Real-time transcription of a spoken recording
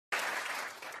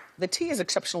The tea is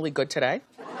exceptionally good today.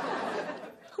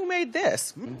 Who made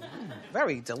this?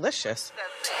 Very delicious.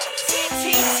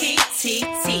 T.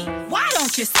 Why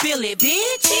don't you spill it,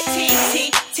 bitch?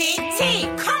 T.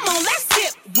 Come on, let's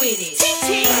sip with it.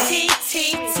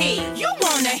 T. You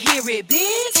wanna hear it,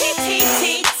 bitch?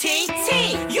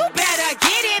 T. You better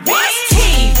get it, bitch. What's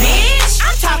tea, bitch?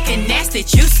 I'm talking nasty,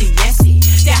 juicy, messy.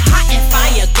 That hot and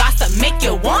fire gossip make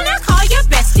you wanna call your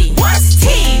bestie. What's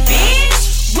tea, bitch?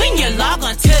 When you log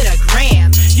on to the gram,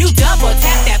 you double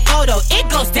tap that photo, it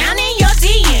goes down in your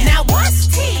DM. Now what's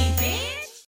tea,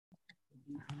 bitch?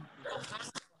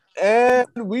 And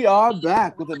we are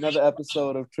back with another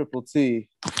episode of Triple T.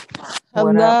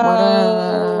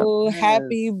 Hello. Yes.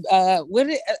 Happy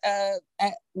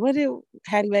what did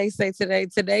Hattie Mae say today?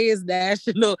 Today is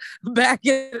National Back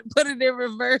in Put It in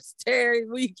Reverse Terry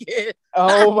Weekend.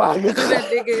 Oh my god. That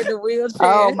nigga in the wheelchair.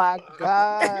 Oh my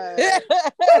god. Put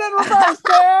it in reverse,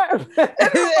 Terry.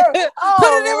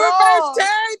 Put it in reverse,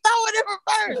 Terry. Throw it in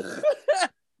reverse.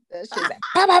 That shit's like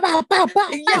pow, pow, pow, pow, pow, pow.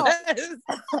 Yes.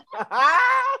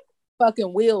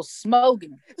 Fucking wheels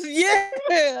smoking.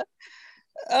 Yeah.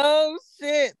 Oh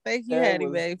shit. Thank you, That Hattie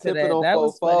was Mae, for tipping that. on That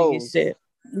was funny as fofos. shit.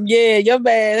 Yeah, your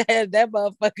man had that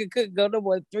motherfucker couldn't go no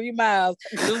more than 3 miles.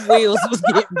 The wheels was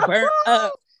getting burnt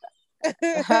up.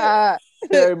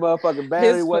 Terry motherfucking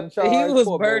battery wasn't charged. He was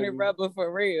Poor burning baby. rubber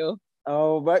for real.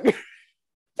 Oh my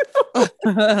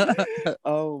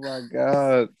Oh my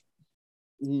god.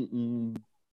 Mm-mm.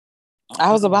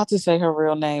 I was about to say her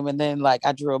real name, and then like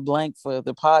I drew a blank for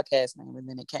the podcast name, and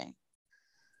then it came.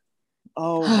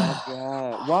 Oh my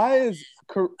god. Why is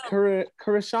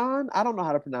Karishan? I don't know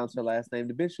how to pronounce her last name.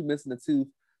 The bitch who missing a tooth,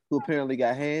 who apparently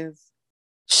got hands.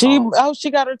 She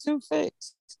got her tooth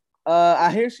fixed.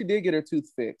 I hear she did get her tooth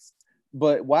fixed,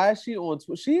 but why is she on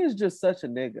Twitter? She is just such a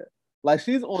nigga. Like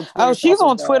she's on Twitter. Oh, she's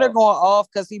on talking Twitter about- going off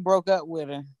because he broke up with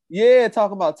her. Yeah,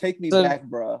 talking about take me So- back,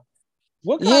 bruh.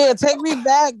 What kind Yeah, of- take me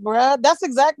back, bruh. That's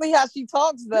exactly how she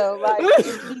talks, though. Like,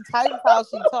 she types how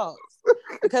she talks.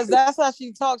 Because that's how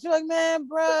she talks. You're like, man,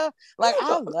 bruh. Like,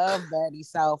 I love Baddie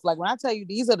South. Like, when I tell you,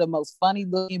 these are the most funny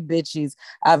looking bitches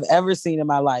I've ever seen in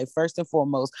my life. First and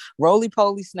foremost, Roly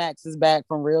Poly Snacks is back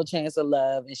from Real Chance of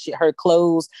Love. And shit, her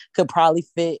clothes could probably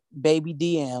fit Baby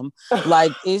DM.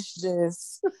 Like, it's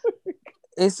just,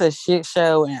 it's a shit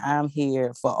show. And I'm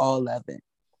here for all of it.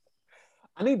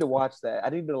 I need to watch that. I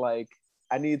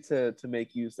need to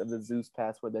make use of the Zeus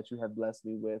password that you have blessed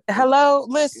me with. Hello,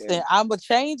 listen, Yeah. I'm gonna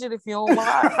change it if you don't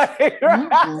watch.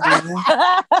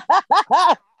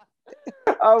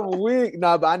 I'm weak.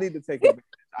 Nah, but I need to take it.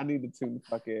 I need to tune the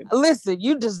fuck in. Listen,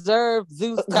 you deserve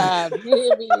Zeus time. You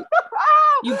hear me?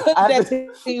 You put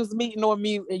that team's meeting on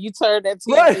mute and you turn that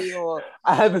TV Right. on.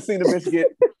 I haven't seen a bitch get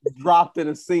dropped in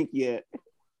a sink yet.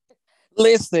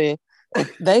 Listen,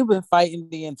 they've been fighting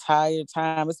the entire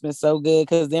time. It's been so good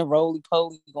because then Roly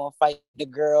Poly gonna fight the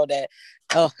girl that,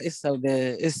 oh, it's so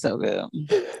good. It's so good.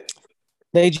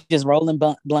 They just rolling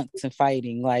blunts and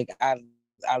fighting. Like, I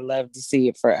love to see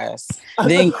it for us.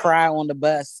 Then cry on the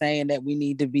bus saying that we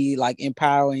need to be like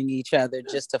empowering each other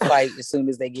just to fight as soon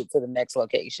as they get to the next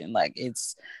location. Like,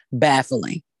 it's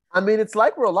baffling. I mean, it's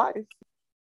like real life.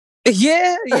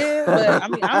 Yeah. But I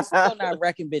mean, I'm still not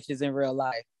wrecking bitches in real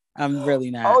life. I'm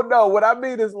really not. Oh no, what I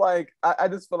mean is like I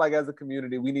just feel like as a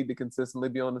community we need to consistently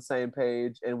be on the same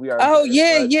page, and we are. Oh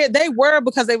yeah, they were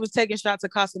because they was taking shots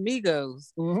at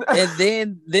Casamigos,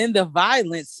 and then the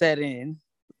violence set in.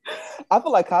 I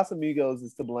feel like Casamigos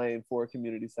is to blame for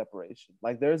community separation.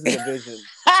 Like there's a division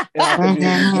in our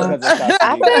community because of Casamigos.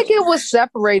 I think it was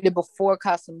separated before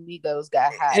Casamigos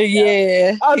got hot. though.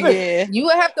 Yeah. You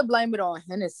would have to blame it on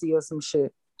Hennessy or some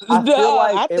shit. I feel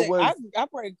like I it was. I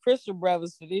blame Christian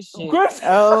Brothers for this shit.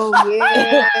 Oh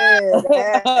yeah.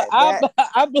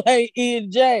 I blame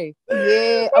E&J. Yeah,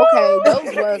 okay. Those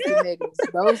was the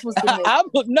niggas. Those was the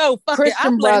niggas. No, fuck it. I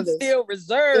Christian blame Brothers. Steel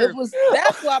Reserve. It was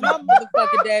That's why my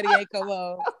motherfucking daddy ain't come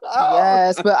home.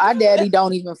 yes, but our daddy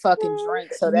don't even fucking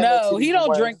drink. So that makes No, it he even don't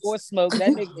worse. drink or smoke. That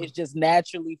nigga is just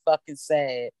naturally fucking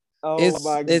sad. Oh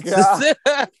my god!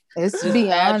 It's Just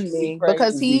beyond naturally me crazy.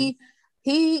 because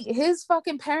his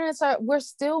fucking parents were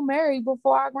still married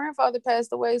before our grandfather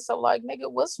passed away. So like,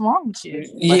 nigga, what's wrong with you?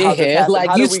 Like, how this happened? like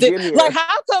How you did we still get here? like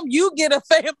how come you get a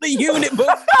family unit? But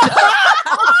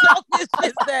how selfish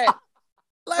is that?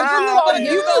 Like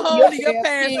you go home to your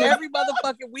parents every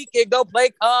motherfucking weekend, go play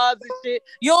cards and shit.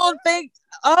 You don't think,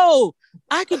 oh,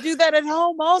 I could do that at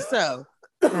home also.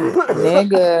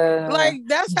 Nigga, Like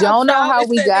that's don't know how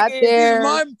we got there.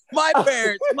 My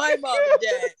parents, my mom and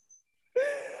dad.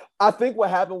 I think what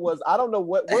happened was, I don't know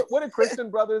what are Christian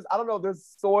brothers. I don't know if there's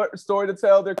story to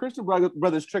tell. Their Christian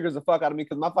brothers triggers the fuck out of me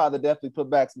because my father definitely put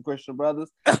back some Christian brothers.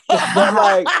 But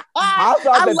like, I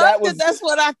thought that was. That's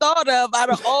what I thought of. Out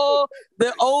of all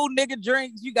the old nigga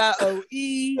drinks, you got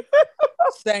OE,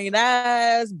 St.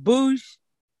 Ives, Bush.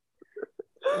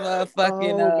 Everybody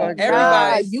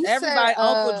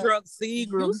Uncle Drunk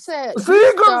Seagram. You said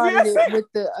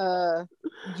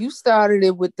you started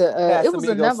it with the it was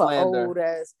another slander. old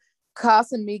ass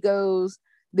Casamigos.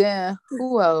 Then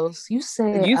who else? You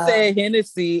said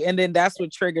Hennessy, and then that's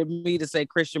what triggered me to say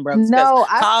Christian Brothers. No,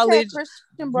 college, said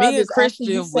Christian Brothers. Me and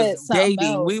Christian was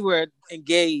dating. Else. We were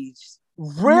engaged.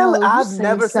 Really? No, I've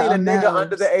never seen a nigga else.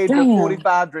 under the age of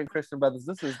 45 drink Christian Brothers.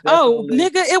 This is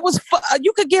nigga, it was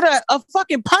you could get a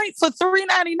fucking pint for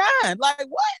 $3.99. Like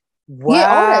what? Wow. Yeah,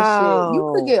 all that shit.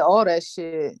 You could get all that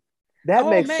shit. That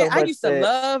makes so much I used sense.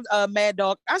 to love Mad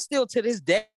Dog. I still to this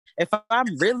day, if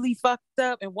I'm really fucked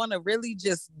up and want to really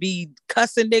just be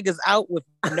cussing niggas out with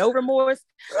no remorse,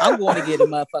 I'm going to get a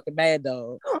motherfucking Mad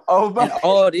Dog. Oh my and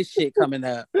all this shit coming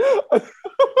up.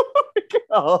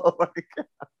 Oh my God.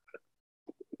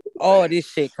 All this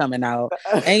shit coming out.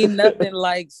 Ain't nothing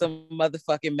like some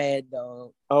motherfucking Mad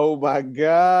Dog. Oh my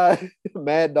God.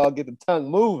 Mad Dog get the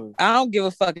tongue moving. I don't give a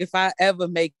fuck if I ever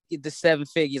make it to 7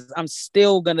 figures. I'm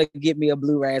still gonna get me a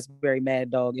blue raspberry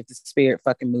Mad Dog if the spirit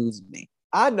fucking moves me.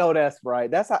 I know that's right.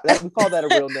 That's how we call that a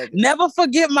real nigga. Never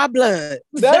forget my blood.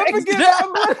 Never forget my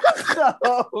blood.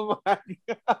 Oh my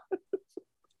God.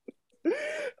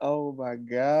 Oh my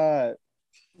God.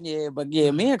 Yeah, but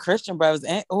yeah, me and Christian Brothers,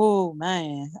 and oh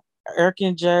man,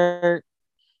 Erkin Jerk,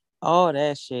 all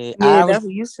that shit. Yeah, that's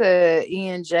what you said.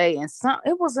 E&J and some.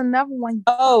 It was another one.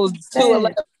 Oh,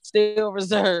 211 Still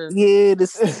Reserve. Yeah, the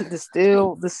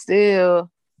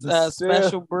still.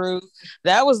 Special brew.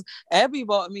 That was Abby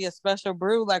bought me a special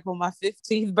brew like on my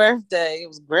 15th birthday. It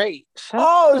was great.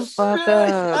 Shut the fuck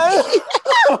up.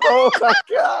 Oh my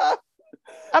God.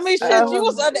 I mean, shit, you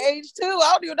was underage too.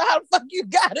 I don't even know how the fuck you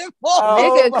got it for.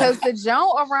 Nigga, because the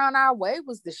joint around our way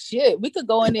was the shit. We could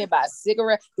go in there buy a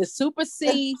cigarette, the Super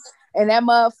C, and that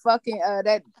motherfucking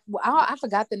I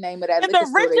forgot the name of that. In the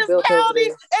richest county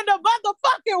in the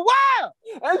motherfucking world.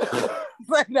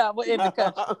 But no, we're in the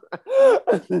country.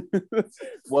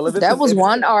 Well, that was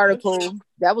one article.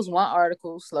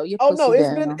 Slow your pussy no, it's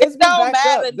down. been don't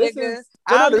matter, up. nigga.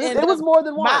 It was more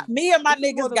than one. Me and my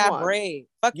niggas got bread.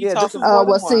 Fuck you talking about.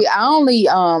 Well, see, I only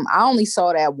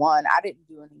saw that one. I didn't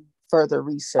do any further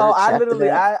research. Oh, I literally,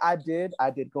 I did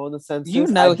go in the census. You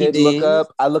know,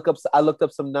 I looked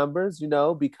up some numbers. You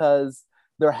know, because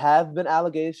there have been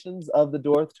allegations of the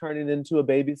Dorth turning into a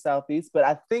baby Southeast, but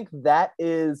I think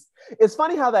it's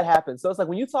funny how that happens. So it's like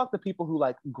when you talk to people who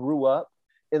like grew up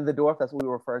in the Dorth, that's what we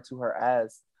refer to her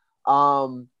as.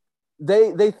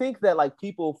 They think that like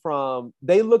people from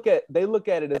they look at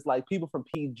it as like people from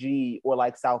PG or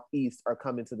like Southeast are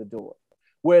coming to the door,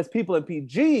 whereas people in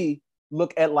PG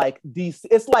look at like DC.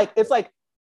 It's like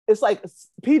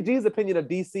PG's opinion of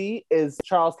DC is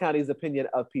Charles County's opinion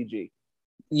of PG.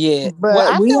 Yeah,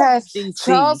 but we have DC.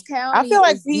 Charles County. I feel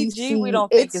like PG DC. We don't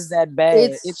think is that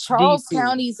bad. It's Charles DC.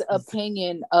 County's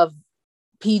opinion of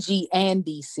PG and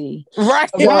DC. Right.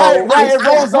 It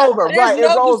rolls over. Right,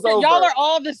 it rolls over. Y'all are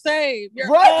all the same.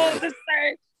 You're all the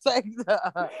same.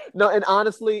 No, and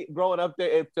honestly, growing up there,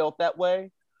 it felt that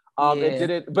way. It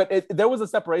didn't, but there was a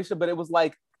separation. But it was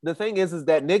like the thing is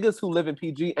that niggas who live in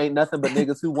PG ain't nothing but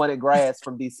niggas who wanted grass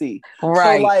from DC.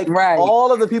 Right. So like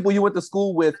all of the people you went to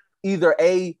school with either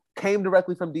came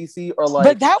directly from DC or like.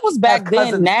 But that was back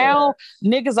then. Now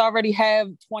niggas already have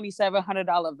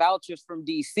 $2,700 vouchers from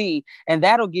DC, and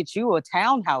that'll get you a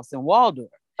townhouse in Waldorf.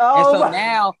 And so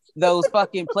now those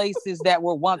fucking places that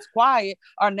were once quiet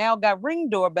are now got Ring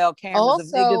doorbell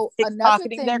cameras of niggas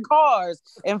pickpocketing their cars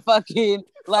and fucking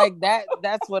like that.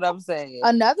 That's what I'm saying.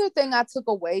 Another thing I took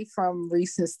away from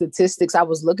recent statistics, I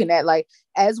was looking at like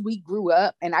as we grew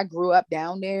up, and I grew up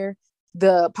down there,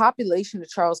 the population of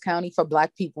Charles County for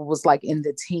Black people was like in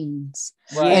the teens.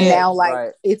 Right. And now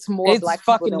like it's more Black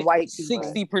people than white people.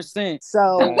 60%.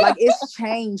 So like it's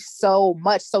changed so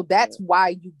much. So that's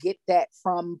why you get that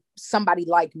from somebody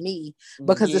like me,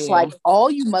 because it's like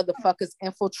all you motherfuckers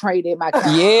infiltrated my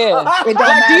class. Yeah. It don't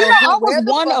matter I was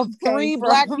one of 3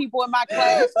 Black people in my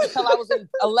class until I was in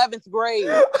 11th grade.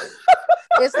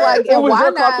 It's like it was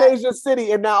your Caucasian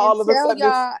city, and now all of a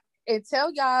sudden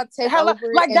until y'all take over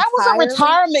like that was a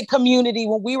retirement community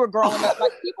when we were growing up.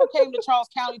 Like people came to Charles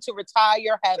County to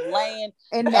retire, have land,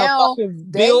 and now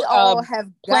they all have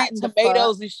plant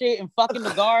tomatoes and shit and fucking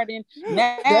the garden.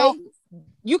 Now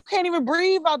You can't even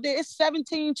breathe out there. It's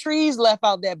 17 trees left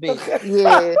out that bitch.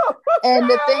 Yeah. And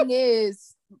the thing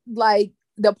is, like,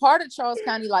 the part of Charles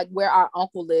County, like where our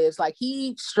uncle lives, like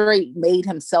he straight made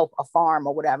himself a farm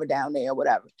or whatever down there,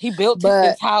 whatever. He built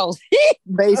his house.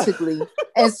 Basically.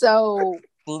 And so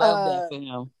love that for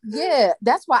him. Yeah,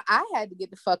 that's why I had to get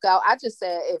the fuck out. I just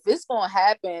said, if it's gonna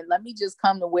happen, let me just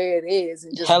come to where it is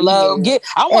and just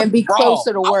be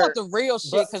closer to work. I want the real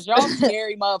shit because y'all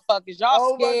scary motherfuckers.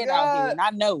 Y'all scared out here, and I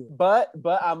know it. But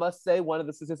I must say, one of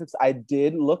the statistics I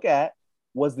did look at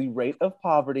was the rate of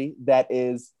poverty that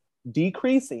is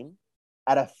decreasing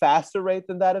at a faster rate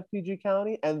than that of PG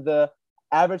County, and the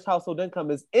average household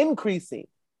income is increasing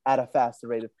at a faster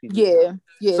rate of PG County.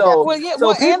 Yeah. So, and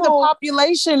the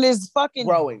population is fucking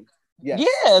growing. Yes.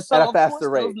 Yeah, so at a faster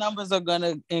rate. Those numbers are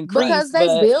gonna increase because they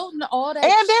building all that.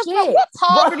 And there's shit. what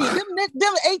poverty?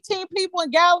 them 18 people in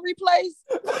Gallery Place,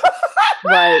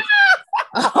 right?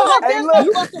 There's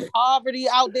no fucking poverty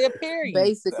out there. Period.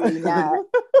 Basically not.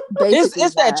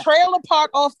 It's that trailer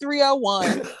park off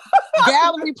 301,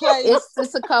 Gallery Place.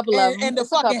 It's a couple of them. And the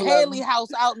fucking Haley house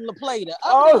out in La Plata.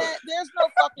 Other than that, there's no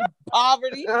fucking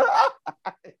poverty.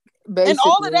 Basically. And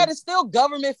all of that is still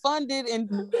government funded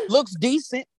and looks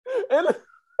decent.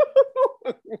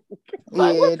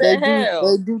 Like, they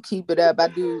do keep it up. I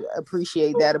do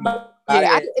appreciate that about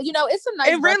it. It's a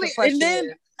nice and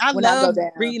then I love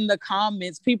reading the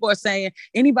comments. People are saying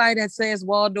anybody that says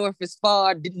Waldorf is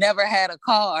far never had a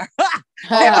car.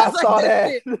 I saw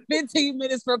that. 15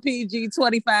 minutes from PG,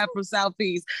 25 from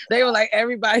Southeast. They were like,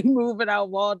 everybody moving out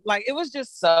Waldorf. Like, it was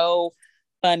just so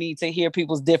funny to hear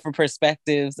people's different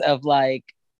perspectives of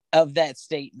that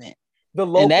statement.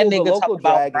 And that nigga talk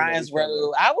about Brian's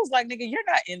Road. I was like, nigga, you're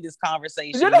not in this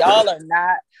conversation. Y'all are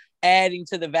not adding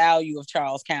to the value of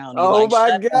Charles County. Oh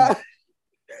my God.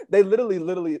 They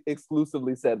literally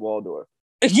exclusively said Waldorf.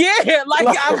 Yeah,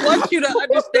 I want you to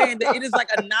understand that it is like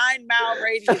a 9-mile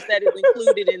radius that is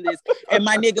included in this. And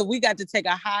my nigga, we got to take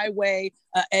a highway,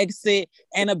 an exit,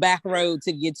 and a back road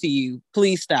to get to you.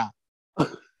 Please stop.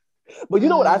 But you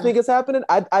know what I think is happening?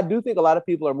 I do think a lot of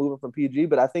people are moving from PG,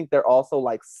 but I think they're also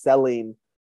like selling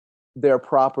their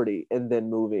property and then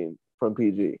moving from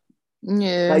PG.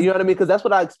 Yeah. Like, you know what I mean? Because that's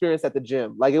what I experienced at the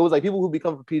gym. Like, it was like people who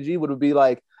become from PG would be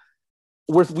like,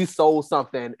 we sold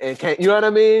something and can't, you know what I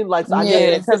mean? Like, so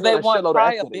because they want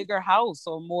probably a bigger house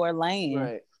or more land.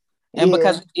 Right. And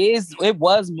because it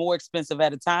was more expensive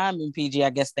at a time in PG, I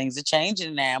guess things are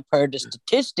changing now per the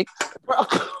statistics.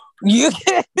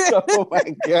 Oh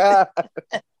my God.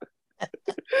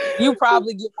 You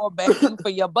probably get more bang for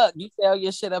your buck. You sell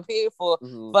your shit up here for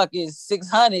fucking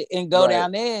 600 and go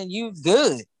down there and you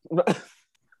good.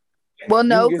 Well,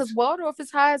 no, because Waldorf is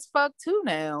high as fuck too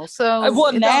now. So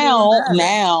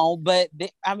now, but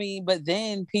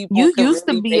then people you used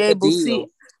to be able to see.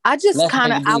 I just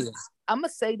kind of I'm gonna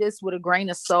say this with a grain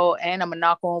of salt, and I'm gonna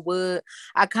knock on wood.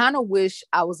 I kind of wish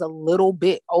I was a little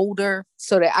bit older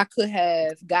so that I could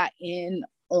have got in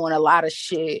on a lot of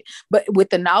shit. But with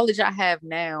the knowledge I have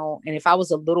now, and if I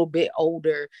was a little bit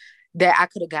older, that I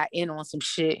could have got in on some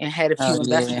shit and had a few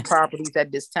investment properties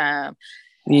at this time.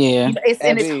 Yeah,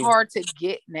 it's hard to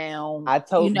get now. I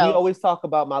told you, we always talk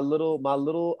about my little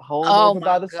home over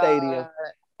by the stadium.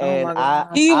 And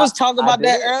he was talking about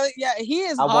that earlier. Yeah, he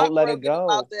is. I won't let it go.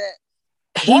 About that.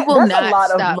 He will not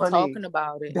stop talking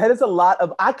about it. That is a lot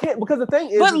of. I can't, because the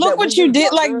thing is. But look what you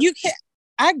did. Like, you can't.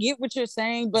 I get what you're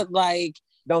saying, but like,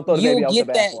 don't throw the baby out the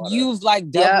bathwater. That you've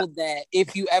like doubled that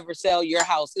if you ever sell your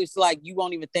house. It's like you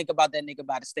won't even think about that nigga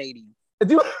by the stadium.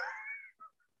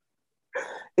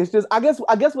 It's just, I guess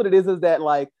what it is that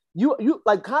like you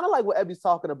like kind of like what Ebby's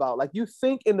talking about. Like, you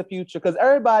think in the future, because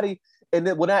everybody, and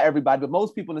then, well, not everybody, but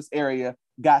most people in this area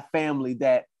got family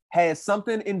that has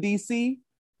something in DC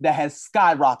that has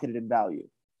skyrocketed in value.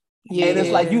 Yeah. And it's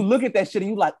like, you look at that shit and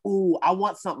you like, ooh, I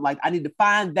want something. Like, I need to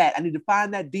find that. I need to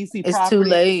find that DC property. It's too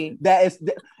late.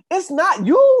 It's not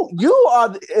you. You are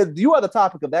the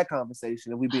topic of that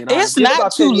conversation. If we being honest, it's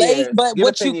not too late. But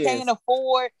what you can't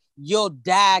afford, you'll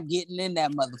die getting in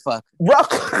that motherfucker.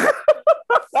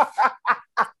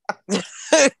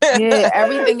 Yeah,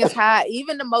 everything is high.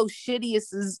 Even the most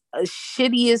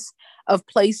shittiest of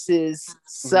places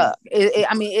suck.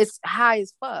 It's high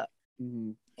as fuck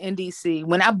in DC.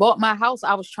 When I bought my house,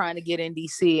 I was trying to get in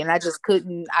DC, and I just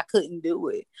couldn't. I couldn't do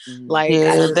it. Like,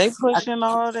 they pushing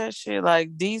all that shit.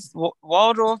 Like, these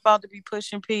Waldorf about to be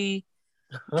pushing P.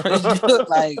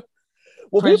 Like,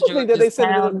 well, people think that they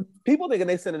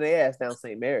sending their ass down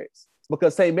St. Mary's,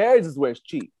 because St. Mary's is where it's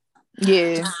cheap.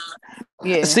 Yeah.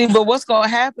 See, but what's gonna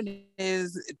happen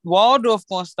is Waldorf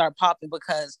gonna start popping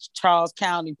because Charles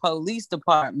County Police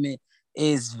Department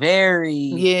is very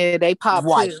Yeah, they pop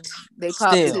white. too. They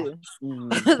pop Still. too.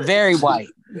 Very white.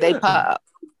 They pop.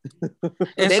 And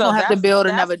They so gonna have to build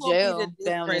that's another gonna be jail the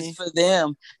down there. difference for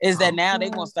them is that now they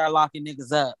gonna start locking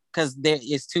niggas up because there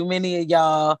is too many of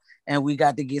y'all and we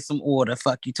got to get some order.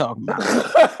 Fuck you talking about.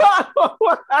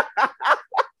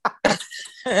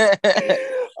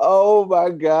 Oh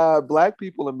my God, black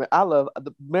people in I love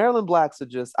the Maryland blacks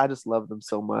I just love them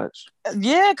so much.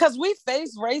 Yeah, because we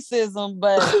face racism,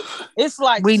 but it's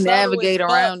like We subtle navigate as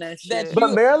fuck around that shit.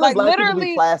 But Maryland like black people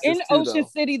be literally classist in too, Ocean though.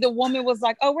 City, the woman was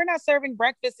like, "Oh, we're not serving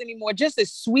breakfast anymore," just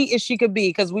as sweet as she could be,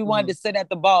 because we wanted to sit at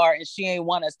the bar and she ain't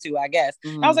want us to, I guess.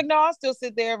 I was like, "No, I'll still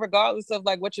sit there regardless of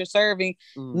like what you're serving."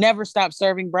 Never stop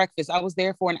serving breakfast. I was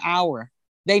there for an hour.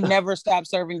 They never stopped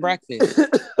serving breakfast.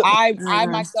 I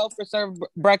myself for serve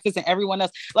breakfast and everyone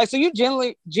else. Like, so you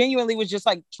genuinely was just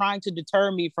like trying to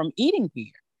deter me from eating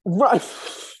here. Right.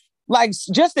 Like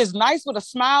just as nice with a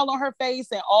smile on her face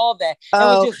and all that. It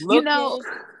was just looking. You know,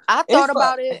 I thought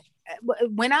about it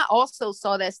when I also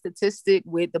saw that statistic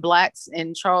with the blacks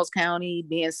in Charles County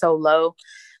being so low.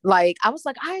 Like, I was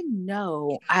like, I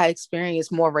know I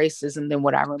experienced more racism than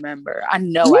what I remember. I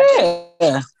know I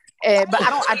did. But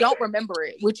I don't remember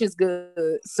it, which is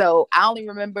good. So I only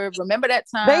remember that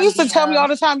time. They used to tell me all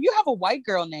the time, you have a white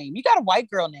girl name. You got a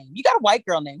white girl name. You got a white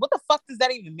girl name. What the fuck does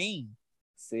that even mean?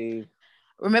 See.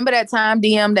 Remember that time,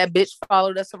 DM, that bitch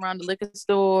followed us around the liquor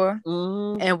store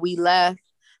and we left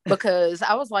because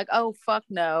I was like, oh, fuck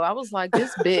no. I was like,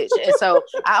 this bitch. And so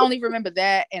I only remember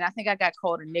that. And I think I got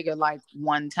called a nigger like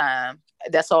one time.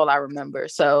 That's all I remember.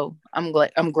 So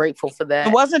I'm grateful for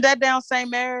that. Wasn't that down St.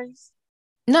 Mary's?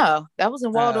 No, that was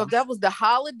in Waldorf. That was the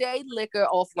Holiday Liquor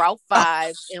off Route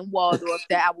 5 in Waldorf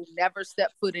that I will never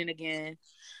step foot in again.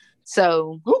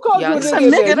 So who called you a nigga in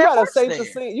there? You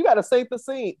gotta paint the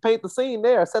scene, paint the scene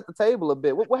there, set the table a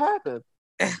bit. What happened?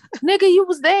 Nigga, you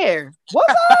was there.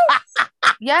 Was I?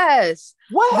 Yes.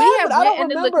 What we happened? have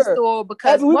went in the liquor store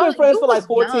because we've been friends for like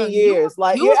 14 years.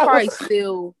 You was probably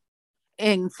still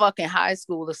in fucking high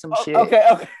school or some shit.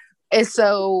 Okay. And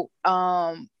so,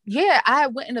 yeah, I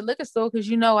went in the liquor store because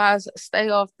I stay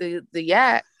off the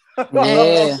yacht.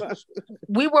 Yeah.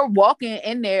 We were walking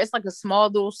in there. It's like a small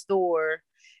little store,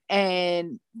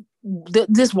 and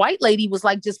this white lady was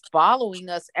like just following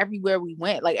us everywhere we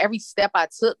went. Like every step I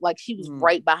took, like she was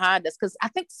right behind us because I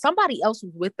think somebody else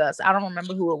was with us. I don't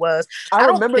remember who it was. I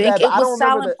don't think it was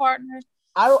Silent Partner.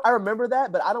 I remember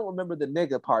that, but I don't remember the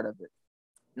nigga part of it.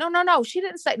 No. She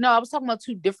didn't say. No, I was talking about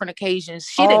two different occasions.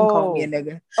 She didn't call me a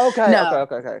nigga. Okay. No.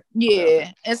 Okay. Yeah.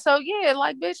 Okay. And so, yeah,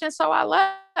 like, bitch. And so I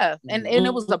left. And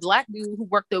it was a black dude who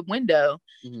worked the window.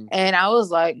 And I was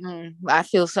like, I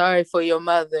feel sorry for your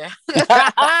mother.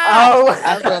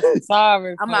 I feel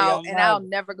sorry for I'm out. your And mother. I'll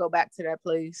never go back to that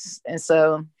place. And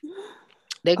so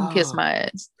they can kiss my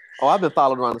ass. Oh, I've been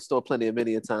followed around the store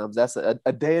many a times. That's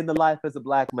a day in the life as a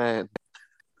black man.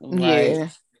 Right.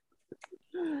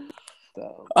 Yeah.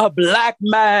 So. A black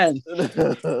man.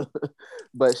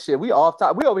 But shit, we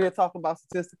over here talking about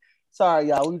statistics. Sorry,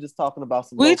 y'all. We were just talking about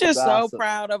some. We just gossip. so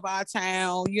proud of our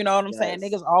town. You know what I'm saying?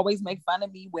 Niggas always make fun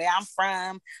of me, where I'm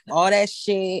from, all that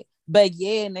shit. But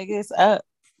yeah, nigga, it's up.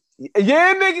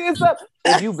 Yeah, nigga, it's up.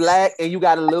 If you black and you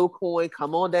got a little coin,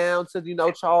 come on down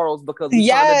to Charles because we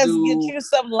trying to do. Get you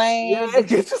some land. Yeah,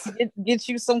 get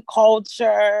you some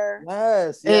culture.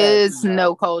 Yes. It's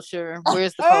no culture.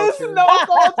 Where's the culture? It's no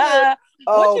culture.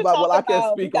 Oh, well, I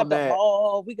can't speak on that.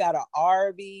 Mall, we got an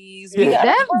Arby's. Yeah. We got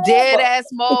that dead ass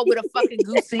mall with a fucking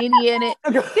Gusini in it.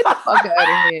 Get the fuck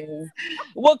out of here.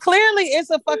 Well, clearly it's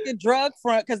a fucking drug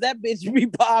front because that bitch be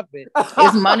popping.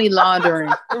 It's money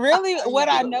laundering. Really, what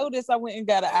I noticed, I went and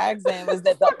got an eye exam, is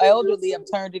that the elderly have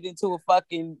turned it into a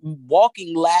fucking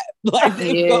walking lap. Like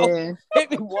they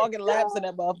be walking laps in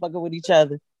that motherfucker with each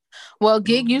other. Well,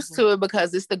 get used to it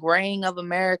because it's the graying of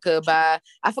America.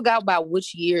 I forgot about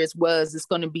which year it was. It's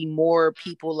going to be more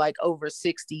people like over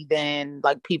 60 than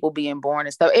like people being born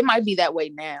and stuff. It might be that way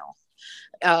now.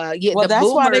 Yeah, well, that's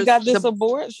boomers, why they got this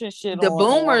abortion shit. The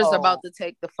boomers are about to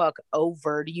take the fuck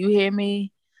over. Do you hear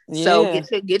me? Yeah. So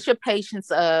get your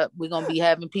patience up. We're gonna be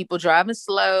having people driving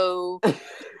slow,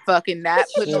 fucking not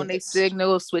putting on their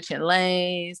signals, switching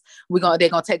lanes. They're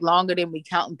gonna take longer than we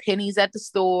counting pennies at the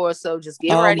store. So just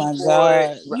get ready for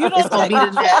it. It's gonna be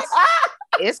the next.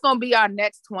 It's gonna be our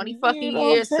next 20 fucking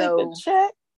years. So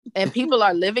and people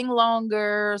are living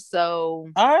longer. So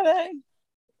are they?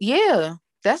 Yeah,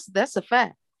 that's a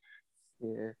fact.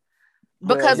 Yeah.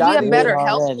 Because we have better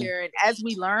health care, and as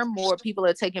we learn more, people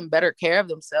are taking better care of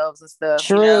themselves and stuff.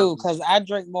 True, because I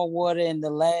drank more water in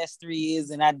the last 3 years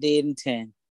than I did in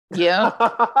 10. Yeah.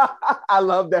 I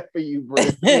love that for you,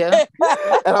 Britt. Yeah.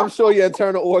 And I'm sure your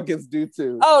internal organs do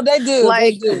too. Oh, they do.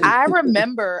 Like they do. I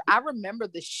remember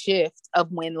the shift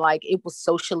of when like it was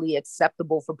socially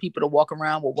acceptable for people to walk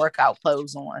around with workout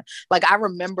clothes on. Like I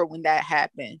remember when that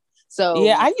happened. So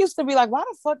yeah, I used to be like, why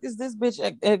the fuck is this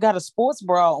bitch got a sports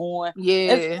bra on?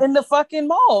 yeah. In the fucking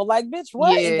mall. Like, bitch,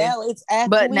 what? And Yeah. now it's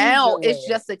But now athleisure it's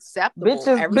wear. just acceptable.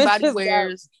 Bitches Everybody got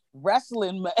wears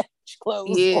wrestling match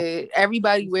clothes. yeah,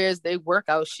 everybody wears their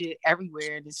workout shit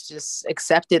everywhere, and it's just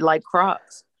accepted like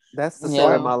Crocs. That's the Yeah,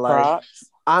 story of my life. Crocs.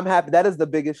 I'm happy. That is the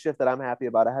biggest shift that I'm happy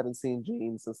about. I haven't seen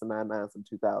jeans since the 99s and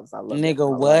 2000s. I love it. Nigga,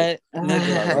 I what? love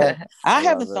Nigga, it. what? I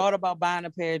haven't love it. thought about buying a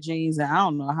pair of jeans in I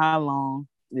don't know how long.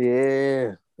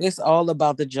 Yeah. It's all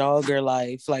about the jogger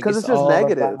life. Like, Because it's just all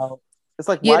negative. about... It's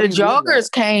like, Yeah, why the do you live joggers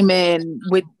that? came in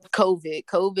with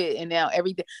COVID, and now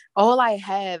everything. All I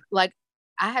have, like,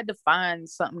 I had to find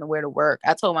something to wear to work.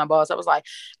 I told my boss, I was like,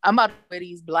 I'm about to wear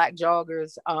these black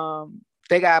joggers.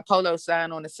 They got a polo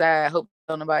sign on the side. Hope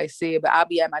don't nobody see it, but I'll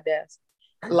be at my desk.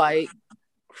 Like,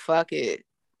 fuck it.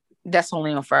 That's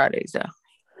only on Fridays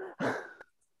though.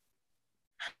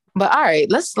 But all right,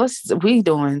 we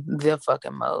doing the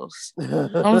fucking most.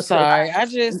 I'm sorry.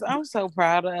 I'm so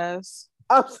proud of us.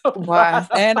 I'm so Why?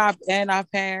 And our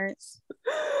parents.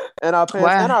 And our parents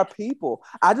Why? and our people.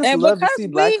 I just And love to because see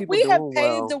black people we have doing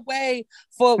paved well. the way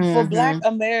for Black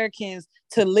Americans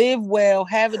to live well,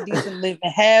 have a decent living,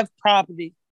 have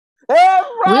property. We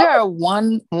are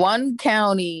one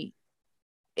county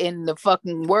in the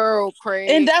fucking world, Craig.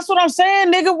 And that's what I'm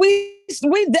saying, nigga.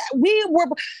 We were.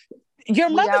 Your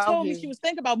We mother out told me here. she was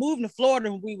thinking about moving to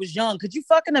Florida when we was young. Could you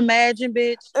fucking imagine,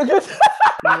 bitch?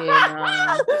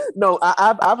 Yeah, No,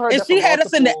 I've heard. And that she from had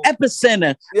us in the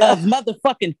epicenter Yeah. of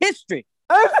motherfucking history.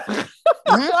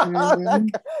 Mhm.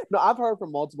 No, I've heard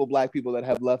from multiple black people that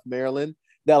have left Maryland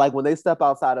that like when they step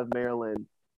outside of Maryland,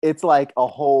 it's like a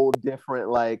whole different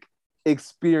like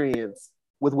experience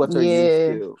with what they're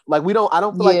used to. Like I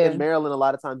don't feel like in Maryland a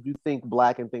lot of times you think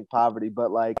black and think poverty,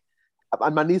 but like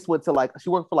my niece went to like she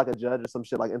worked for like a judge or some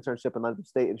shit like internship in another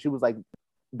state, and she was like,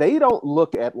 they don't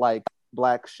look at like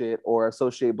black shit or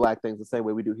associate black things the same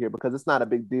way we do here because it's not a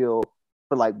big deal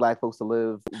for like black folks to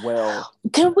live well.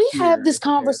 Can we have here this in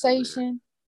comparison conversation?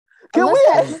 Can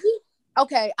Let's we?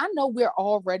 Okay, I know we're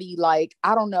already like,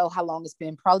 I don't know how long it's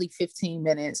been, probably 15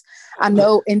 minutes. I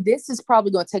know, and this is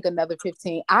probably going to take another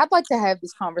 15. I'd like to have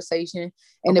this conversation,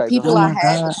 and the Okay, people go I ahead.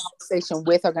 had the conversation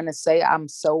with are going to say I'm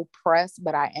so pressed,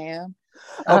 but I am.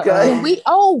 Okay. We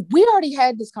already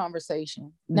had this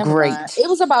conversation. Never Great. mind. It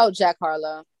was about Jack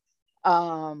Harlow.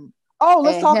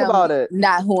 Let's and talk him about it.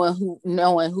 Not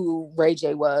knowing who Ray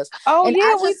J was. Oh, And yeah,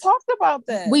 I we just- talked about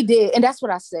that. We did, and that's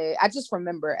what I said. I just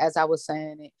remember as I was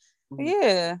saying it.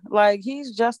 Yeah, like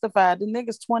he's justified. The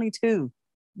nigga's 22.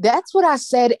 That's what I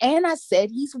said, and I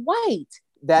said he's white.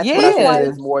 That's Yeah. what I Like, said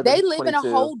is more than They live in a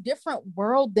 22. whole different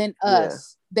world than Yeah.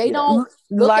 us. They Yeah. don't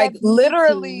look Like at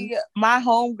literally my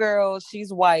homegirl,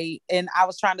 she's white, and I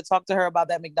was trying to talk to her about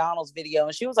that McDonald's video,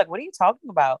 and she was like, what are you talking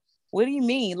about? What do you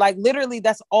mean? Like literally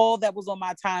that's all that was on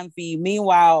my time feed.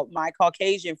 Meanwhile, my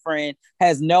Caucasian friend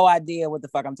has no idea what the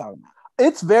fuck I'm talking about.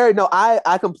 It's very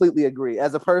I completely agree.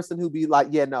 As a person who be like,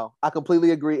 yeah, no, I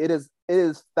completely agree. It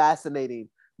is fascinating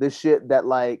the shit that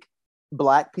like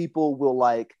black people will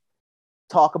like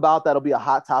talk about that'll be a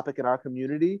hot topic in our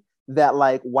community that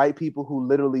like white people who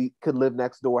literally could live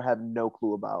next door have no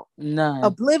clue about. None.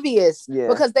 oblivious Yeah.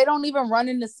 because they don't even run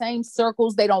in the same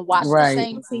circles. They don't watch Right.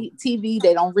 the same TV.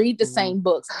 They don't read the same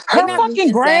books. Her They're not fucking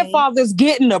reading grandfather's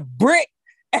getting a brick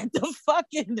at the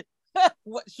fucking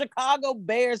Chicago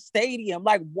Bears stadium.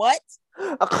 Like what?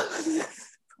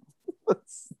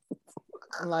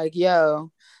 Like,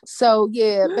 yo. So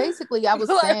yeah, basically I was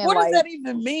Like, saying what like does that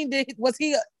even mean? Was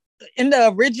he in the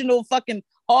original fucking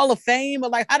Hall of Fame? Or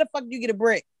like how the fuck do you get a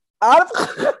brick?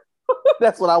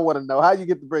 That's what I want to know. How you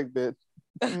get the break, bitch?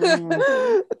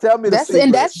 Mm. Tell me the secret.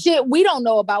 and that shit we don't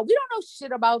know about. We don't know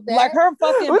shit about that. Like her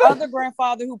fucking other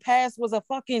grandfather who passed was a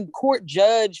fucking court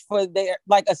judge for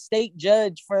a state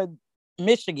judge for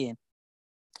Michigan.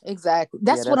 Exactly.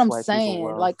 That's Yeah, what that's I'm why people saying.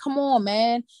 will. Like, come on,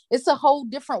 man. It's a whole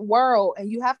different world. And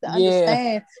you have to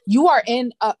understand you are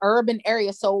in an urban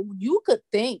area. So you could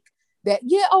think that,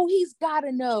 he's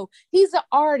gotta know. He's an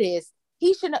artist.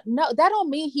 He should know. That don't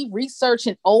mean he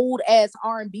researching old ass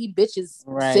R&B bitches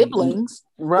siblings.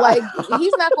 Right. Like,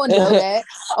 he's not gonna know that.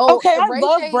 Oh, Okay, I Ray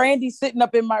love J- Brandy sitting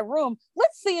up in my room.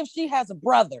 Let's see if she has a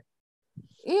brother.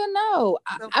 You know,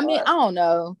 The I mean, fuck? I don't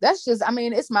know. That's just, I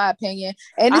mean, it's my opinion,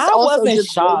 and it's I also wasn't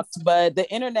just shocked, but the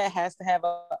internet has to have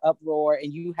an uproar,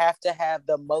 and you have to have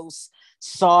the most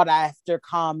sought after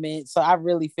comment. So I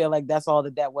really feel like that's all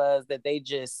that was. That they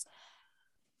just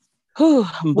blew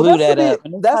that up.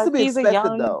 And it's that's like, to be he's a expected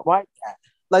young though. white guy.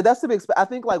 Like that's to be expected. I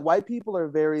think like white people are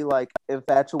very like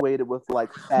infatuated with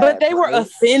like fads, But they were right?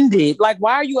 offended. Like,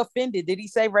 why are you offended? Did he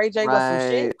say Ray J was some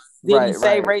shit? Did he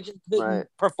say Ray J couldn't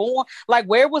perform? Like,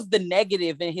 where was the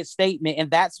negative in his statement?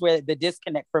 And that's where the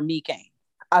disconnect for me came.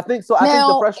 I think so. I think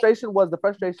the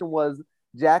frustration was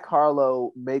Jack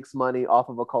Harlow makes money off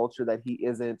of a culture that he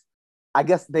isn't. I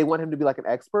guess they want him to be like an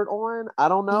expert on. I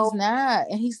don't know. He's not,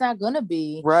 and he's not gonna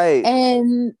be. Right.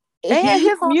 And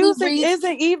his music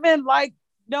isn't even like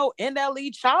no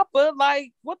NLE Chopper.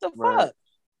 Like, what the fuck?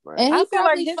 Right. And I feel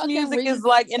like his music is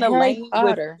like in a lane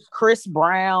with Chris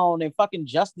Brown and fucking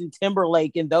Justin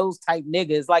Timberlake and those type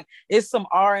niggas. Like, it's some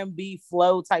R&B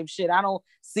flow type shit. I don't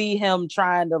see him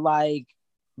trying to like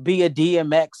be a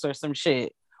DMX or some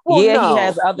shit. Well, he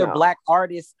has other black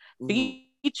artists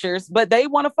features, but they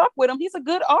want to fuck with him. He's a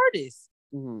good artist.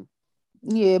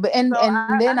 Mm-hmm. Yeah, but then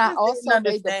I also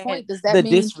made the point. Does that mean the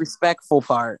disrespectful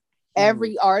part?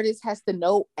 Every artist has to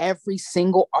know every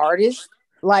single artist.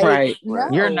 Like, no.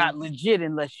 You're not legit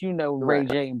unless you know Ray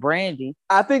J and Brandy.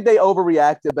 I think they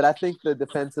overreacted, but I think the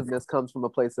defensiveness comes from a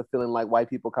place of feeling like white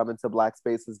people come into black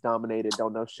spaces dominated,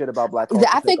 don't know shit about black culture.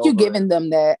 I think you're giving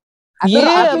them that. I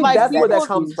think like that's where that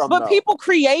comes from. But people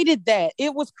created that.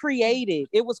 It was created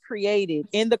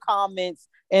in the comments,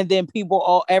 and then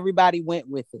everybody went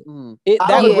with it.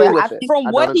 From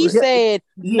what he said,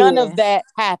 none of that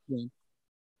happened.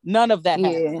 None of that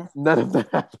happened. None of that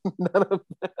happened. None of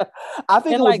that. I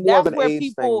think it was more of an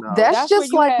age thing. That's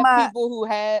just like people who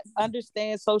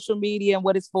understand social media and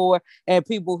what it's for, and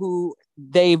people who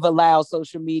they've allowed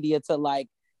social media to like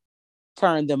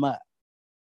turn them up.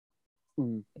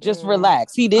 Just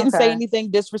relax. He didn't say anything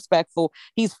disrespectful.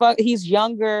 He's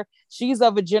younger. She's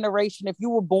of a generation. If you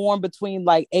were born between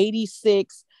like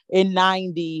 86 and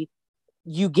 90,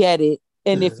 you get it.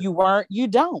 And if you weren't, you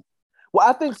don't. Well,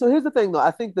 I think so. Here's the thing, though.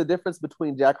 I think the difference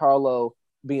between Jack Harlow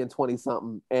being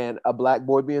 20-something and a black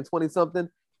boy being 20-something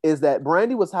is that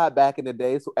Brandy was hot back in the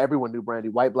day, so everyone knew Brandy,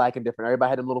 white, black, and different. Everybody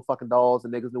had them little fucking dolls,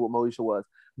 and niggas knew what Moesha was.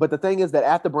 But the thing is that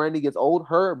after Brandy gets old,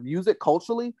 her music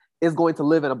culturally is going to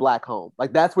live in a black home.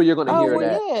 Like, that's where you're going to hear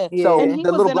that. Yeah. So and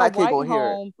the little black kid going to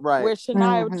hear it. Right. Where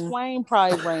Shania Twain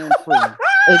probably ran free.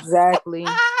 Exactly.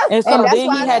 And so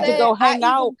then he had to go hang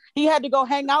out. He had to go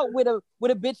hang out with a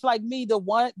bitch like me, the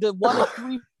one of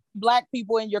three black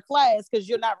people in your class, because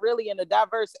you're not really in a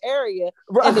diverse area.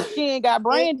 Right. And if she ain't got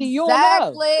Brandy, you don't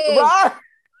know. Right.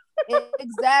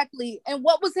 Exactly. And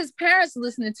what was his parents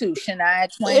listening to? Shania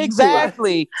Twain.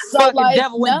 Exactly. So fucking like,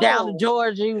 devil went down to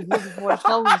Georgia. He was looking for a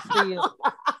soul steal.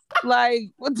 Like,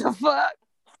 what the fuck?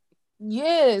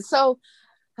 Yeah. So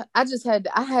I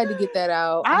had to get that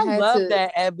out. I love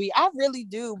that, Abby. I really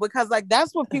do, because like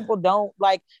that's what people don't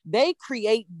like. They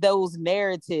create those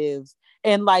narratives,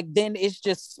 and like then it's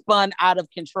just spun out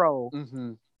of control.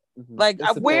 Mm-hmm. Mm-hmm. Like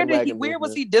where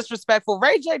was he disrespectful?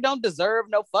 Ray J don't deserve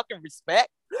no fucking respect.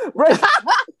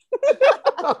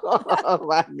 Oh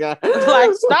my God.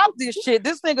 Like, stop this shit.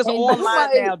 This nigga's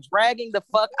online now dragging the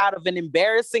fuck out of an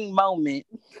embarrassing moment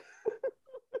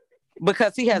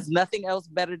because he has nothing else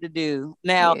better to do.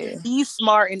 Now, he's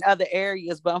smart in other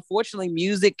areas, but unfortunately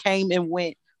music came and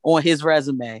went on his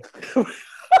resume.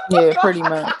 Yeah, pretty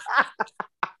much.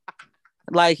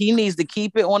 Like, he needs to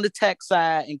keep it on the tech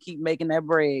side and keep making that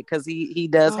bread, because he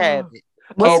does have it.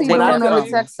 What's he doing on the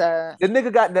tech side? The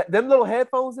nigga got them little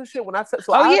headphones and shit. When I said,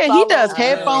 he does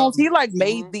headphones. He like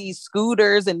made these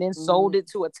scooters and then sold it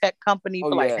to a tech company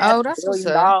for like that's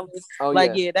 $1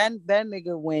 billion. That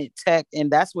nigga went tech, and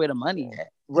that's where the money at.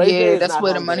 That's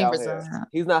where the money was at.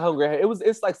 He's not hungry.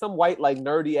 It's like some white, like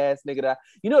nerdy ass nigga that,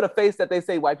 you know, the face that they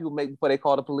say white people make before they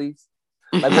call the police.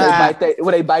 Like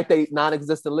when they bite their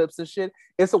non-existent lips and shit.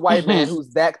 It's a white man who's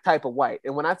that type of white.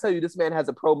 And when I tell you this man has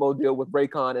a promo deal with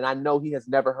Raycon, and I know he has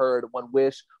never heard One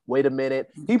Wish, Wait a Minute.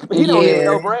 He don't even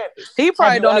know Brandy. He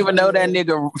probably don't even know that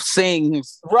nigga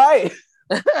sings. Right.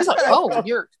 He's like, oh,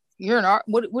 you're an art.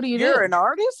 What do you do? You're an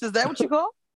artist? Is that what you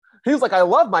call? He was like, I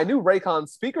love my new Raycon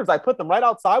speakers. I put them right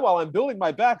outside while I'm building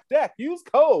my back deck. Use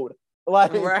code.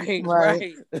 Like, right.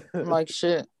 Like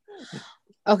shit.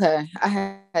 Okay, I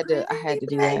had to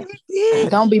do that.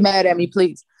 Don't be mad at me,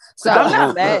 please. So I'm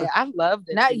not mad. I love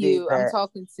that. Not you. I'm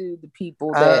talking to the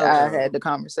people that I had the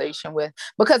conversation with,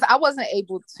 because I wasn't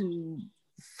able to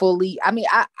fully. I mean,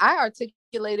 I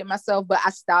articulated myself, but I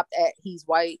stopped at he's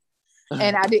white,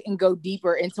 and I didn't go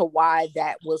deeper into why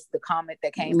that was the comment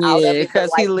that came out of Yeah, it.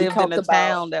 because he lived in talked a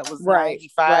town that was Right,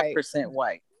 95%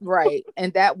 white. right,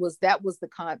 and that was that was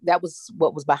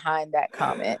what was behind that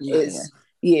comment.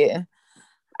 Yeah.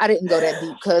 I didn't go that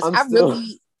deep because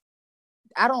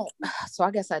I don't. So I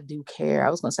guess I do care.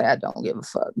 I was gonna say I don't give a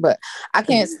fuck, but I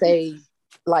can't stay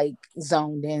like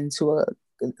zoned into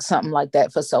something like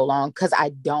that for so long because I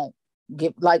don't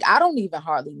I don't even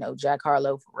hardly know Jack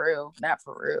Harlow for real, not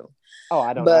for real. Oh,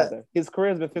 I don't either. His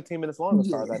career's been 15 minutes long as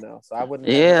far as I know, so I wouldn't.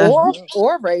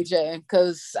 Or Ray J,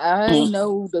 because I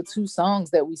know the 2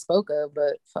 songs that we spoke of,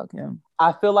 but fuck him.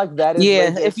 I feel like that is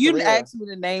Ray J's if you ask me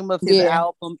the name of his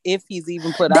album, if he's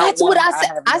even put that's out what one, I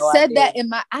said. I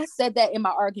said that in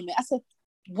my argument. I said,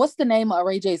 what's the name of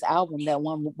Ray J's album that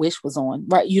One Wish was on?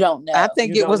 Right, you don't know. I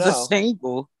think it was a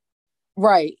single.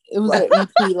 Right, it was an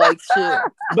EP like shit.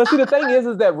 But see, the thing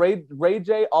is that Ray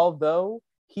J, although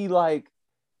he like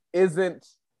isn't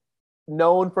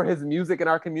known for his music in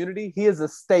our community, he is a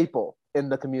staple in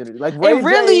the community. Like Ray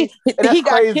J, he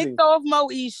got kicked off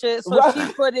Moesha, so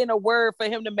she put in a word for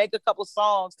him to make a couple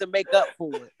songs to make up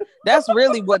for it. That's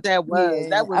really what that was.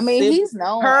 That was. He's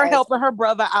known her helping her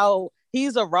brother out.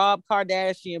 He's a Rob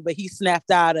Kardashian, but he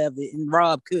snapped out of it, and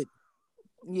Rob couldn't.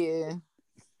 Yeah.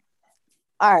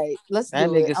 All right, let's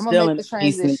do it. I'm gonna make the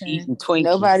transition.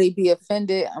 Nobody be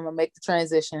offended. I'm gonna make the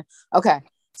transition. Okay,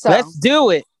 so let's do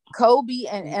it. Kobe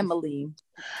and Emily.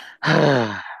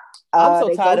 I'm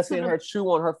so tired of seeing her chew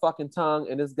on her fucking tongue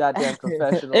in this goddamn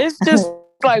confessional. It's just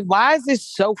like, why is it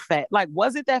so fat? Like,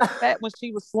 was it that fat when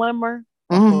she was slimmer?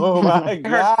 Oh my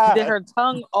god! Did her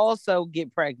tongue also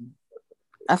get pregnant?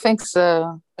 I think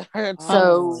so. Her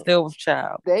tongue still with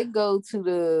child. They go to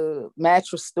the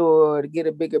mattress store to get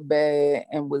a bigger bed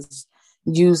and was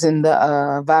using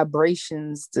the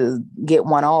vibrations to get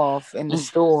one off in the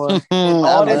store. And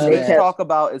all this bitch talk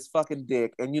about is fucking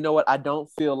dick. And you know what? I don't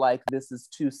feel like this is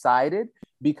two-sided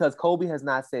because Kobe has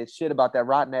not said shit about that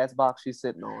rotten ass box she's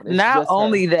sitting on. It's not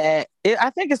only that, I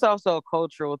think it's also a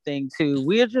cultural thing too.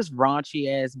 We're just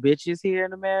raunchy ass bitches here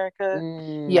in America.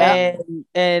 Yeah.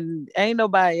 And ain't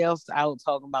nobody else out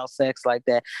talking about sex like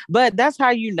that. But that's how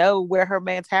you know where her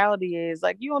mentality is.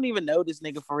 Like, you don't even know this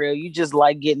nigga for real. You just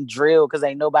like getting drilled because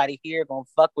ain't nobody here gonna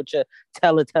fuck with your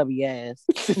Teletubby ass.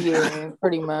 Yeah,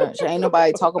 pretty much. Ain't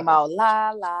nobody talking about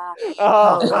la la.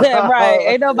 Yeah, right.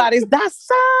 Ain't nobody's that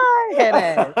side head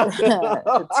ass.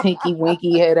 Tinky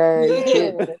winky head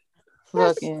ass.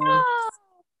 Fucking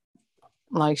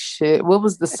like shit. What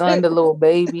was the son, the little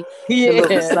baby?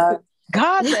 Yeah.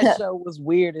 God, that show was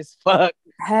weird as fuck.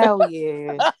 Hell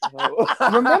yeah.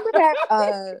 Remember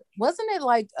that wasn't it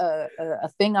like a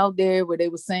thing out there where they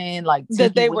were saying like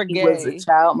that they were gay, was a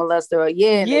child molester?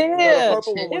 Yeah.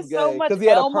 It's so much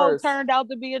Elmo turned out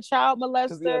to be a child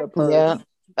molester. Yeah.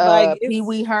 Like Pee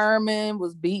Wee Herman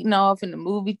was beaten off in the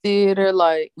movie theater.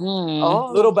 Like,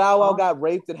 Little Bow Wow got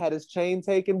raped and had his chain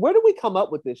taken. Where did we come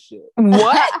up with this shit?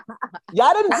 What?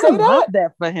 Y'all didn't say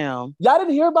that for him. Y'all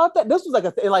didn't hear about that? This was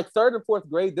like in like 3rd and 4th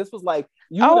grade. This was like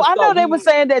I know they were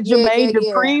saying that Jermaine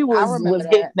Dupri was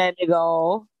hitting that nigga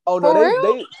off. Oh no,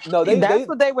 that's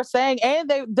what they were saying. And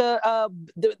the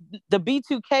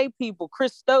B2K people,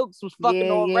 Chris Stokes was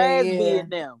fucking on Raspy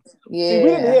and them. Yeah. See, we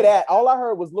didn't hear that. All I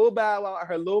heard was Lil Bow Wow. I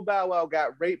heard Lil Bow Wow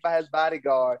got raped by his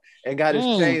bodyguard and got his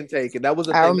chain taken. That was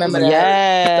a thing. I remember that.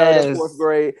 Yes. 3rd and 4th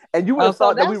grade. And you would have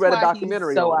thought that we read a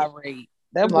documentary. So irate.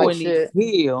 That boy needs to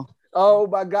heal. Oh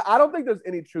my God. I don't think there's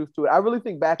any truth to it. I really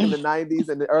think back in the 90s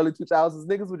and the early 2000s,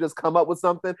 niggas would just come up with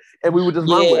something and we would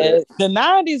just run with it. The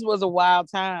 90s was a wild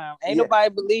time. Ain't nobody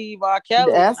believe R.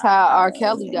 Kelly. That's how R.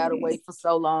 Kelly got away for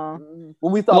so long.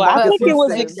 When we thought I think it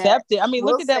was accepted. I mean,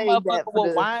 look at that motherfucker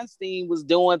what Weinstein was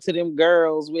doing to them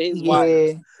girls with his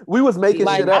wife. We was making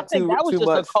shit up too much. That was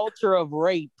just a culture of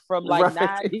rape from like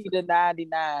 90 to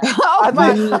 99.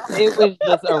 It was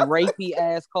just a rapey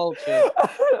ass culture.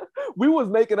 We was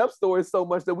making up stories so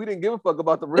much that we didn't give a fuck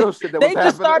about the real shit that they was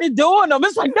just happening. Started doing them.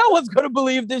 It's like no one's gonna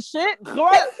believe this shit.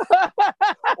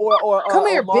 or come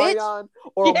here, Omarion,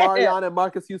 bitch. Omarion and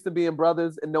Marcus Houston being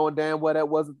brothers and knowing damn well that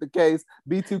wasn't the case.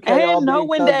 B2K and all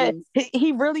knowing being that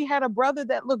he really had a brother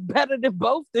that looked better than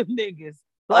both them niggas.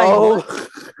 Like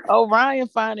Orion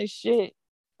fine as shit.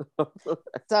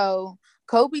 So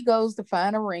Kobe goes to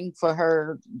find a ring for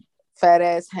her fat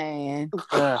ass hand.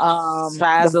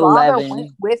 Size the 11. Father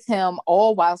went with him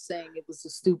all while saying it was a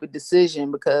stupid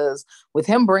decision because with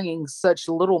him bringing such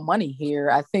little money here,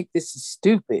 I think this is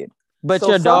stupid. But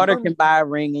your daughter can buy a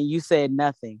ring and you said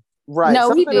nothing. Right. No,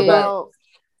 something he did. About,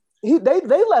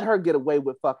 they let her get away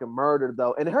with fucking murder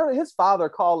though. And his father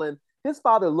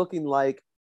looking like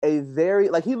a very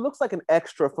like he looks like an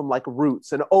extra from like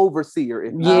Roots, an overseer.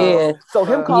 If you Yeah. will. So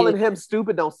him fuck. calling him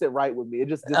stupid don't sit right with me. It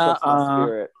just disrupts my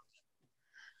spirit.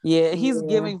 Yeah, he's Yeah.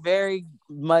 giving very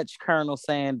much Colonel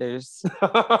Sanders.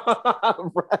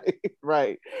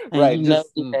 right. And you know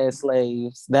he had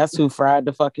slaves. That's who fried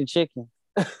the fucking chicken.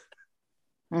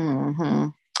 Mm-hmm.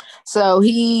 So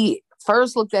he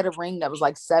first looked at a ring that was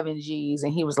like 7 G's,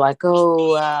 and he was like,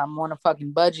 "Oh, I'm on a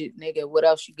fucking budget, nigga. What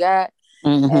else you got?"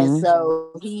 Mhm. And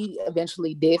so he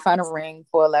eventually did find a ring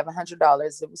for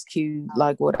 $1,100. It was cute,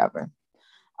 like whatever.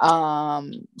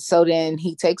 So then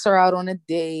he takes her out on a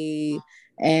date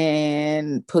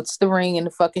and puts the ring in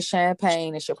the fucking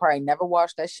champagne, and she'll probably never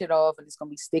wash that shit off, and it's gonna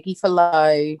be sticky for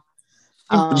life.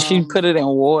 She put it in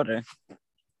water.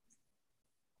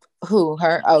 Who?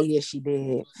 Her? Oh yeah, she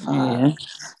did. Yeah.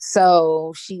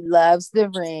 So she loves the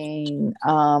ring.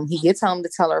 He gets home to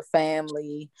tell her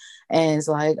family, and it's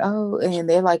like, oh, and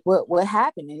they're like, what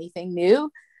happened? Anything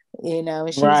new? You know,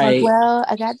 and she was like, Right. well,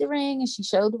 I got the ring, and she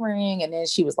showed the ring, and then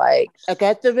she was like, I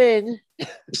got the ring.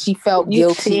 she felt You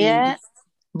guilty see it?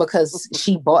 because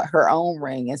she bought her own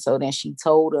ring, and so then she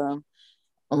told him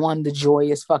on the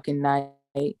joyous fucking night.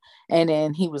 And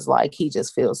then he was like, he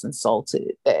just feels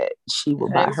insulted that she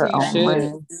would buy As her he own should.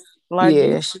 ring. Like, Yeah,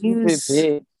 you stupid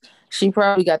bitch. she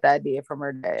probably got the idea from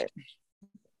her dad.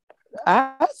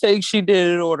 I think she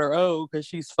did it on her own because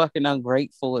she's fucking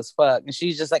ungrateful as fuck. And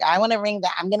she's just like, I want a ring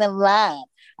that I'm gonna love.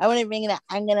 I want a ring that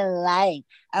I'm gonna like.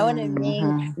 I want a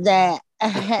ring that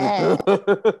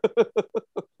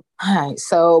All right,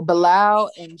 so Bilal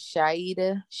and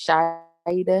Shaida.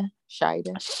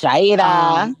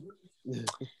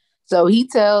 So he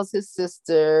tells his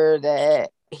sister that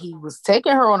he was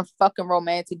taking her on a fucking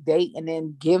romantic date and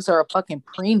then gives her a fucking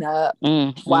prenup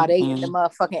while they in the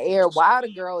motherfucking air, while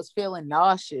the girl is feeling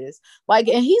nauseous. Like,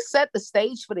 and he set the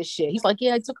stage for this shit. He's like,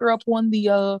 yeah, I took her up on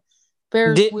the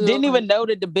Ferris wheel. Didn't even know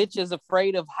that the bitch is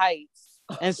afraid of heights.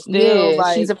 And still,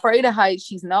 like, she's afraid of heights.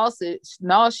 She's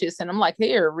nauseous. And I'm like,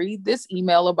 here, read this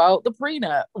email about the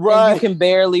prenup. Right. And you can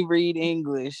barely read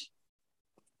English.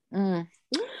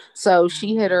 So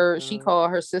she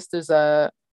called her sisters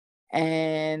up,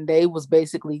 and they was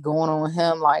basically going on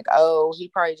him like, oh, he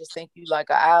probably just think you like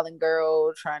an island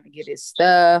girl trying to get his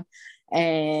stuff.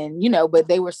 And, you know, but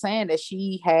they were saying that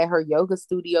she had her yoga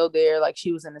studio there, like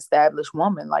she was an established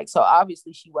woman. Like, so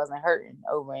obviously she wasn't hurting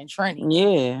over in Trinity.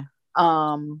 Yeah.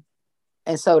 And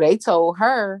so they told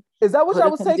her. Is that what y'all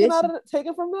was taking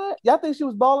from that? Y'all think she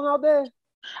was balling out there?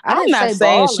 I'm not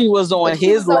saying she was on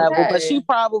his level, but she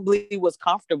probably was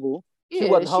comfortable. She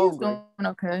wasn't hungry. Was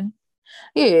doing okay.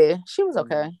 Yeah, she was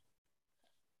okay.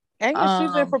 And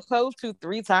she's been proposed to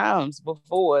 3 times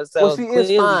before, so well, she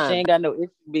is fine. She ain't got no issue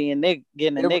being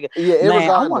getting a nigga. Yeah, man,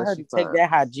 I want her to take that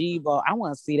hajib off. I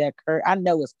want to see that I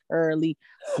know it's curly,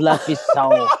 fluffy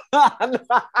soul.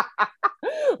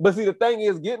 But see, the thing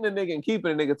is, getting a nigga and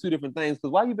keeping a nigga 2 different things.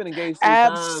 Because why you been engaged 3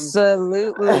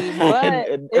 Absolutely. times?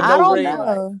 But I don't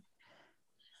know.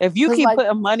 If you keep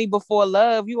putting money before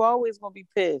love, you always gonna be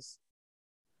pissed.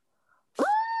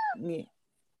 Yeah.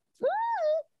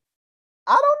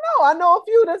 I don't know. I know a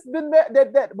few that's been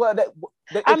that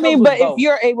I mean, but if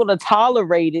you're able to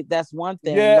tolerate it, that's one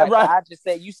thing. Yeah, like, right. I just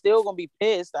said you still gonna be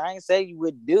pissed. I ain't say you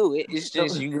would do it. It's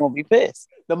just you gonna be pissed.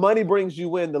 The money brings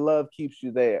you in. The love keeps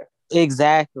you there.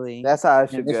 Exactly. That's how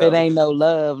it should go. If it ain't no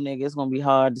love, nigga, it's gonna be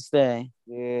hard to stay.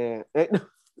 Yeah.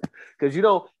 Because you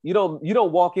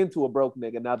don't walk into a broke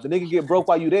nigga. Now, if the nigga get broke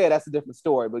while you there, that's a different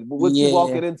story. But what you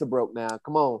walking into broke now?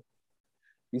 Come on.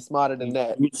 Be smarter than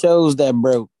that. You chose that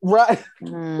broke. Right.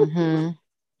 Mm-hmm.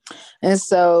 And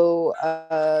so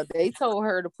they told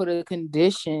her to put a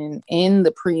condition in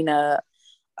the prenup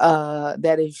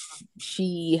that if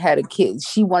she had a kid,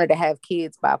 she wanted to have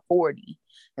kids by 40.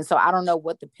 And so I don't know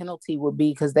what the penalty would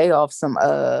be because they off some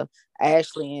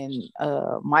Ashley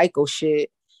and Michael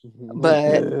shit.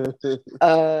 But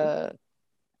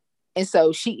and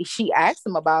so she asked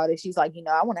him about it. She's like,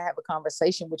 I want to have a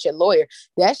conversation with your lawyer.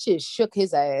 That shit shook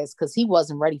his ass because he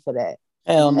wasn't ready for that.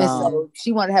 Hell no. And so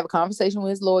she wanted to have a conversation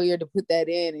with his lawyer to put that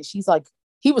in. And she's like,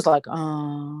 he was like,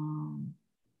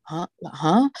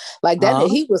 huh? Like that,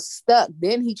 he was stuck.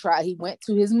 Then he went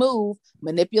to his move,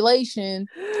 manipulation.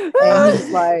 And he's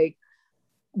like,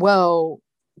 well,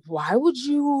 why would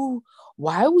you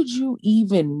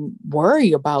even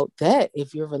worry about that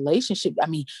if your relationship, I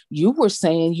mean, you were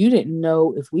saying you didn't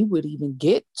know if we would even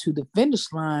get to the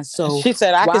finish line. So she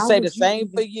said, I can say the same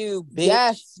for you,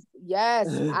 bitch. Yes.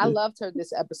 I loved her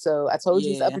this episode. I told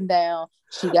you it's up and down.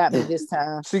 She got me this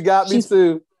time. She got me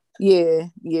too. Yeah.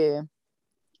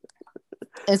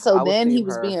 And so I was then he team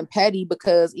was her. being petty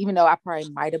because even though I probably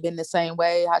might have been the same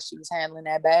way, how she was handling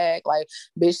that bag, like,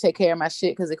 bitch, take care of my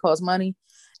shit because it costs money.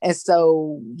 And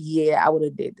so, yeah, I would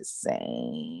have did the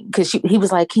same. Because he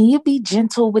was like, can you be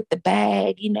gentle with the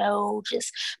bag,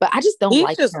 but I just don't He's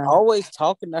like just him. always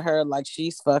talking to her like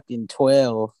she's fucking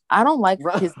 12. I don't like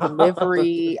his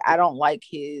delivery. I don't like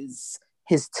his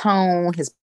tone,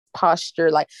 his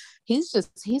posture. Like, he's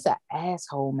an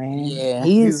asshole, man. Yeah.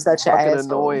 He's such an fucking asshole.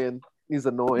 annoying. He's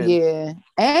annoying. Yeah.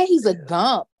 And he's a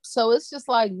gump. So it's just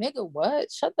like, nigga,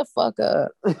 what? Shut the fuck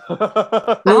up.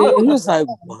 Yeah, he was like,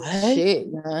 what? Shit,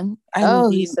 man. I Oh,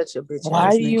 mean, he's such a bitch.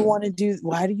 Why do you want to do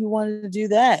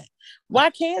that? Why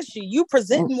can't she? You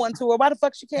presenting one to her. Why the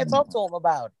fuck she can't talk to him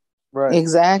about it? Right.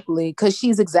 Exactly. Because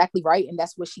she's exactly right. And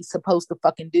that's what she's supposed to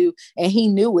fucking do. And he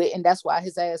knew it. And that's why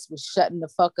his ass was shutting the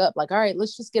fuck up. Like, all right,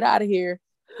 let's just get out of here.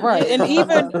 Right. Yeah, and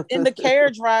even in the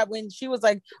carriage ride, when she was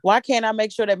like, why can't I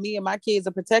make sure that me and my kids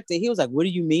are protected? He was like, what do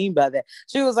you mean by that?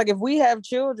 She was like, if we have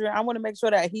children, I want to make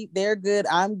sure that they're good,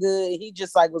 I'm good. He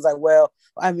just was like, well,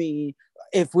 I mean,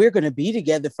 if we're gonna be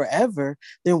together forever,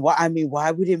 then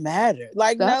why would it matter?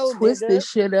 Like, no, twist this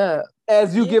shit up.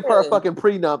 As you give her a fucking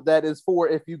prenup that is for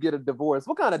if you get a divorce.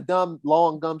 What kind of dumb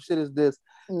shit is this?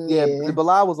 Yeah,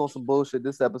 Bilal was on some bullshit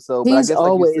this episode. He's but I guess,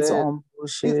 always like you said, on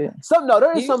bullshit.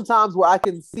 There is some times where I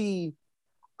can see.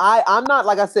 I'm not,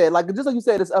 like I said, like just like you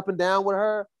said, it's up and down with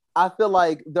her. I feel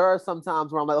like there are some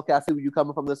times where I'm like, okay, I see where you're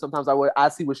coming from. There's sometimes I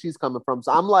see where she's coming from.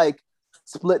 So I'm like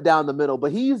split down the middle.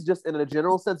 But he's just, in a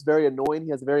general sense, very annoying. He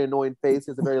has a very annoying face.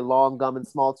 He has a very long gum and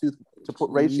small tooth to put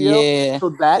ratio. Yeah. So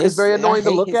that is very annoying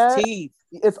to look at. Teeth.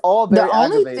 It's all very the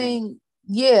only aggravating.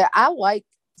 thing, I like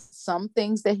some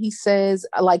things that he says.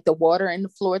 I like the water in the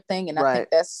floor thing, and I think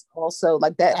that's also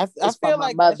like that. I feel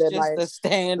like mother, that's just the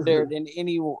standard in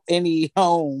any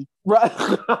home. Right.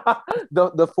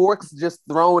 the forks just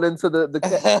thrown into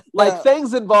the like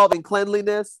things involving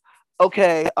cleanliness.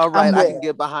 Okay, all right, I can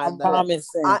get behind that. Common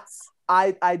sense.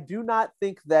 I do not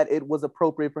think that it was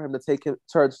appropriate for him to take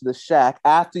her to the shack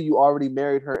after you already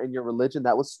married her in your religion.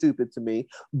 That was stupid to me.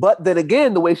 But then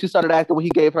again, the way she started acting when he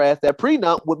gave her ass that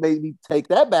prenup would make me take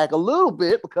that back a little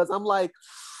bit, because I'm like,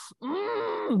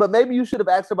 but maybe you should have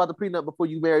asked her about the prenup before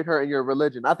you married her in your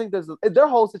religion. I think their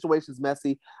whole situation is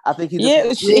messy. I think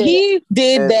he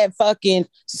did that fucking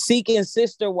seeking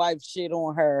sister wife shit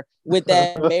on her with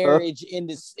that marriage in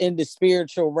the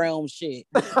spiritual realm shit.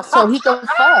 So he can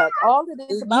fuck. All it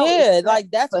is about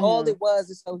that's all it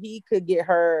was, so he could get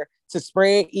her to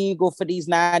spread eagle for these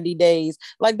 90 days.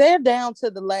 Like, they're down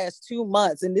to the last 2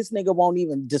 months, and this nigga won't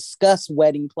even discuss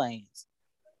wedding plans.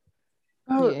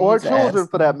 Or children,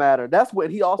 for that matter. That's what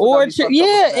he also.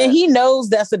 And he knows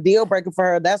that's a deal breaker for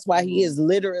her. That's why he is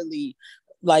literally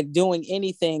like doing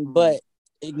anything but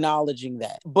acknowledging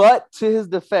that. But to his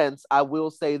defense, I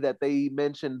will say that they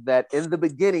mentioned that in the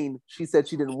beginning she said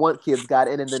she didn't want kids, got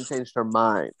in, and then changed her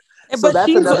mind. So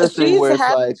that's another thing where it's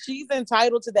like, she's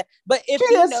entitled to that. But if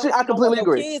he knows I completely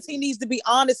agree. Kids, he needs to be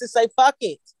honest and say fuck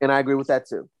it. And I agree with that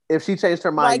too. If she changed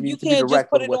her mind, you can't just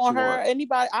put it on her.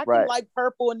 Anybody, I can like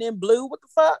purple and then blue. What the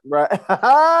fuck? Right.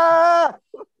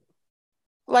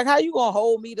 Like, how you gonna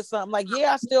hold me to something? Like,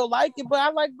 yeah, I still like it, but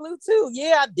I like blue too.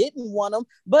 Yeah, I didn't want them,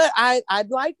 but I'd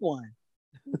like one.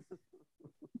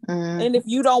 And if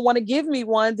you don't want to give me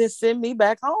one, then send me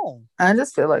back home. I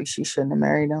just feel like she shouldn't have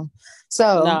married him.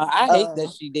 So no, I hate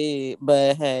that she did,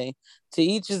 but hey, to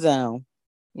each his own.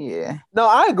 Yeah. No,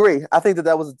 I agree. I think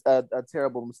that was a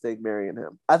terrible mistake marrying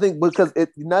him. I think because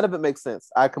none of it makes sense.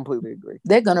 I completely agree.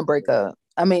 They're gonna break up.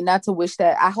 I mean, not to wish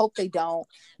that. I hope they don't,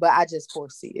 but I just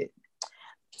foresee it.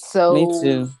 So me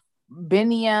too.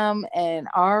 Biniam and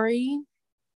Ari.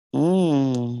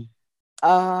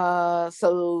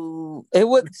 So it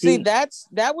would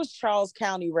that was Charles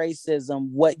County racism.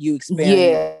 What you experienced?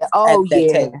 Yeah. Oh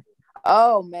yeah. Table.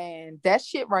 Oh man, that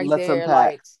shit Let's there. Unpack.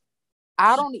 Like,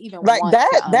 I don't even want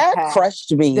that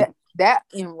crushed me. That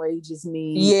enrages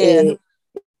me. Yeah.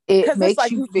 It makes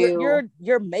like you feel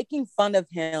you're making fun of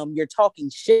him. You're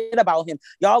talking shit about him.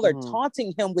 Y'all are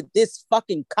taunting him with this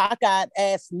fucking cockeyed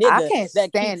ass nigga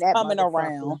that keeps coming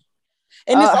around.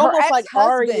 And it's almost like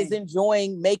Ari is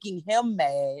enjoying making him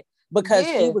mad because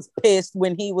she was pissed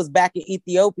when he was back in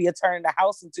Ethiopia turning the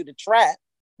house into the trap.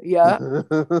 Yeah.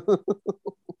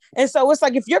 And so it's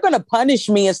like, if you're gonna punish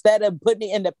me instead of putting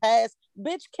it in the past,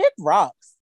 bitch, kick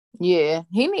rocks. Yeah,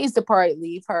 he needs to probably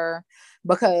leave her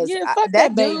because fuck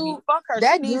that baby. Dude, fuck her.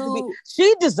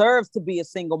 She deserves to be a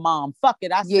single mom. Fuck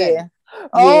it. I said.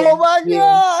 Oh my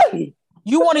God.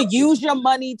 You want to use your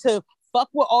money to fuck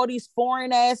with all these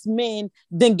foreign ass men,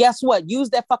 then guess what? Use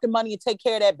that fucking money and take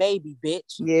care of that baby,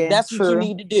 bitch. Yeah, that's what you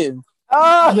need to do.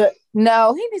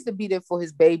 No, he needs to be there for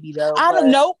his baby though. I don't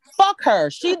but- know. Fuck her.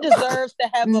 She deserves to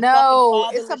have a No,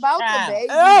 fucking it's fatherless about child. the baby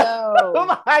Oh though.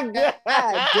 my god!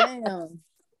 God damn.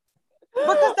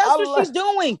 Because that's what she's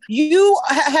doing.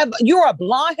 You're a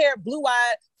blonde-haired,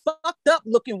 blue-eyed, fucked up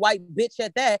looking white bitch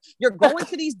at that. You're going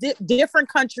to these different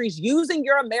countries using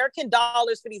your American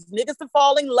dollars for these niggas to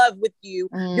fall in love with you.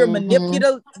 You're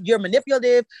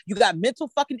manipulative. You got mental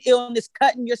fucking illness,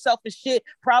 cutting yourself and shit,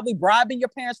 probably bribing your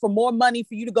parents for more money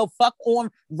for you to go fuck on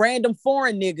random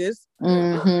foreign niggas.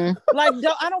 Like,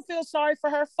 I don't feel sorry for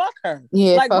her. Fuck her.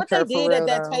 Yeah, like fuck what her they for did at real,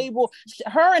 that though. table.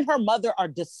 Her and her mother are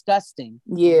disgusting.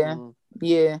 Yeah.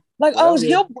 Yeah. Like, Well,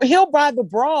 he'll bribe a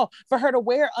bra for her to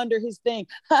wear under his thing.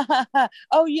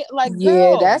 Oh yeah, like Yeah,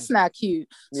 girl. that's not cute.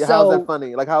 Yeah, So how's that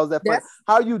funny? Like, how's that funny? that's-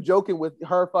 How are you joking with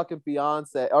her fucking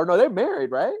fiance? Or no, they're married,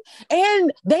 right?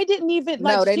 And they didn't even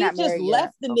No, like. they She not just married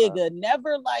left yet. the Okay. nigga,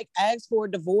 never like asked for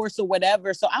a divorce or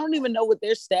whatever. So I don't even know what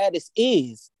their status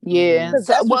is. yeah. Because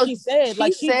that's what she said.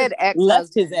 Like she said just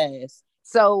left his ex-husband. ass.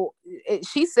 So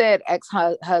she said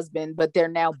ex-husband, but they're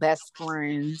now best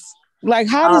friends. Like,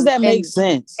 how does that make and-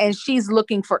 sense? And she's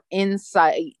looking for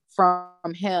insight from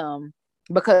him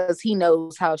because he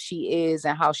knows how she is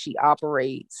and how she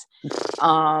operates.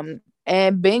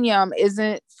 And Binyam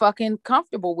isn't fucking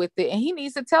comfortable with it, and he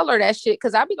needs to tell her that shit.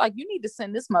 Because I'd be like, you need to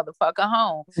send this motherfucker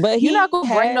home. But You're not gonna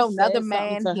bring has no another said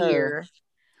man something to her. here.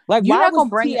 Like, You're why not was gonna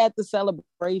bring he it- at the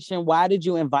celebration? Why did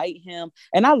you invite him?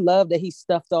 And I love that he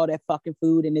stuffed all that fucking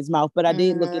food in his mouth. But I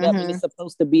did look it up, and it's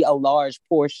supposed to be a large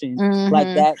portion. Like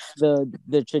that's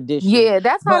the tradition. Yeah,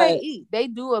 that's how they But- eat. They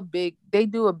do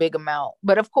a big amount.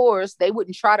 But of course, they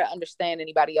wouldn't try to understand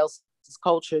anybody else's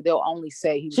culture. They'll only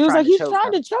say She was like, he's he's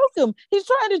trying to choke him. He's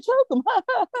trying to choke him.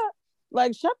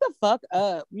 Like, shut the fuck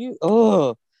up. You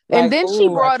And then she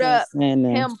brought I can't up stand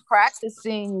that. him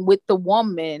practicing with the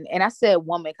woman, and I said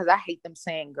woman because I hate them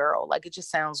saying girl, like it just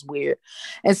sounds weird.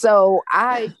 And so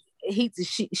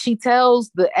she tells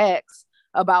the ex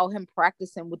about him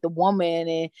practicing with the woman,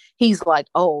 and he's like,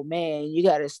 oh man, you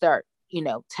got to start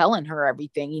telling her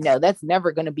everything. That's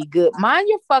never gonna be good. Mind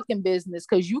your fucking business,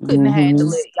 because you couldn't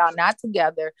handle it. Y'all not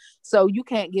together, so you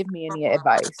can't give me any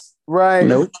advice. Right.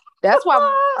 Nope. That's why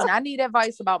when I need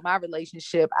advice about my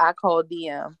relationship, I call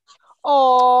DM.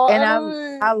 Oh, And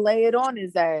Emily. I lay it on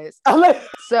his ass.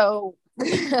 So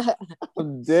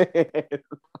I'm dead.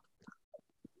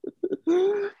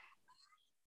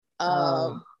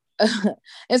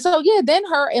 and so yeah, then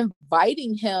her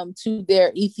inviting him to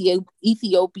their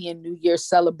Ethiopian New Year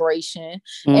celebration,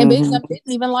 and Binyam didn't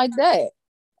even like that.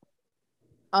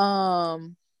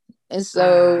 And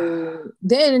so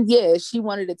then she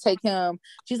wanted to take him.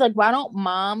 She's like, why don't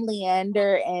Mom,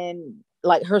 Leander, and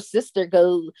like her sister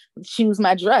go choose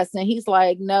my dress? And he's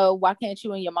like, no, why can't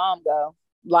you and your mom go?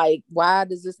 Like, why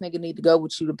does this nigga need to go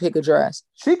with you to pick a dress?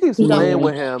 She keeps playing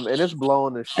with him, and it's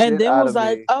blowing the shit And then out was of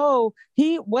like, me. oh,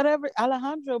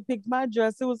 Alejandro picked my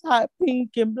dress. It was hot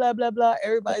pink and blah, blah, blah.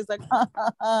 Everybody's like, ha,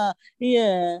 ha, ha.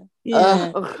 Yeah.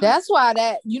 That's why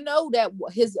that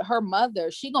her mother,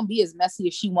 she gonna be as messy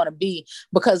as she want to be,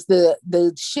 because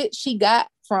the shit she got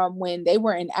from when they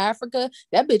were in Africa,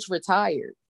 that bitch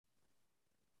retired.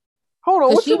 Hold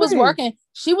on, what she you was mean? working.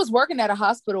 She was working at a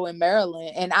hospital in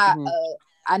Maryland, and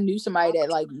I knew somebody that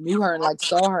like knew her and like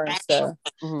saw her and stuff,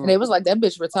 and it was like that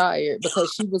bitch retired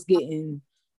because she was getting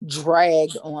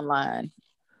dragged online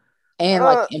and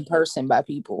like in person by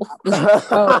people.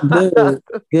 Oh,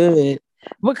 good.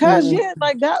 Because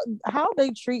like that, how they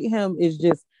treat him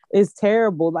is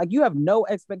terrible. Like, you have no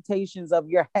expectations of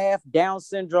your half Down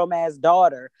syndrome ass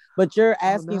daughter, but you're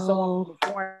asking someone from a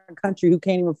foreign country who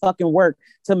can't even fucking work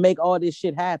to make all this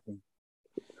shit happen.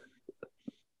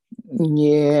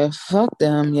 Yeah, fuck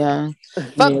them,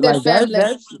 fuck that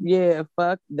family.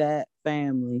 Fuck that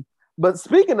family. But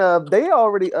speaking of, they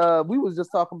already we was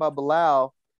just talking about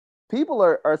Bilal. People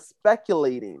are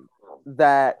speculating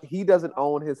that he doesn't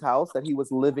own his house, that he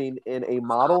was living in a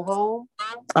model home.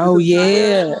 Oh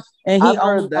yeah. And he I've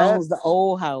heard that. owns the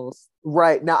old house.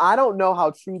 Right. Now I don't know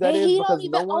how true that is He because don't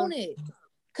even own it.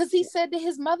 Because he said that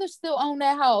his mother still owned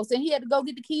that house and he had to go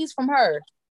get the keys from her.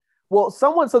 Well,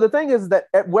 so the thing is that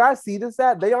where I see this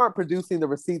at, they aren't producing the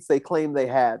receipts they claim they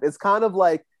have. It's kind of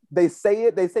like they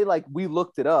say like, we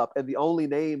looked it up, and the only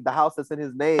name, the house that's in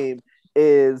his name,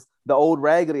 is the old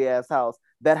raggedy ass house.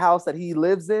 That house that he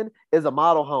lives in is a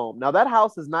model home. Now that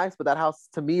house is nice, but that house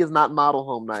to me is not model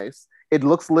home nice. It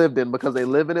looks lived in because they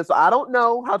live in it. So I don't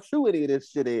know how true any of this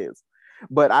shit is.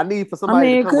 But I need for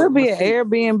somebody to come it could with be an receipts.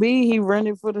 Airbnb he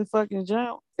rented for the fucking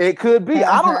jump. It could be.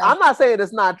 I'm not saying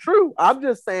it's not true. I'm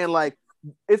just saying, like,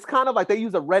 it's kind of like they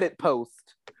use a Reddit post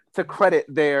to credit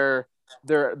their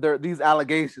they're these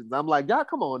allegations. I'm like, y'all,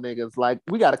 come on, niggas. Like,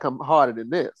 we got to come harder than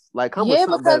this. Like, come with Yeah,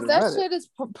 something better because than that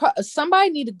Reddit. shit is somebody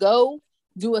need to go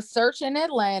do a search in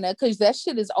Atlanta because that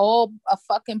shit is all a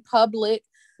fucking public.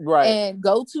 Right. And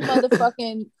go to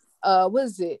motherfucking what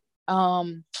is it?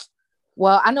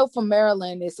 Well, I know from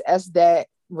Maryland it's that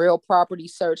real property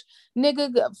search.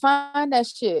 Nigga, find that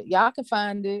shit. Y'all can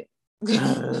find it.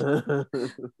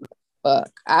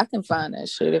 Fuck. I can find that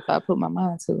shit if I put my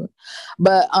mind to it.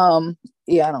 But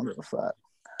yeah, I don't give a fuck.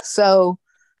 So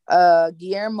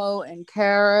Guillermo and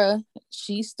Cara,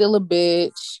 she's still a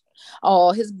bitch.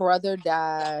 Oh, his brother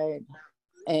died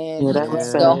and he that couldn't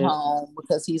was go sad. home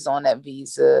because he's on that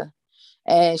visa.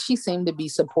 And she seemed to be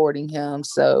supporting him.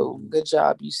 So good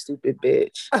job, you stupid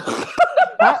bitch.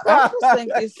 I just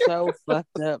think it's so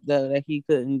fucked up though that he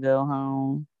couldn't go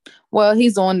home. Well,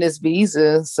 he's on this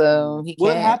visa, so he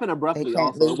Well, can't. it happened abruptly. can't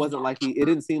Also, leave. it wasn't like it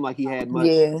didn't seem like he had much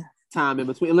Yeah, time in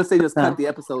between, unless they just cut the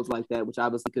episodes like that, which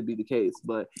obviously could be the case.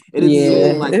 But it didn't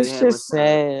Yeah, seem like it's they had much just time.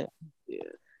 sad.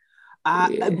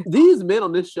 Yeah. These men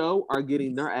on this show are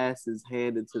getting their asses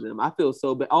handed to them. I feel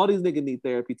so bad. All these niggas need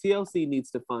therapy. TLC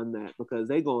needs to fund that because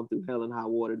they going through hell and high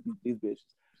water. These bitches.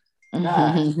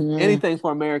 God, anything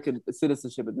for American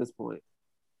citizenship at this point.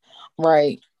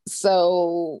 right.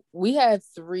 So we had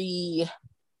 3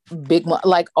 big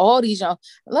like all these young.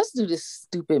 Let's do this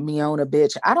stupid Miona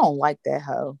bitch. I don't like that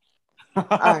hoe. All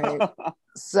right.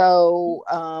 So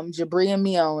Jabri and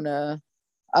Miona,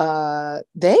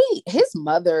 his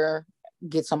mother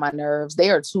gets on my nerves.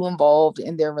 They are too involved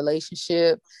in their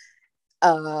relationship.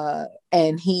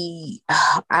 And he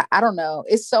I don't know.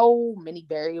 It's so many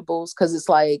variables because it's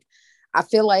like I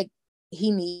feel like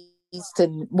he needs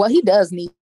to he does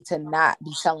need to not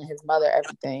be telling his mother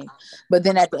everything. But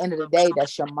then at the end of the day,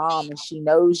 that's your mom and she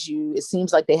knows you. It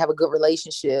seems like they have a good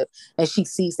relationship and she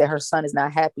sees that her son is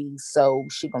not happy. So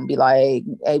she gonna be like,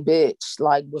 hey bitch,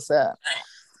 like what's up?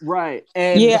 Right.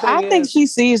 And yeah, I think she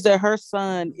sees that her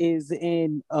son is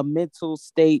in a mental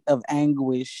state of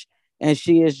anguish and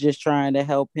she is just trying to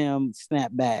help him snap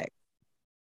back.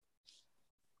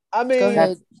 I mean, go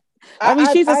ahead. I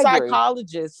mean, she's a agree.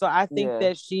 psychologist, so I think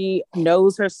that she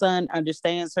knows her son,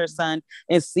 understands her son,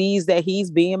 and sees that he's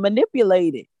being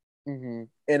manipulated. Mm-hmm.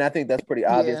 And I think that's pretty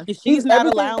obvious. Yeah. She's not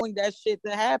allowing that shit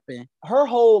to happen. Her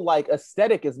whole like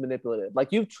aesthetic is manipulative.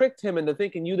 Like you've tricked him into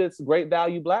thinking you this great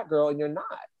value black girl, and you're not.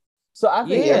 So I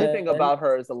think everything about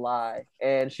her is a lie,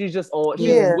 and she's just on.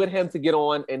 She's with him to get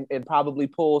on and probably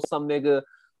pull some nigga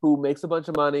who makes a bunch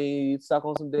of money, suck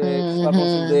on some dick, fuck on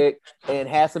some dick, and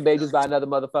has some babies by another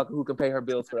motherfucker who can pay her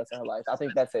bills for the rest of her life. I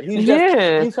think that's it.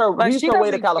 He's her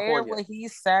way to California. What he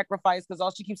sacrificed because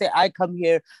all she keeps saying, I come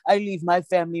here, I leave my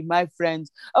family, my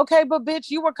friends. Okay, but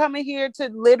bitch, you were coming here to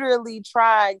literally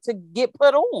try to get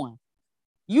put on.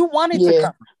 You wanted to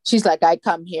come. She's like, I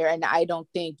come here and I don't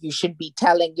think you should be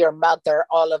telling your mother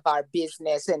all of our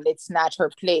business and it's not her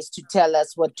place to tell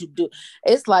us what to do.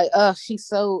 It's like, she's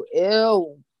so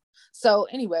ill. So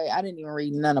anyway, I didn't even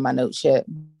read none of my notes yet,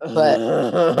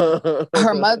 but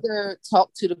her mother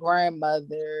talked to the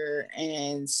grandmother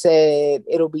and said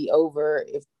it'll be over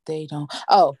if they don't.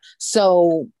 Oh,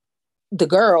 so the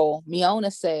girl,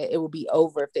 Miona, said it will be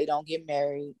over if they don't get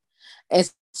married.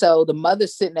 And so the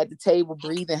mother's sitting at the table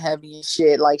breathing heavy and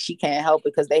shit, like she can't help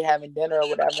it because they having dinner or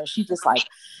whatever. And she's just like,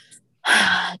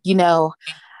 you know,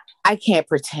 I can't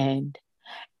pretend.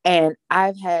 And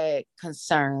I've had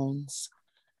concerns.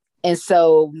 And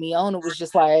so Miona was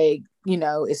just like, you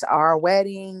know, it's our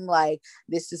wedding. Like,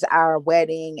 this is our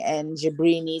wedding. And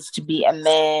Jabri needs to be a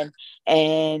man.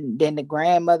 And then the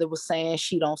grandmother was saying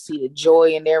she don't see the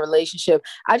joy in their relationship.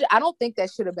 I don't think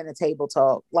that should have been a table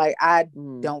talk. Like, I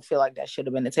don't feel like that should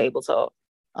have been a table talk.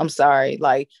 I'm sorry.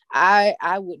 Like, I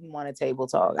wouldn't want a table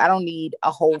talk. I don't need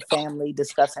a whole family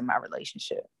discussing my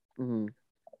relationship.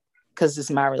 Because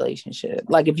it's my relationship.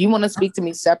 Like, if you want to speak to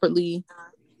me separately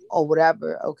or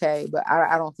whatever, okay, but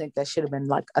I don't think that should have been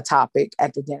like a topic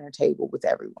at the dinner table with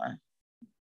everyone.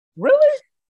 Really?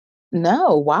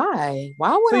 No, why?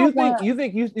 Why would you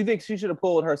think she should have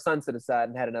pulled her son to the side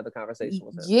and had another conversation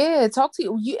with him? Yeah, talk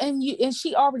to you and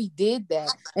she already did that.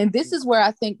 And this is where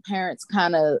I think parents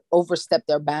kind of overstep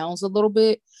their bounds a little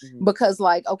bit because,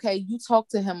 like, okay, you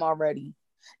talked to him already.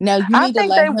 Now you need to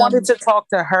let him. Wanted to talk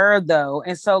to her though,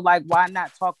 and so like, why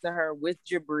not talk to her with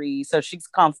Jabri so she's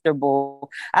comfortable?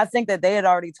 I think that they had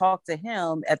already talked to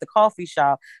him at the coffee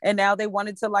shop, and now they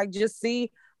wanted to like just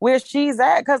see where she's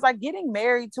at, because like getting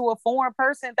married to a foreign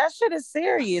person, that shit is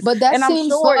serious. But that and I'm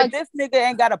sure like... if this nigga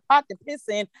ain't got a pot to piss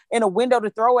in a window to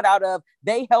throw it out of,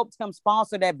 they helped him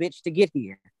sponsor that bitch to get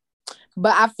here.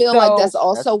 But I feel like that's So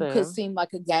also That's could fair. seem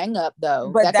like a gang up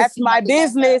though. but That could that's seem my like a gang up.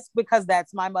 business because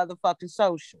that's my motherfucking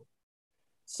social.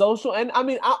 Social, and I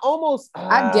mean, I almost.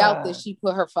 I doubt that she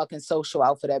put her fucking social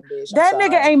out for that bitch. I'm That sorry.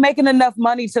 nigga ain't making enough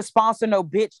money to sponsor no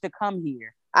bitch to come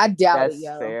here. I doubt That's it,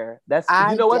 yo. fair. That's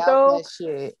I you know what doubt though. that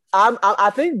shit.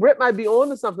 I think Britt might be on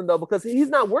to something though because he's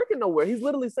not working nowhere. He's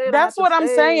literally saying I That's have to what I'm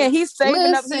stay. saying. He's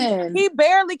saving up. Listen. He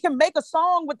barely can make a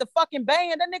song with the fucking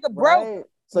band. That nigga broke. Right.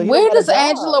 So he Where don't got a does job.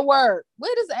 Angela work?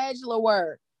 Where does Angela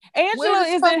work? Angela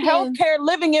Where is does in fucking- healthcare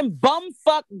living in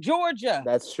bumfuck Georgia.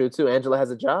 That's true too. Angela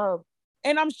has a job.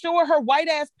 And I'm sure her white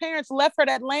ass parents left her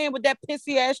that land with that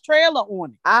pissy ass trailer on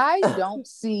it. I don't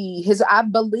see his. I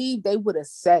believe they would have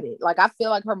said it. Like I feel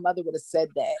like her mother would have said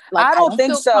that. Like I don't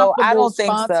think feel so. I comfortable don't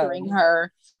think so. sponsoring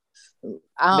her.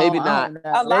 Maybe I not. don't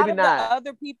A know. lot Maybe of not. the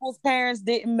other people's parents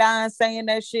didn't mind saying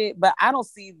that shit, but I don't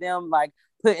see them like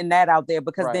putting that out there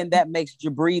because Right. then that makes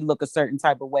Jabri look a certain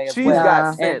type of way as She's well.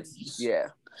 got And- sense. Yeah.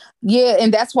 Yeah,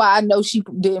 and that's why I know she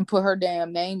didn't put her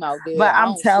damn name out there. But I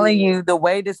I'm don't telling see it. you, the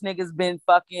way this nigga's been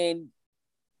fucking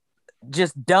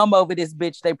just dumb over this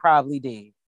bitch, they probably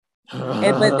did.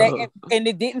 And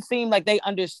it didn't seem like they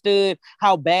understood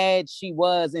how bad she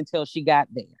was until she got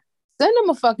there. Send him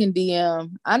a fucking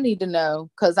DM. I need to know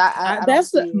because I don't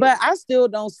That's see it. but I still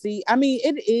don't see. I mean,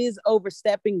 it is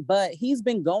overstepping, but he's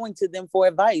been going to them for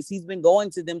advice. He's been going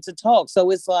to them to talk.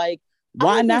 So it's like,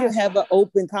 why think not it's- have an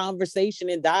open conversation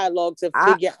and dialogue to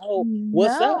I- figure out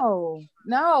what's up?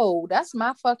 No, that's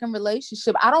my fucking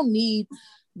relationship. I don't need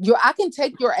your. I can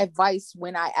take your advice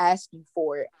when I ask you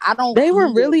for it. I don't. They were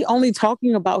need really it. only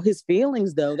talking about his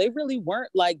feelings, though. They really weren't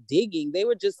like digging. They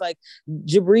were just like,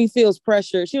 Jabri feels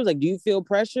pressure. She was like, do you feel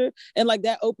pressure? And like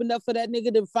that opened up for that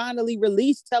nigga to finally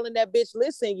release, telling that bitch,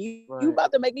 listen, you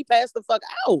about to make me pass the fuck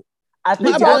out. I My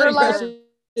think told her blood last pressure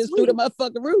is through the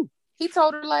motherfucking roof. He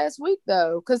told her last week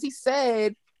though, because he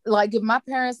said like if my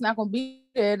parents not gonna be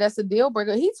there, that's a deal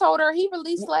breaker. He told her he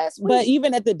released last week. But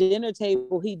even at the dinner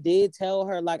table, he did tell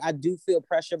her, like, I do feel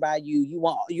pressure by you.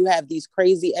 You have these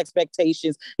crazy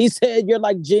expectations. He said you're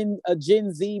like a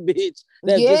Gen Z bitch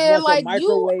that just wants like a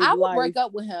microwave I would life. break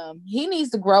up with him. He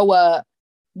needs to grow up.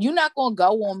 You're not gonna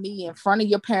go on me in front of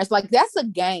your parents. Like that's a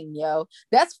game, yo.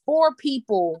 That's 4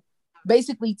 people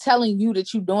basically telling you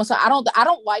that you're doing so. I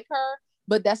don't like her,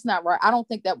 but that's not right. I don't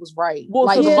think that was right. Well,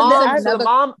 like so the yeah,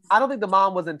 mom, I don't think the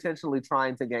mom was intentionally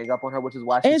trying to gang up on her, which is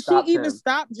why she And she stopped even him.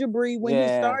 stopped Jabri when he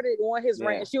Yeah. started on his Yeah.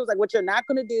 rant. She was like, what you're not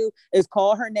going to do is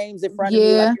call her names in front of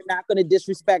me. Yeah. Like, you're not going to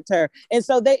disrespect her. And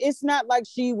so it's not like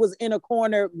she was in a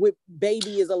corner with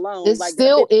baby is alone. It like,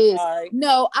 still that bitch is. sorry.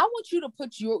 No, I want you to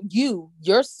put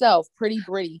yourself, Pretty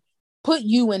Britty, put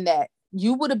you in that.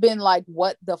 You would have been like,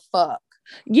 what the fuck?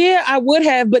 Yeah, I would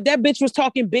have, but that bitch was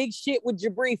talking big shit with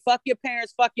Jabri. Fuck your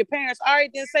parents, fuck your parents. All right,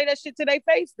 then say that shit to their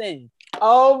face then.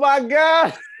 Oh my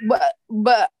god!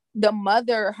 But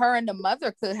her and the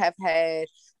mother could have had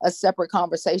a separate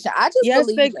conversation. I just Yes,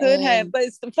 believe they could in- have, but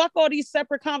fuck all these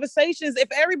separate conversations. If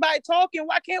everybody talking,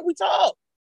 why can't we talk?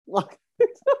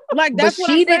 Like that's But what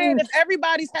she I'm saying. didn't- If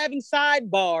everybody's having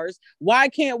sidebars, why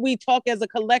can't we talk as a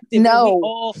collective? And we No,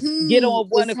 all he get on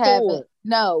one is accord. having.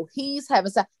 No, he's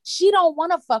having. She don't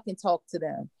want to fucking talk to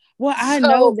them. Well, I So-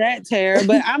 know that, Tara,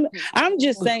 but I'm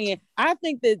just saying. I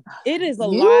think that it is a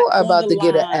You lot are about on to the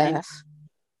get line. an F.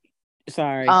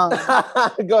 Sorry,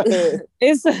 Go ahead.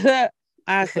 it's.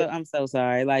 I'm so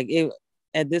sorry. Like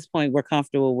at this point, we're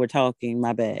comfortable. We're talking.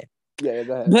 My bad. Yeah,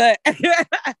 go ahead.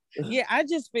 But yeah, I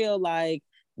just feel like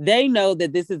they know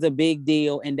that this is a big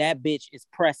deal and that bitch is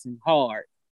pressing hard.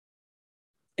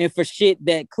 And for shit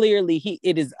that clearly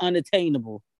it is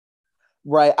unattainable.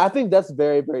 Right. I think that's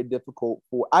very, very difficult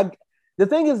for the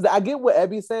thing is that I get what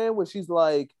Ebby's saying when she's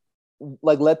like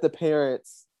let the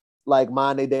parents like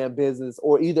mind their damn business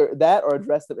or either that or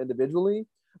address them individually.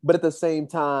 But at the same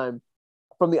time,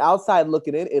 from the outside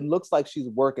looking in, it looks like she's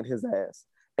working his ass.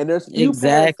 And there's few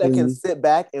parents that can sit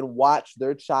back and watch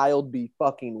their child be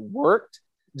fucking worked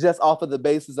just off of the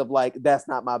basis of like, that's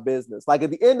not my business. Like at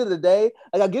the end of the day,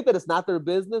 like I get that it's not their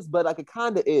business, but like it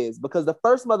kind of is because the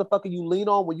first motherfucker you lean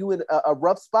on when you in a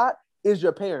rough spot is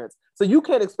your parents. So you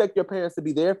can't expect your parents to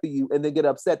be there for you and then get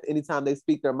upset anytime they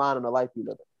speak their mind on the life you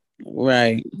live in.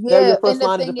 Right. They're Yeah, your first and the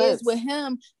line of thing defense. is with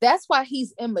him, that's why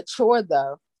he's immature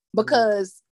though,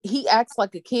 because he acts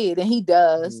like a kid and he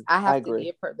does. I have to agree.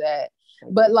 give her that.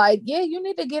 But like, yeah, you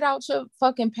need to get out your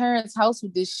fucking parents' house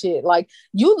with this shit. Like,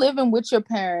 you living with your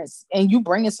parents and you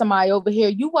bringing somebody over here.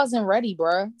 You wasn't ready,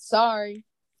 bruh. Sorry,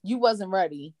 you wasn't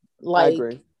ready. Like,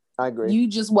 I agree. You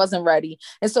just wasn't ready,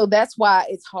 and so that's why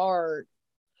it's hard.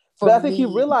 But I think he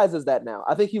realizes that now.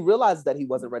 I think he realizes that he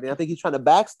wasn't ready. I think he's trying to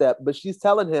backstep, but she's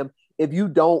telling him, if you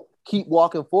don't keep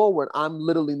walking forward, I'm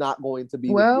literally not going to be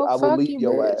with you. I will fuck leave you,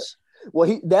 your bitch. ass.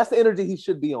 Well, that's the energy he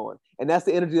should be on. And that's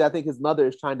the energy that I think his mother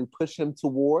is trying to push him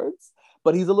towards.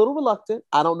 But he's a little reluctant.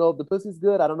 I don't know if the pussy's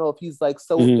good. I don't know if he's like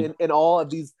so in all of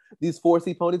these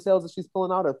 4C ponytails that she's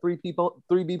pulling out or 3B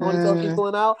ponytails she's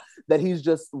pulling out that he's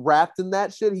just wrapped in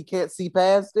that shit. He can't see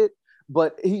past it.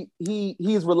 But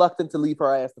he's reluctant to leave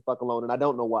her ass the fuck alone. And I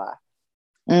don't know why.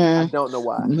 I don't know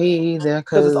why. Me either.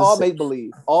 Because it's all make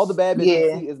believe. All the bad bitches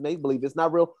Yeah. see is make believe. It's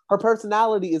not real. Her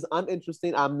personality is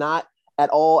uninteresting. I'm not at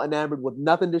all enamored with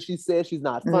nothing that she says. She's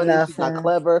not funny. She's not Nothing.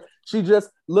 clever. She just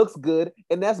looks good,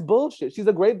 and that's bullshit. She's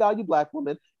a great value black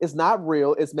woman. It's not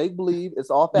real. It's make believe. It's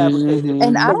all fabricated.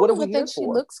 And I But what are don't we even here think she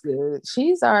for? looks good.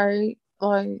 She's alright.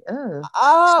 Like, She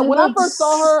When I looks-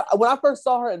 first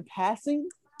saw her in passing,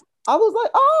 I was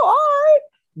like, oh, all right.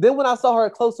 Then when I saw her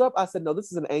close up, I said, no,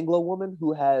 this is an Anglo woman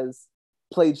who has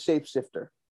played shapeshifter.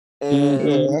 And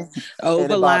yeah.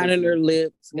 Overlining her me.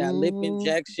 lips, got lip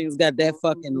injections, got that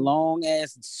fucking long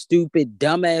ass, stupid,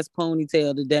 dumb ass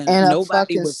ponytail that And a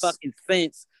nobody fucking with fucking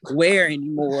sense wear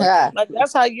anymore. Yeah. Like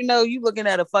that's how you know you looking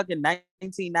at a fucking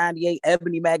 1998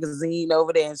 Ebony magazine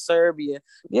over there in Serbia.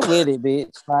 Get with it,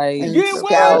 bitch. Like And Get with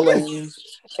scowling.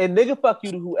 And nigga, fuck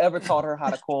you to whoever taught her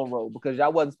how to cornrow because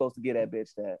y'all wasn't supposed to get that bitch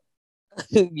that.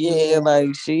 yeah,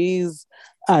 like she's.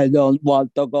 I don't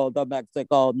want to go to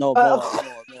Mexico no more.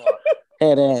 No.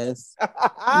 Head ass. Yeah,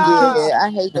 I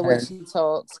hate the way she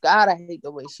talks. God, I hate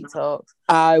the way she talks.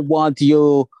 I want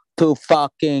you to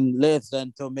fucking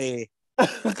listen to me.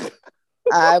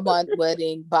 I want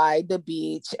wedding by the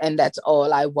beach, and that's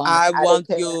all I want. I don't want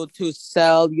care. you to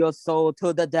sell your soul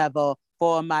to the devil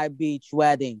for my beach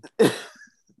wedding.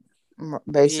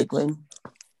 Basically.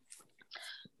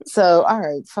 So, all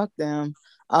right, fuck them.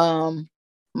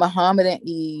 Muhammad and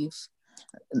Eve.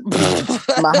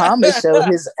 Muhammad showed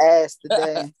his ass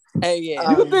today. Hey,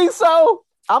 yeah. You think so?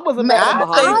 I wasn't mad at I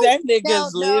Muhammad. think that No,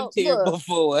 nigga's lived here look.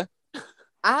 before.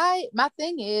 My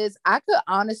thing is, I could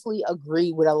honestly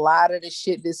agree with a lot of the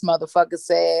shit this motherfucker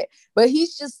said, but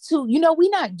he's just too, we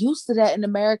not used to that in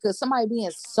America. Somebody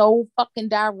being so fucking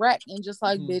direct and just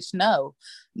like, bitch, no,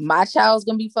 my child's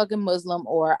gonna be fucking Muslim,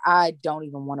 or I don't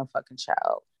even want a fucking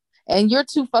child. And you're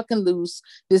too fucking loose.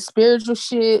 This spiritual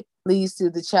shit leads to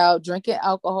the child drinking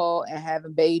alcohol and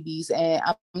having babies, and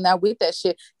I'm not with that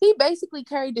shit. He basically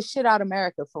carried the shit out of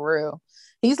America for real.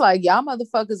 He's like, y'all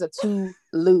motherfuckers are too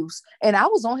loose. And I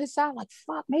was on his side like,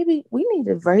 fuck, maybe we need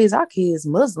to raise our kids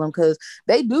Muslim because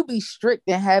they do be strict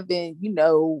and having,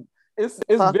 It's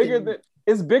fucking-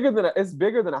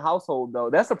 bigger than a household though.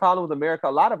 That's the problem with America.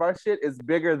 A lot of our shit is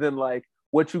bigger than like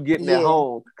what you getting at Yeah.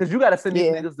 home because you got to send these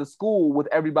Yeah. niggas to school with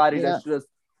everybody that's just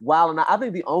wild. And I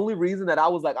think the only reason that I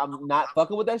was like I'm not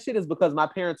fucking with that shit is because my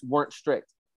parents weren't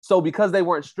strict. So because they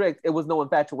weren't strict, it was no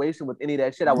infatuation with any of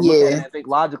that shit. I would look at it and think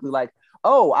logically like,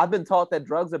 oh, I've been taught that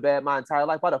drugs are bad my entire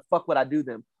life. Why the fuck would I do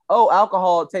them? Oh,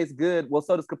 alcohol tastes good. Well,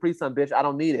 so does Capri Sun, bitch. I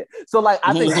don't need it. So like,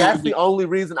 I think that's the only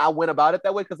reason I went about it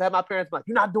that way. Because had my parents been like,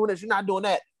 you're not doing this, you're not doing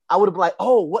that, I would have been like,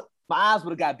 oh, what? My eyes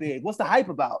would have got big. What's the hype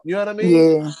about? You know what I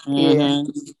mean?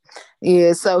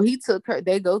 Yeah. So he took her.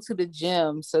 They go to the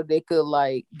gym so they could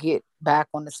like get back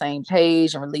on the same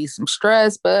page and release some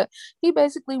stress. But he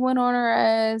basically went on her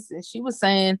ass, and she was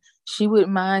saying she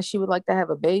wouldn't mind. She would like to have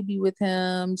a baby with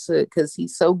him, because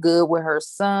he's so good with her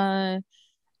son.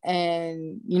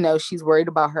 And she's worried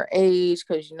about her age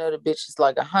because the bitch is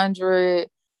like 100.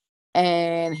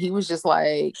 And he was just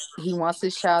like, he wants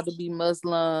his child to be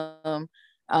Muslim.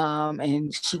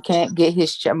 And she can't get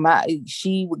his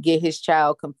she would get his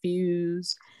child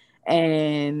confused,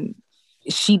 and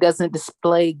she doesn't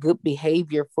display good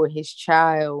behavior for his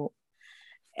child.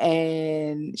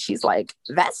 And she's like,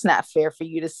 that's not fair for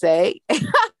you to say.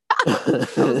 I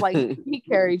was like, he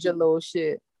carried your little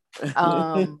shit.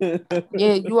 Yeah,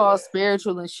 you all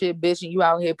spiritual and shit, bitch, and you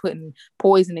out here putting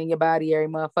poison in your body every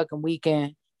motherfucking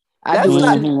weekend. I do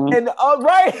it too. And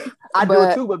right, I do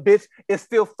it too, but bitch, it's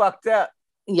still fucked up.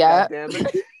 Yeah. God damn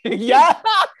it. Yeah.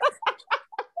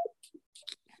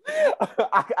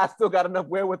 I still got enough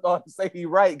wherewithal to say he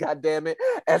right, god damn it,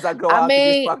 as I go out to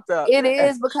get fucked up. It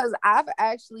is because I've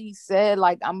actually said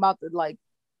like I'm about to like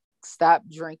stop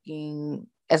drinking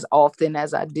as often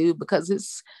as I do because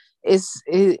it's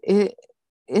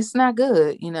not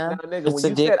good, Now, nigga,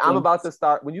 when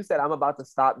you said I'm about to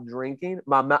stop drinking,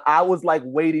 I was like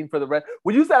waiting for the rest.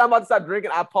 When you said I'm about to stop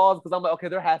drinking, I paused because I'm like, okay,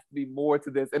 there has to be more to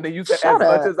this. And then you said Shut as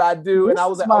up. much as I do, This and I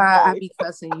was is like, why okay. I be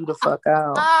cussing you the fuck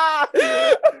out.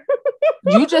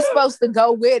 You just supposed to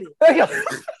go with it.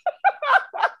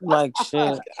 Like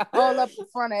shit. All up in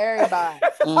front of everybody.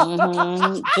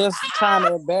 Just trying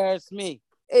to embarrass me.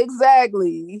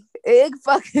 Exactly.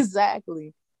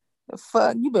 Exactly. The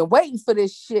fuck, you been waiting for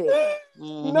this shit.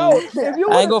 No, if you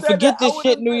I ain't gonna would've said forget that, this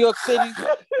shit, New York City.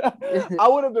 I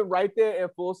would have been right there in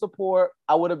full support.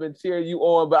 I would have been cheering you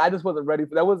on, but I just wasn't ready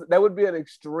for that. That would be an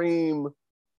extreme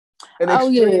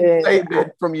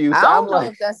statement from you. So I don't I'm know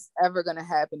like, if that's ever gonna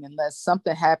happen unless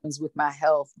something happens with my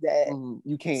health that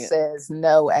you can't. says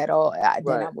no at all. Then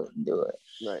Right. I wouldn't do it.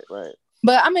 Right.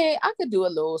 But I mean, I could do a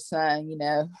little son, you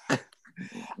know.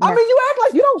 I mean, you act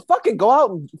like you don't fucking go out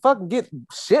and fucking get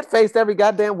shit faced every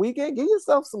goddamn weekend. Give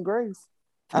yourself some grace.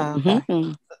 Okay.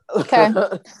 Mhm. Okay.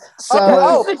 So, okay.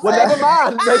 Oh, well, never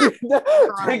mind.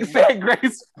 Take said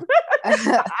grace.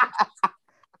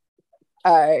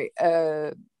 all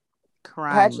right.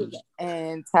 Crying. Patrick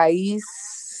and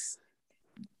Thais.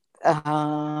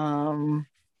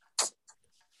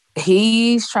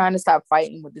 He's trying to stop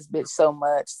fighting with this bitch so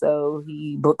much, so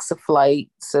he books a flight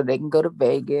so they can go to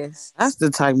Vegas. That's the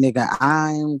type nigga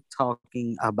I'm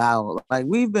talking about. Like,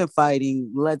 we've been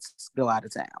fighting. Let's go out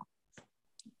of town.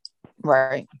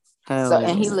 Right. Hell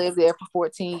And he lived there for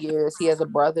 14 years. He has a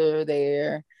brother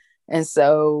there. And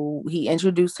so he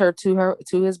introduced her to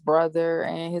his brother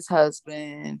and his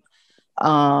husband.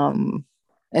 And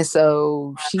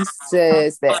so she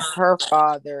says that her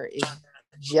father is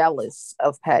jealous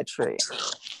of Patrick.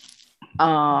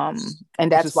 And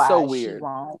that's why so she weird.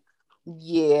 won't.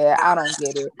 Yeah, I don't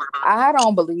get it. I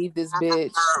don't believe this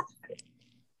bitch.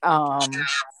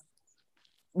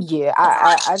 Yeah,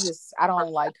 I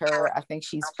don't like her. I think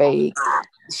she's fake.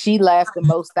 She laughed the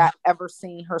most I ever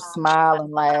seen her smile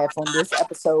and laugh on this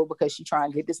episode because she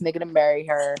trying to get this nigga to marry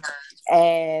her,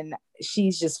 and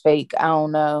she's just fake. I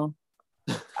don't know,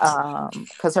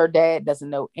 because her dad doesn't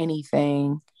know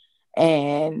anything,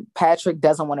 and Patrick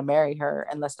doesn't want to marry her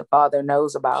unless the father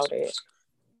knows about it.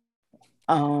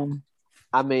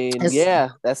 I mean,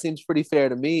 yeah, that seems pretty fair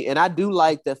to me. And I do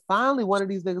like that finally one of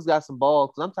these niggas got some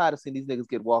balls, because I'm tired of seeing these niggas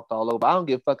get walked all over. I don't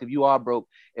give a fuck if you are broke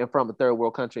and from a third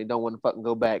world country and don't want to fucking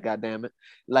go back, god damn it.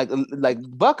 Like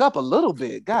buck up a little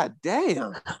bit. God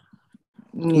damn.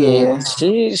 Yeah.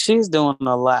 She's doing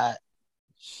a lot.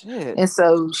 Shit. And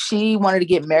so she wanted to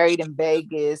get married in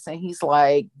Vegas, and he's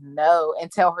like, no,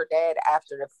 and tell her dad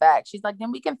after the fact. She's like,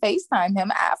 then we can FaceTime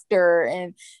him after.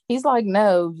 And he's like,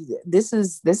 no, this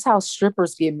is how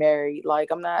strippers get married. Like,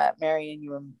 I'm not marrying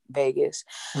you in Vegas.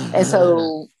 And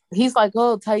so he's like,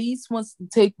 oh, Thais wants to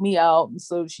take me out. And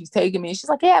so she's taking me. And she's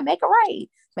like, yeah, make it right.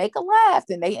 Make a laugh.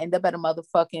 And they end up at a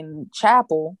motherfucking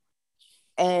chapel.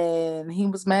 And he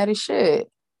was mad as shit.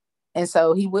 And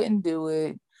so he wouldn't do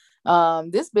it.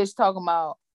 This bitch talking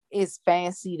about it's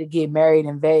fancy to get married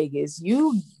in Vegas.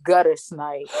 You gutter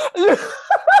snipe.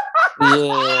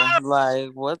 Yeah, like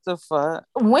what the fuck?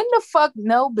 When the fuck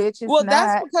no, bitch? It's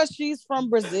that's because she's from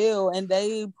Brazil and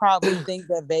they probably think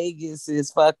that Vegas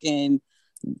is fucking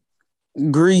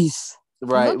Greece.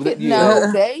 Right.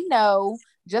 No, they know.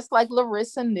 Just like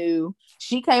Larissa knew.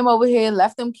 She came over here,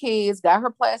 left them kids, got her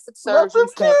plastic surgery,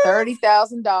 spent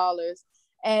 $30,000.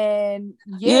 And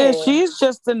yeah, she's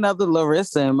just another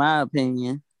Larissa, in my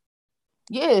opinion.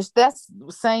 Yes, that's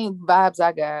the same vibes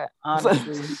I got,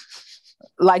 honestly.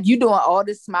 Like, you doing all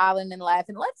this smiling and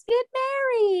laughing. Let's get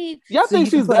married. Y'all think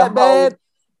she's that bad?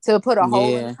 To put a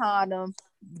hole in the condom,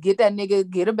 get that nigga,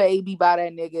 get a baby by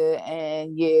that nigga,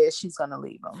 and yeah, she's gonna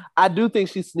leave him. I do think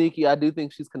she's sneaky. I do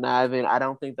think she's conniving. I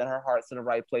don't think that her heart's in the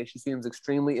right place. She seems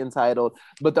extremely entitled.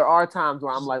 But there are times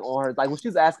where I'm like on her, like when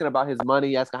she's asking about his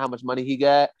money, asking how much money he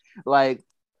got. Like,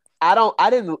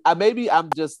 maybe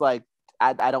I'm just like,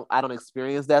 I don't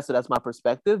experience that, so that's my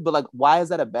perspective. But like, why is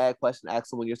that a bad question to ask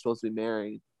someone you're supposed to be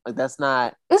married? Like, that's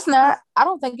not. It's not. I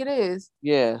don't think it is.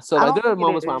 Yeah. So like, there are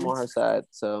moments where I'm on her side.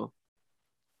 So.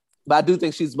 But I do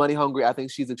think she's money hungry. I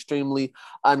think she's extremely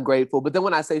ungrateful. But then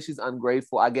when I say she's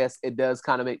ungrateful, I guess it does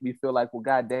kind of make me feel like, well,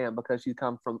 goddamn, because she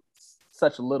comes from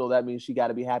such little, that means she got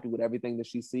to be happy with everything that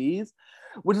she sees.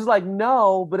 Which is like,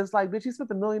 no, but it's like, bitch, you spent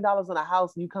 $1 million on a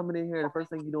house and you coming in here and the first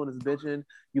thing you're doing is bitching.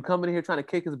 You coming in here trying to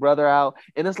kick his brother out.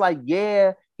 And it's like,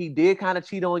 yeah, he did kind of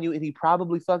cheat on you and he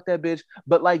probably fucked that bitch.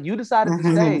 But like, you decided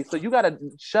to stay. So you got to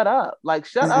shut up. Like,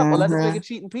 shut up or let this nigga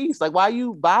cheat in peace. Like, why are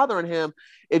you bothering him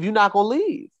if you're not going to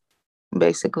leave?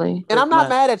 Basically. And I'm not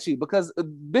mad at you because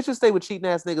bitches stay with cheating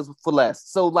ass niggas for less.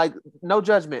 So like, no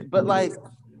judgment, but like,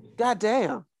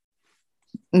 goddamn.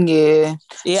 Yeah.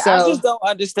 Yeah, so, I just don't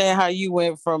understand how you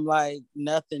went from like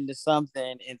nothing to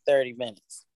something in 30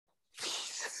 minutes.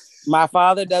 My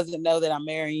father doesn't know that I'm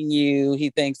marrying you.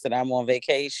 He thinks that I'm on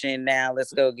vacation now.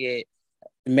 Let's go get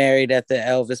married at the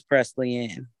Elvis Presley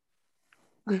Inn.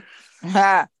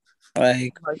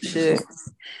 like shit.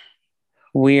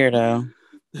 Weirdo.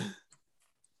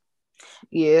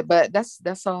 Yeah, but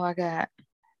that's all I got.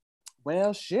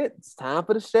 Well, shit. It's time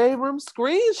for the Shade Room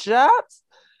screenshots.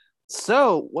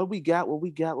 So, what we got?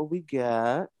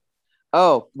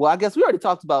 Oh, well, I guess we already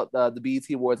talked about the BET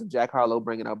Awards and Jack Harlow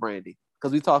bringing out Brandy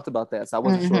because we talked about that. So I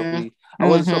wasn't sure if I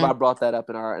wasn't sure if I brought that up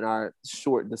in our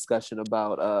short discussion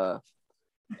about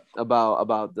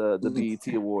the BET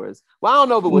Awards. Well, I don't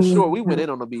know if it was short. We went in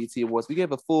on the BET Awards. We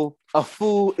gave a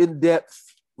full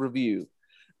in-depth review.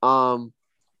 Let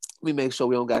me make sure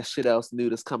we don't got shit else new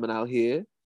that's coming out here.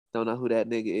 Don't know who that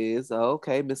nigga is. Oh,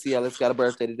 okay, Missy Elliott's got a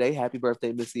birthday today. Happy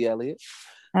birthday, Missy Elliott.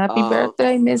 Happy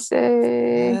birthday, Missy.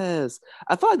 Yes.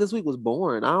 I feel like this week was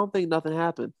boring. I don't think nothing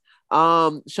happened.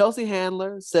 Chelsea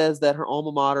Handler says that her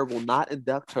alma mater will not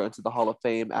induct her into the Hall of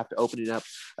Fame after opening up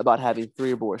about having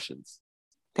 3 abortions.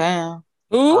 Damn.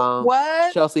 Who?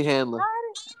 What? Chelsea Handler.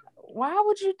 Why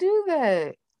would you do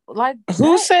that? Like,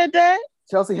 Who said that?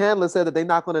 Chelsea Handler said that they're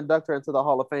not going to induct her into the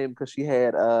Hall of Fame because she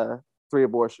had 3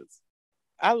 abortions.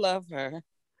 I love her.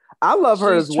 I love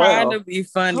her as well. Trying to be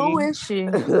funny. Who is she?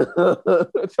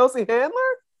 Chelsea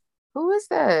Handler? Who is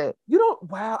that? You don't.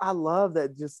 Wow, I love that.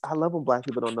 I love when Black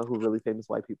people don't know who really famous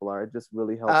white people are. It just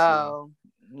really helps. Oh,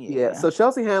 yeah. So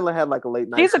Chelsea Handler had like a late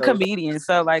night. She's a show. comedian,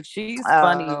 so like she's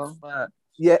funny as fuck.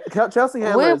 Yeah, Chelsea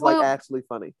Handler is like actually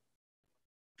funny.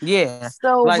 Yeah.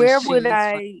 So like where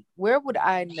would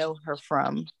I know her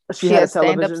from? She had a stand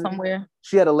up television somewhere.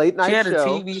 She had a late night show. She had a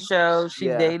TV show. She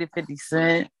dated 50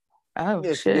 Cent. Oh yeah,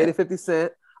 shit. She dated 50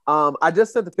 Cent. I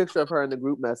just sent a picture of her in the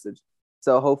group message.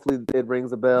 So hopefully it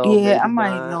rings a bell. Yeah, I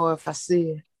might know if I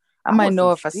see it. I might know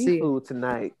if I see it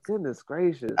tonight. Goodness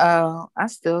gracious. Oh, I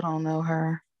still don't know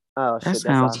her. Oh shit. That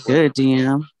sounds good,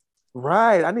 DM.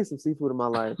 Right. I need some seafood in my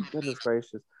life. Goodness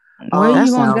gracious. Where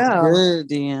you gonna go? Good,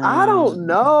 DM. I don't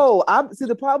know. See,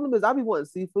 the problem is I be wanting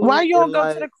seafood. Why you don't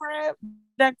go to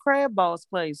that crab boss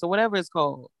place or whatever it's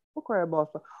called? What crab boss?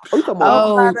 Oh, you talking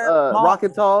about Rock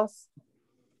and Toss?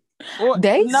 Or,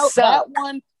 they suck. That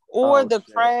one or the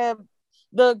shit.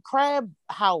 crab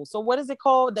house, or what is it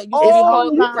called? That used to be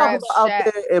called Crab out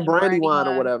Shack there in Brandywine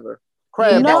or whatever.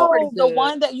 Crab no, the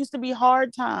one that used to be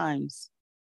Hard Times.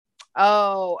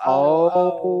 Crafty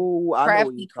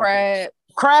Crab.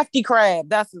 Crafty Crab.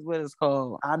 That's what it's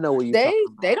called. I know what you.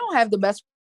 They don't have the best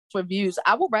reviews.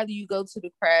 I would rather you go to the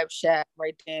Crab Shack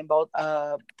right there in both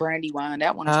Brandywine.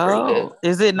 That one is pretty good.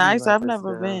 Is it nice? I've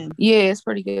never been. Yeah, it's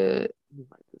pretty good.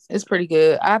 It's pretty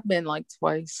good. I've been like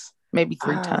twice, maybe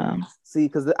 3 times. See,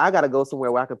 because I gotta go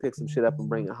somewhere where I can pick some shit up and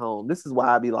bring it home. This is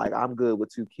why I be like, I'm good with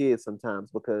 2 kids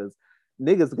sometimes, because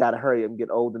niggas gotta hurry up and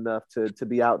get old enough to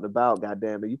be out and about.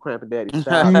 Goddamn it, you cramping daddy's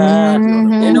style.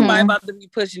 Ain't nobody about to be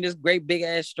pushing this great big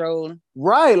ass stroller.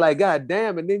 Right, like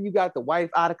goddamn, and then you got the wife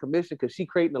out of commission because she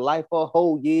creating a life for a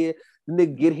whole year. The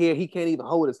nigga get here, he can't even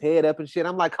hold his head up and shit.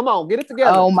 I'm like, come on, get it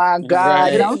together. Oh my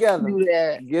god, don't do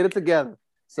that. Get it together.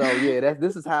 So yeah,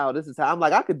 this is how I'm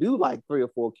like, I could do like 3 or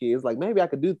 4 kids. Like maybe I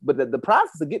could do, but the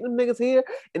process of getting them niggas here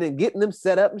and then getting them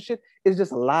set up and shit is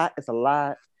just a lot. It's a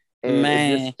lot. And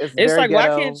man, it's like,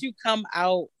 ghetto. why can't you come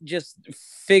out just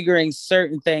figuring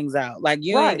certain things out? Like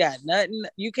you ain't got nothing.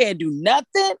 You can't do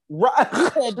nothing. Right. You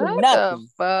can't do nothing.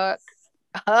 Fuck.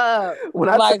 When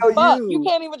I like, tell fuck, you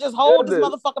can't even just hold this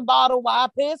motherfucking bottle while I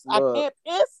piss. Look, I can't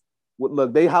piss.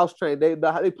 Look, they house train, they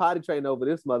potty train over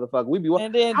this motherfucker. We be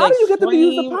and then how do you get them to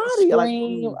use the potty?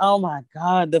 Like, oh my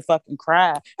god, the fucking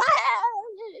cry.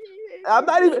 I'm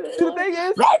not even. The thing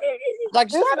is, like,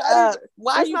 shut up.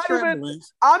 Why are you trembling?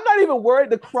 I'm not even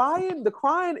worried. The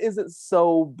crying isn't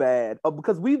so bad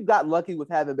because we've got lucky with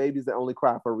having babies that only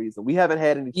cry for a reason. We haven't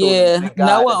had any children. Yeah,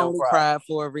 Noah only cried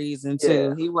for a reason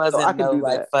too. He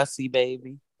wasn't fussy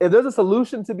baby. If there's a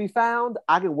solution to be found,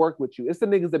 I can work with you. It's the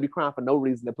niggas that be crying for no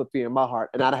reason that put fear in my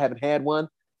heart, and I haven't had one.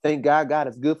 Thank God, God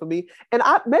is good for me. And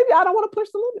maybe I don't want to push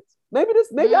the limits.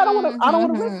 Maybe I don't want to. I don't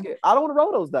want to risk it. I don't want to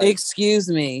roll those dice. Excuse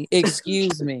me.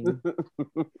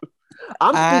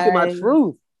 I'm speaking my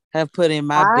truth. Have put in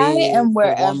my bed. I am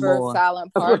wherever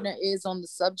Silent Partner is on the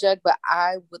subject, but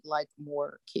I would like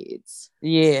more kids.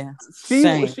 Yeah, she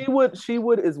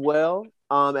would as well.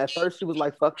 At first she was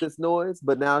like, "Fuck this noise,"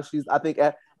 but now she's. I think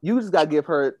you just gotta give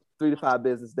her 3 to 5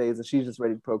 business days, and she's just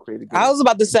ready to procreate again. I was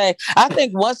about to say, I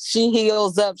think once she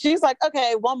heals up, she's like,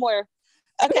 okay, one more.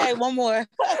 And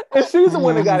she's the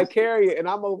one that got to carry it, and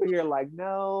I'm over here like,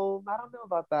 no, I don't know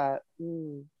about that.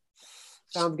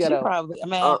 Sounds ghetto.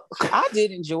 I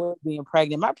did enjoy being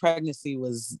pregnant. My pregnancy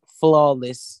was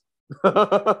flawless.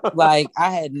 Like, I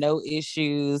had no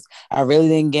issues. I really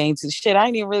didn't gain to shit. I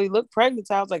didn't even really look pregnant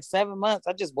till I was like 7 months.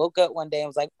 I just woke up one day and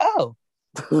was like, oh,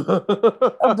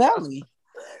 a belly.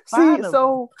 See,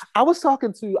 so I was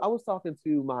talking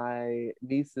to my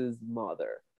niece's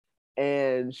mother,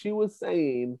 and she was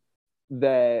saying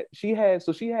that she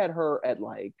had her at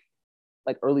like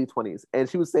early 20s, and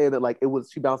she was saying that like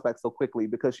she bounced back so quickly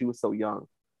because she was so young.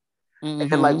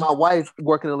 Mm-hmm. And like my wife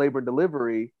working in labor and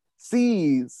delivery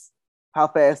sees how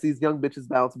fast these young bitches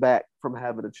bounce back from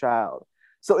having a child.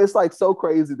 So it's like so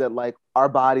crazy that like our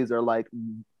bodies are like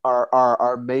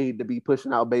are made to be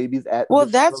pushing out babies at well,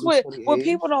 that's what age.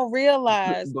 people don't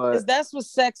realize But is that's what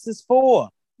sex is for.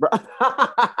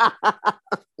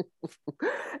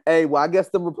 Hey, well, I guess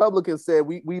the Republicans said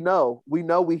we know, we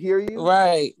hear you,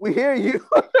 Right. we hear you.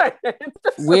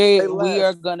 we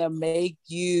are gonna make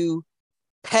you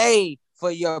pay for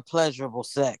your pleasurable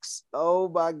sex Oh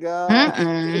my god.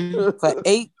 for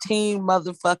 18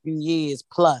 motherfucking years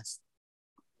plus.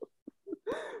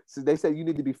 So they said you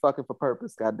need to be fucking for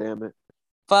purpose. God damn it.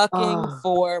 Fucking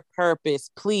for purpose,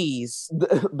 please.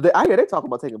 I hear they talking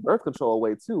about taking birth control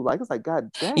away too. Like it's like god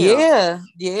damn.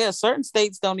 Yeah. Certain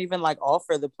states don't even like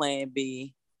offer the Plan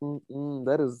B.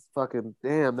 That is fucking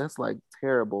damn. That's like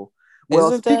terrible.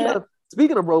 Well, Isn't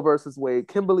speaking of Roe versus Wade,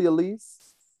 Kimberly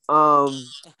Elise. So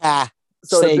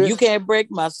say you can't break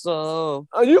my soul.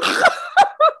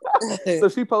 So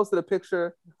she posted a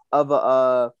picture of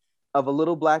a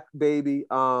little black baby,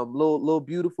 little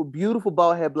beautiful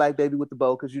bald head black baby with the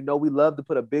bow, because you know we love to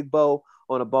put a big bow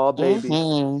on a bald baby,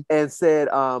 and said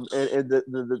and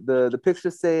the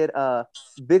picture said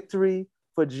victory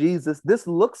for Jesus. This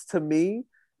looks to me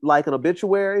like an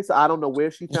obituary, so I don't know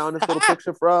where she found this little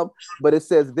picture from, but it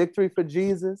says victory for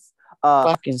Jesus.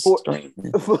 For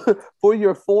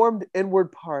your formed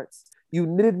inward parts, you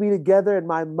knitted me together in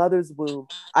my mother's womb.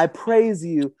 I praise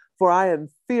you, for I am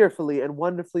fearfully and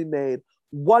wonderfully made.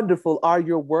 Wonderful are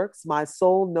your works. My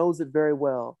soul knows it very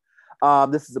well.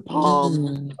 This is a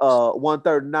Psalm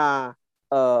 139.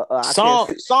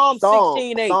 Psalm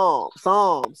 16:8.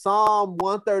 Psalm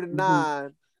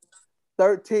 139.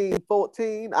 13,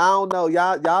 14. I don't know.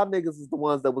 Y'all niggas is the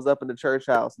ones that was up in the church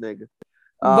house, nigga.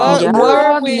 But y'all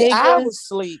I niggas- was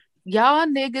asleep. Y'all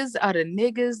niggas are the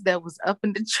niggas that was up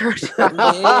in the church.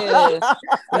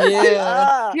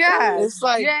 Yeah. Yeah. It's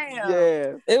like, Damn.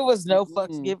 Yeah. it was no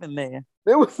fucks given there.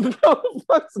 There was no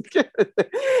fucks given.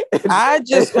 I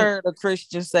just heard a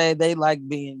Christian say they like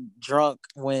being drunk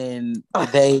when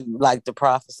they like to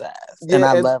prophesize. Yeah, and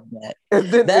I love that.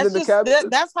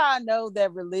 That's how I know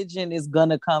that religion is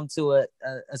gonna come to a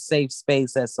safe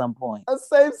space at some point. A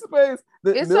safe space.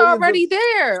 It's already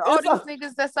there. All these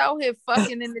niggas that's out here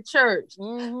fucking in the church.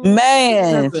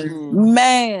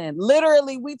 Man,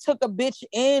 literally, we took a bitch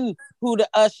in who the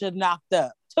usher knocked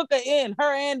up. Took her in,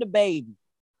 her and the baby.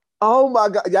 Oh my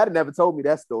god, y'all never told me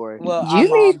that story. Well,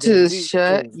 you need to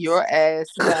shut your ass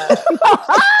up.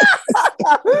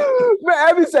 Man,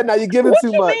 Abby said, "Now you're giving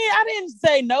too much." Mean? I didn't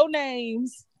say no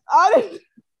names. I didn't.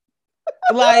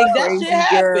 Like that Crazy shit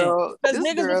happened girl. because This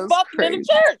niggas was girl's fucking crazy. in the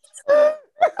church.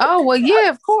 Oh well, yeah,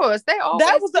 of course. They always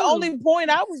That was the do. only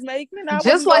point I was making.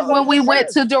 Just like when we went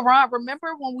to Duran.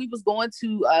 Remember when we was going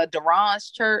to Duran's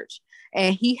church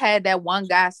and he had that one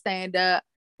guy stand up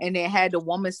and then had the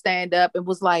woman stand up and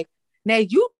was like, "Now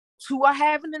you two are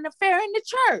having an affair in the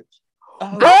church."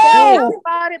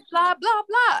 About it, blah blah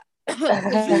blah.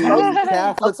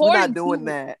 Catholics, we're not doing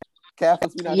that.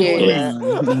 Catholics, we're not doing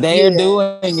that. They're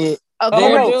doing it.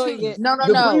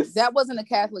 No. That wasn't a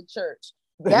Catholic church.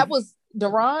 That was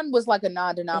Duran was like a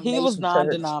non-denomination. He was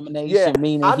non-denomination,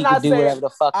 meaning I'm he not could do saying- whatever the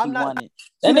fuck he wanted.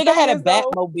 That nigga had a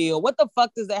Batmobile. What the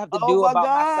fuck does that have to do about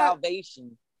my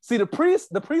salvation? See, the priests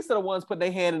are the ones putting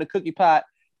their hand in the cookie pot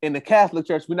in the Catholic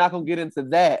Church. We're not gonna get into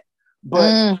that,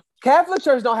 but Catholic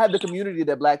Church don't have the community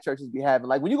that black churches be having.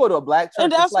 Like when you go to a black church,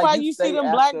 and that's like why you see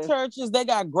them black churches. They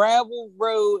got gravel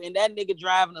road, and that nigga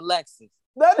driving a Lexus.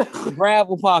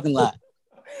 Gravel parking lot.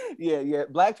 Yeah.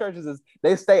 Black churches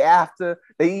they stay after,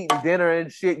 they eat dinner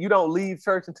and shit. You don't leave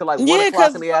church until like 1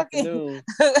 o'clock in the afternoon.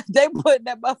 They put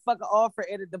that motherfucker offer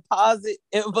in a deposit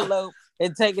envelope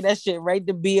and taking that shit right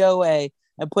to BOA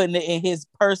and putting it in his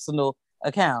personal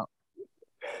account.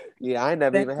 Yeah, I ain't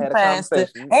never even had a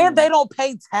conversation. And they don't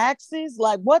pay taxes.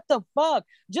 Like, what the fuck?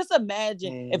 Just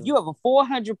imagine if you have a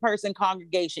 400-person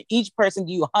congregation, each person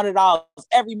give you $100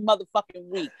 every motherfucking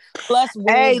week. Plus,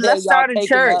 hey, let's start a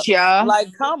church, y'all.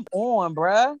 Like, come on,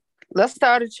 bruh. Let's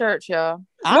start a church, y'all.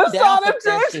 I'm down for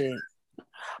that shit.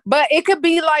 But it could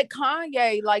be like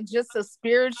Kanye, like just a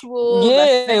spiritual.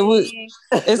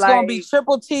 It's like, gonna be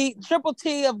triple T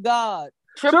of God.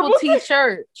 Triple T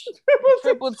church.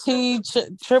 Triple T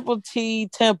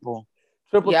temple.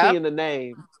 Triple T in the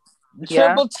name.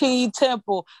 Triple T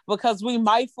temple, because we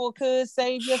might for could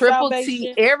save your Triple salvation,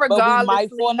 T, irregardless. but we might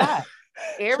for not.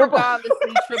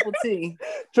 Irregardlessly, Triple T.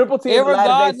 Triple T of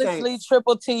Latter-day Irregardlessly, Saints.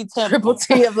 Triple T Temple. Triple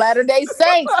T of Latter-day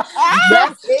Saints.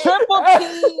 That's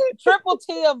it. Triple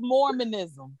T of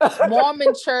Mormonism.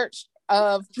 Mormon Church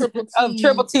of Triple T. Of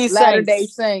Triple T Latter-day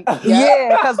Saints. Saints. Yeah,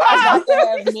 because I got to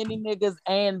have many niggas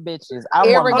and bitches. I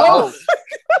want Irregardless. both.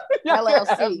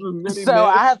 LLC. So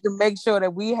I have to make sure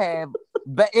that we have,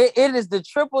 but it is the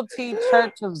Triple T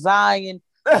Church of Zion,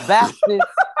 Baptist,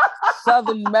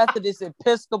 Southern Methodist,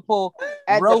 Episcopal,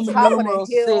 At Roman the top of numeral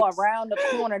the hill, 6. around the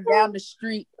corner, down the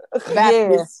street, Yeah,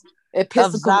 Baptist, of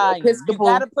Episcopal, Zion. You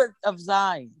gotta put of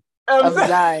Zion. of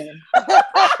Zion.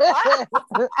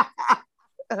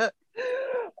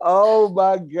 Oh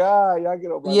my God, y'all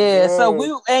get on my Yeah, so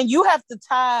nerves. you have to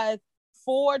tithe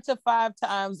 4 to 5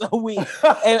 times a week,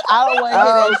 and I don't want to hear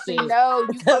Oh, that see, shit. no,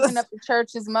 you fucking up the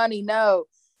church's money. No.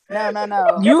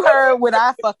 You heard what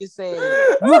I fucking said.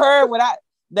 You heard what I.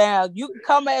 Now you can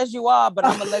come as you are, but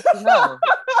I'm gonna let you know.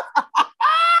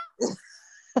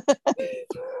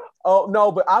 Oh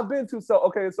no, but I've been to so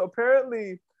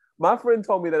apparently my friend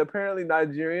told me that apparently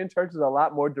Nigerian churches are a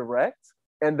lot more direct,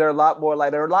 and they're a lot more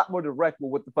direct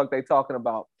with what the fuck they talking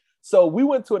about. So we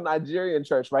went to a Nigerian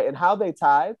church, right? And how they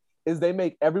tithe is they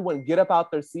make everyone get up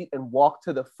out their seat and walk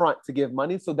to the front to give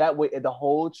money, so that way the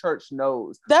whole church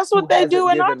knows. That's what they do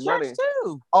in our given church money.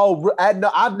 too. Oh, no,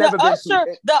 I've never been to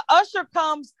it. The usher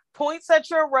comes, points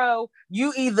at your row.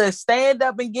 You either stand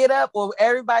up and get up, or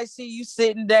everybody see you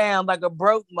sitting down like a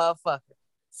broke motherfucker.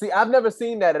 See, I've never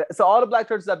seen that. So all the black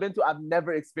churches I've been to, I've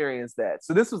never experienced that.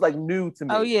 So this was like new to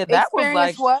me. Oh yeah, that was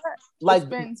Experience like what? Like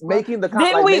Experience what? making the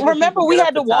Didn't we making remember people we get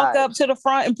had to walk tithe. up to the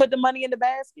front and put the money in the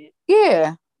basket?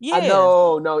 Yeah. Yeah.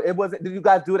 No, it wasn't. Did you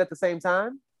guys do it at the same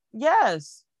time?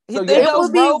 Yes. So It yeah.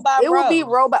 goes row by it would be row.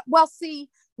 row by. Well, see,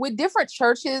 with different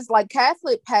churches, like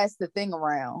Catholic passed the thing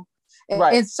around,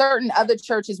 Right. and certain other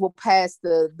churches will pass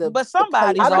the. But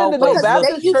somebody's I've been to always those because they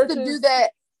Baptist used to churches. do that,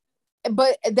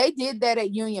 but they did that at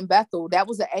Union Bethel. That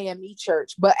was an AME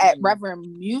church. But at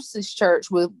Reverend Muse's church,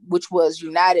 which was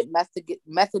United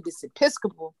Methodist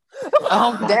Episcopal,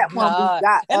 Oh my that one we God.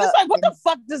 got. And it's like, what the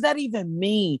fuck does that even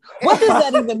mean? What does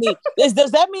that even mean?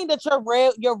 Does that mean that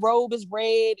your robe is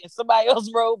red and somebody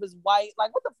else's robe is white?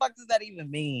 Like, what the fuck does that even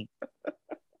mean?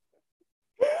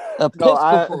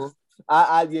 Episcopal.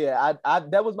 I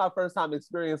that was my first time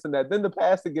experiencing that. Then the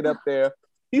pastor get up there,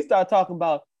 he started talking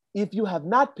about, if you have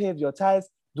not paid your tithes,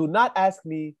 do not ask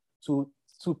me to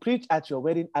preach at your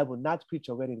wedding. I will not preach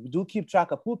your wedding. We do keep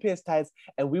track of who pays tithes,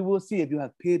 and we will see if you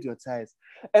have paid your tithes.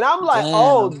 And I'm like, Damn.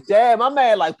 oh damn, my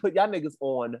man like put y'all niggas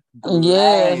on.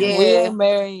 Yeah, blast. we ain't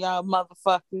marrying y'all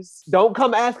motherfuckers. Don't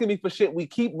come asking me for shit. We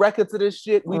keep records of this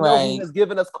shit. We know who Right. has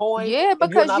given us coin. Yeah, and you're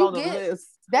because not you on the get list.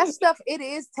 that stuff. It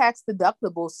is tax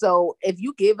deductible. So if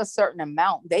you give a certain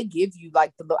amount, they give you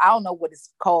like I don't know what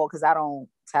it's called because I don't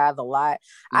tithe a lot.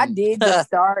 I did just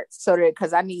start so that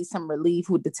because I need some relief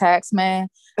with the tax man,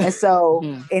 and so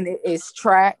and it's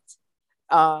tracked.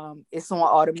 It's on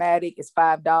automatic. It's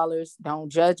 $5. Don't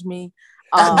judge me.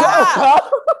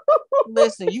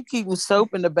 Listen, you keep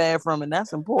soap in the bathroom, and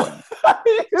that's important.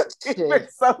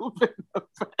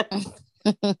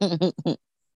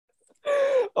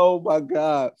 Oh my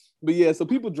God. But yeah, so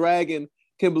people dragging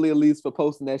Kimberly Elise for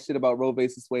posting that shit about Roe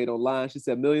versus Wade online. She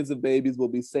said millions of babies will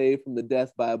be saved from the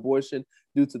death by abortion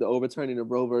due to the overturning of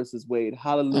Roe versus Wade.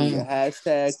 Hallelujah.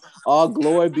 Hashtag all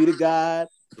glory be to God.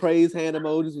 Praise hand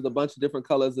emojis with a bunch of different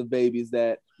colors of babies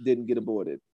that didn't get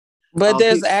aborted. But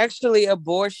there's actually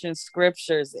abortion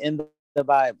scriptures in the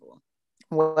Bible.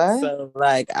 What? So,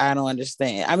 like, I don't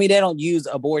understand. I mean, they don't use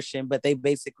abortion, but they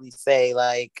basically say,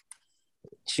 like,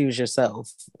 choose yourself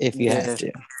if you have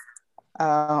to.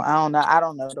 I don't know. I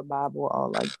don't know the Bible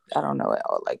all like. I don't know it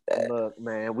all like that. Look,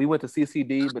 man, we went to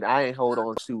CCD, but I ain't hold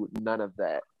on to none of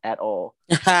that at all.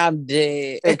 I'm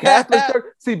dead. And Catholic church,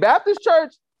 see, Baptist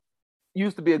church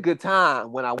used to be a good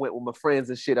time when I went with my friends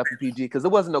and shit up in PG, because there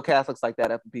wasn't no Catholics like that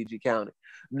up in PG County.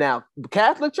 Now,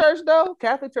 Catholic church though,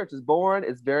 Catholic church is boring.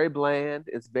 It's very bland.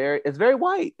 It's very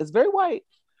white. It's very white.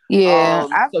 Yeah,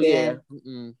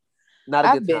 Not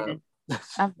a good time.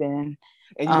 I've been.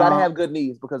 And you gotta have good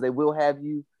knees because they will have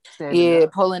you standing. Yeah,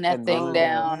 up pulling that and thing moan.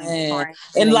 down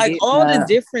and like all the different.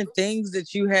 different things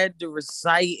that you had to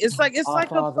recite. It's like a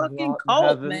fucking cult,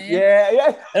 Heaven. man.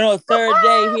 Yeah. And on the third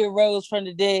day, he arose from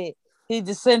the dead. He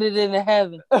descended into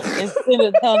heaven and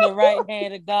sitteth on the right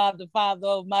hand of God, the Father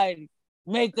Almighty,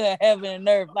 maker of heaven and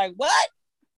earth. Like, what?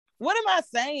 What am I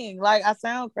saying? Like, I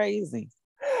sound crazy.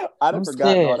 I done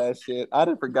forgotten all that shit. I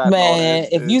done forgotten all that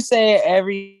shit. If you say it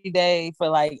every day for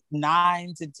like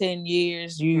 9 to 10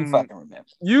 years, you fucking remember.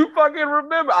 You fucking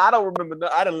remember. I don't remember.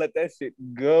 I done let that shit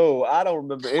go. I don't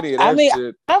remember any of that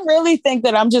shit. I really think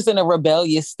that I'm just in a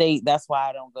rebellious state. That's why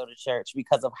I don't go to church,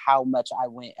 because of how much I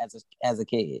went as a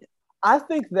kid. I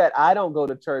think that I don't go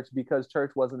to church because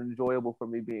church wasn't enjoyable for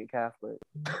me being Catholic.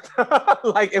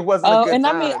 Like, it wasn't a good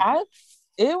time. I mean,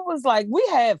 it was like we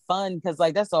had fun because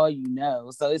like that's all you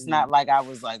know. So it's not like I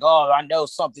was like, oh, I know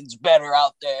something's better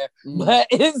out there. But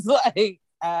it's like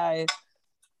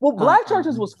Black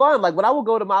churches was fun. Like when I would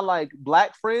go to my like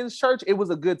Black friends' church, it was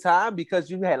a good time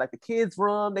because you had like the kids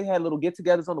room. They had little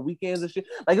get-togethers on the weekends and shit.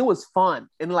 Like it was fun,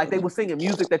 and like they were singing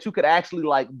music that you could actually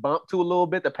like bump to a little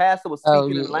bit. The pastor was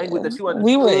speaking in language that you understood.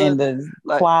 We were in the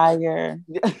choir.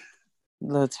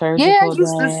 Liturgical I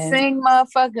used to dance. sing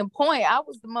motherfucking point. I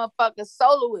was the motherfucking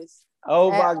soloist.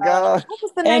 Oh my God. What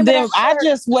was the name And then of that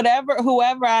church?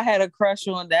 whoever I had a crush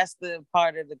on, that's the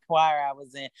part of the choir I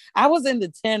was in. I was in the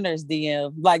tenors,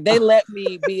 DM. Like they let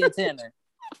me be a tenor.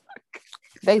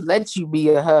 They let you be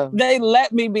a hoe. They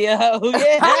let me be a hoe.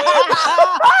 Yeah.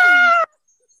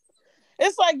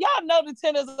 It's like y'all know the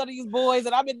tenors of these boys,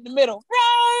 and I'm in the middle.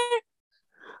 Right.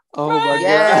 Oh my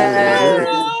God.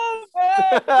 God.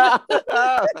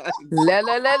 Let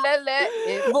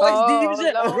it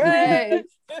fall away.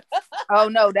 Oh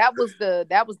no, that was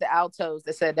the altos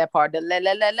that said that part. The let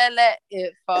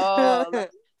it fall.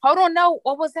 Hold on, no,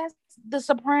 what was that? The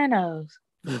sopranos.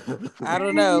 I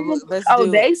don't know.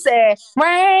 They said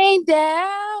rain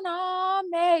down on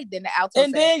me. Then the altos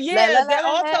and then the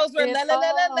altos were la la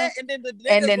la la la, and then the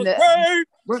niggas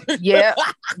was rain. Yeah.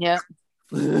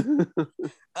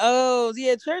 Oh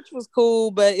yeah, church was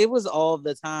cool, but it was all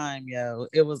the time, yo.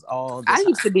 It was all the time. I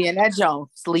used to be in that joint,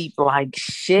 sleep like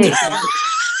shit.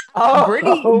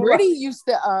 Brittany used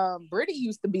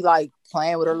to be like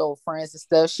playing with her little friends and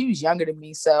stuff. She was younger than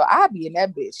me, so I'd be in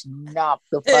that bitch knocked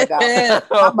the fuck out.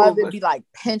 My mother would be like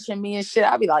pinching me and shit.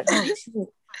 I'd be like, oh, shit.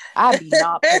 I'd be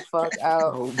knocked the fuck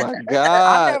out. Oh my God.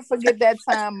 I'll never forget that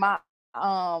time my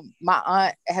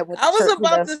aunt had went to I was church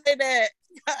about with to us. say that.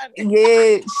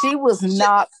 Yeah, she was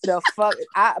knocked the fuck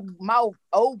mouth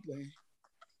open.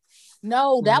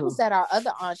 No, that was at our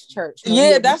other aunt's church.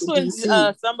 Yeah, that's when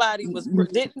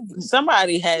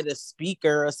somebody had a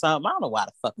speaker or something. I don't know why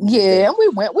the fuck. Yeah, and we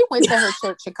went to her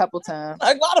church a couple times.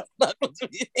 Like, why the fuck was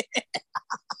we there?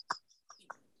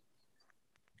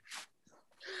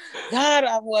 God,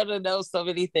 I want to know so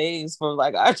many things from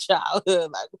like our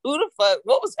childhood. Like, who the fuck?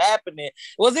 What was happening?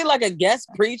 Was it like a guest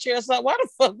preacher or something? Why the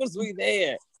fuck was we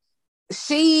there?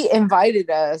 She invited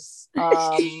us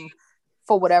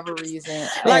for whatever reason.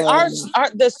 Like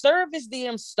the service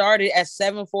DM started at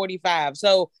 7:45.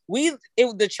 So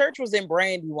the church was in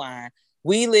Brandywine.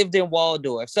 We lived in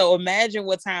Waldorf. So imagine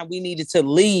what time we needed to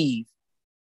leave.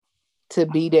 To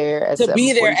be there at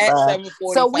 7:45.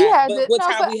 So we had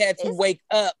we had to wake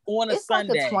up on a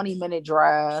Sunday. Like a 20-minute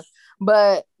drive,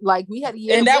 but like we had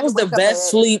and that was the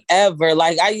best sleep ever.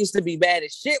 Like I used to be bad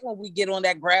as shit when we get on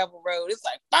that gravel road. It's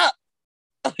like fuck,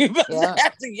 you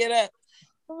have to get up.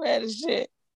 I'm bad as shit.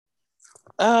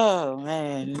 Oh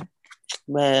man,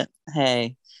 but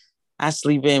hey, I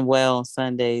sleep in well on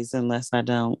Sundays unless I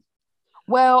don't.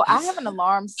 Well, I have an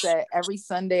alarm set every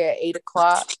Sunday at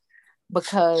 8:00.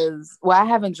 Because I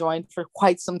haven't joined for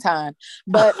quite some time,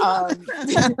 but I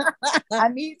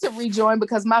need to rejoin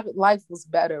because my life was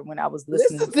better when I was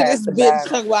listening to this bitch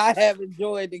talk about I haven't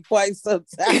joined in quite some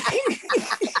time.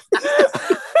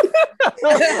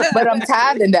 But I'm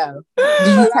tithing though. Do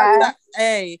you tithe?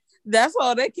 Hey, that's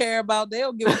all they care about. They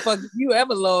don't give a fuck if you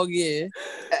ever log in.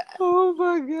 Oh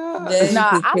my God.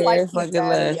 Nah, I like his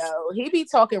daddy, yo. He be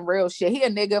talking real shit. He a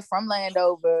nigga from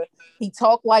Landover. He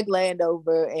talk like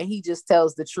Landover, and he just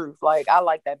tells the truth. Like, I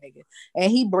like that nigga.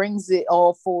 And he brings it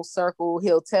all full circle.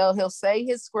 He'll say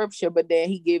his scripture, but then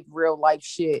he give real life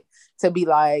shit to be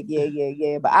like,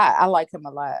 yeah. But I like him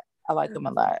a lot.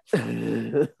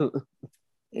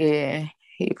 Yeah.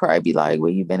 He'd probably be like,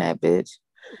 where you been at, bitch?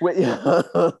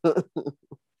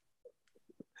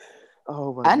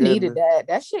 Oh my I goodness. needed that.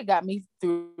 That shit got me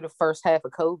through the first half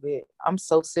of COVID. I'm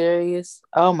so serious.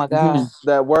 Oh my God.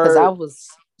 That word. Because I was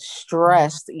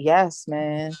stressed. Yes,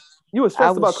 man. You were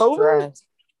stressed about COVID? Stressed.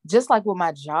 Just like with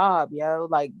my job, yo.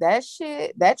 Like that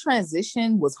shit, that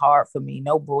transition was hard for me.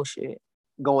 No bullshit.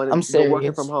 I'm serious.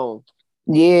 Working from home.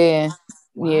 Yeah.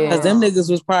 Yeah. Because them niggas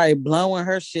was probably blowing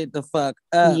her shit the fuck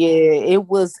up. Yeah. It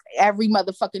was every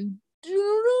motherfucking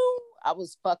I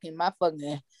was fucking my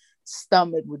fucking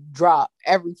stomach would drop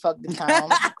every fucking time.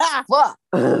 Fuck.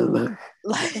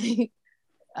 Like,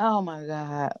 oh my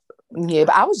God. Yeah,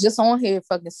 but I was just on here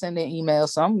fucking sending emails,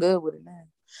 so I'm good with it now.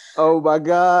 Oh my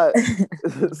God.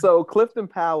 So Clifton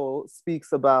Powell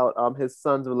speaks about his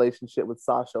son's relationship with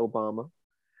Sasha Obama.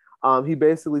 He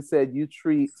basically said,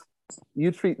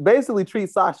 basically treat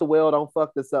Sasha well, don't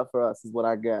fuck this up for us, is what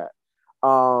I got.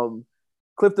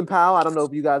 Clifton Powell, I don't know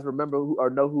if you guys remember or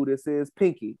know who this is.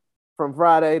 Pinky from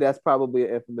Friday. That's probably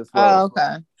an infamous role. Oh,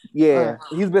 okay. Yeah,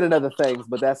 he's been in other things,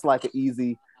 but that's like an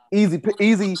easy for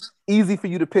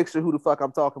you to picture who the fuck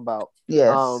I'm talking about.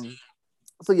 Yes.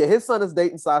 So yeah, his son is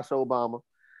dating Sasha Obama.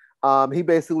 He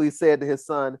basically said to his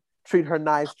son, treat her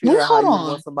nice, treat her how you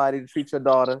want somebody to treat your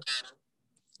daughter.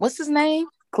 What's his name?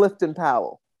 Clifton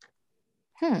Powell.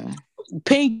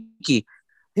 Pinky.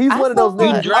 He's one of those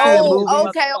niggas you see in movies.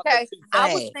 Okay.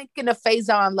 I was thinking of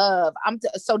Faison Love.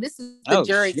 So this is the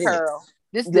Jerry Curl.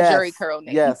 This is the Jerry Curl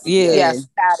nigga. Yes.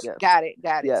 Got it.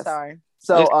 Yes. Sorry.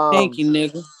 So Pinky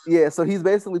nigga. Yeah, so he's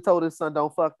basically told his son,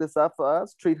 don't fuck this up for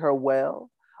us. Treat her well.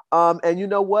 And you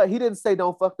know what? He didn't say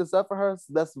don't fuck this up for her.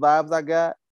 So that's the vibes I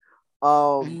got.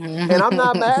 And I'm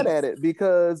not mad at it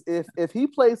because if he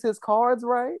plays his cards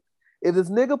right, if this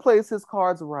nigga plays his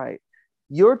cards right,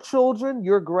 your children,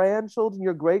 your grandchildren,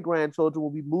 your great grandchildren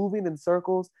will be moving in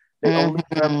circles they only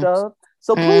dreamt of.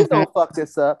 So please don't fuck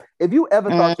this up. If you ever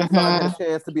thought your son had a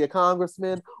chance to be a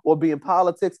congressman or be in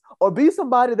politics or be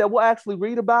somebody that we'll actually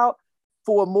read about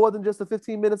for more than just the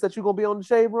 15 minutes that you're gonna be on the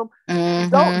Shade Room,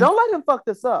 don't let him fuck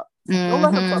this up. Don't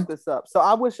let him fuck this up. So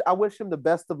I wish him the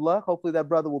best of luck. Hopefully that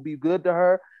brother will be good to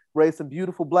her, raise some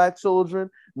beautiful black children.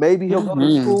 Maybe he'll go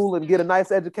to school and get a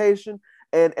nice education.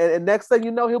 And next thing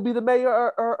you know, he'll be the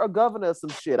mayor or governor or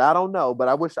some shit. I don't know, but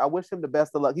I wish him the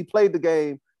best of luck. He played the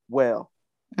game well.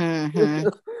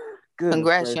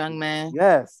 Congrats, young man.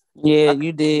 Yes. Yeah,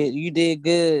 you did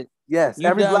good. Yes. You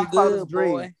every done black good, father's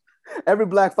dream. boy. Every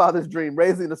black father's dream,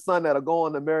 raising a son that'll go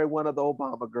on to marry one of the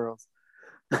Obama girls.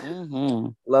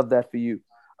 Love that for you.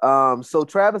 So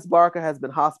Travis Barker has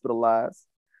been hospitalized.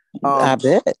 I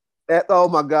bet. Oh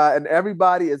my God. And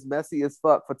everybody is messy as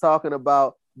fuck for talking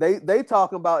about they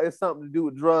talking about it's something to do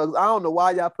with drugs. I don't know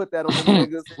why y'all put that on the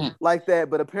niggas like that,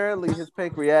 but apparently his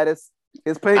pancreatitis.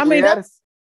 I mean,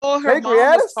 all her mom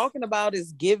was talking about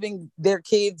is giving their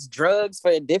kids drugs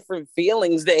for different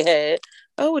feelings they had.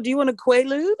 Oh, do you want a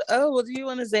Quaalude? Oh, well, do you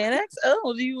want a Xanax?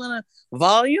 Oh, do you want a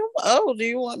Volume? Oh, do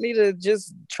you want me to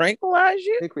just tranquilize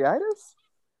you? Pancreatitis?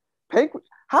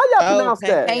 How y'all pronounce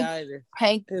that?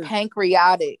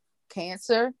 Pancreatic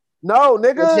cancer? No,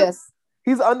 nigga.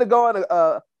 He's undergoing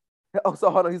so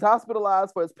hold on. He's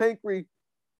hospitalized for his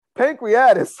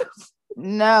pancreatitis.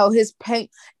 No, it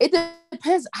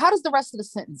depends. How does the rest of the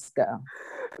sentence go?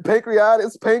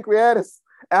 Pancreatitis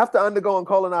after undergoing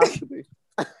colonoscopy.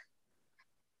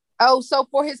 Oh, so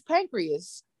for his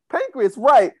pancreas,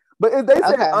 right? But they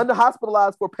say under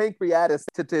hospitalized for pancreatitis.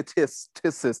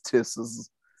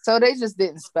 So they just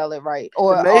didn't spell it right,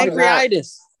 or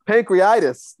pancreatitis.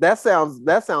 Pancreatitis. That sounds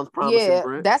promising. Yeah,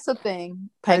 Brent. That's a thing.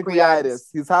 Pancreatitis.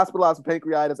 He's hospitalized for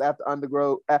pancreatitis after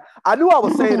undergo. I knew I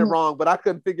was saying it wrong, but I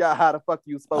couldn't figure out how the fuck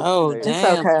you supposed to say it.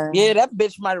 Damn. Okay. Yeah, that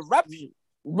bitch might have ruptured you.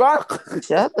 Right.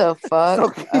 Shut the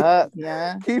fuck up.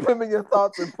 Yeah. Keep him in your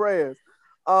thoughts and prayers.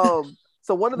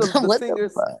 So one of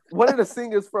the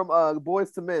singers from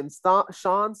Boyz II Men,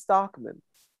 Sean Stockman.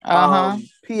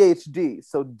 PhD,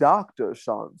 so Dr.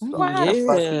 Sean Stockman. How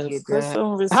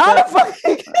the fuck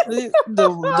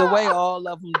the way all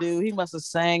of them do. He must have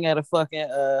sang at a fucking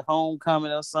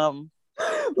homecoming or something.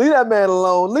 Leave that man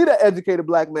alone. Leave that educated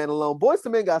black man alone. Boyz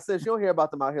II Men got sense. You don't hear about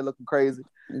them out here looking crazy.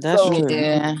 That's true.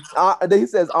 He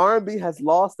says R&B has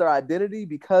lost their identity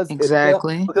because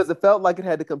it felt like it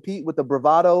had to compete with the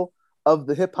bravado of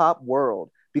the hip hop world.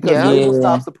 Because labels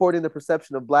stop supporting the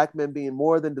perception of black men being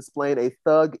more than displaying a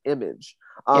thug image.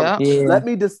 Let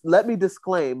me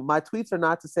disclaim, my tweets are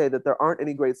not to say that there aren't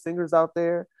any great singers out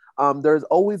there. There's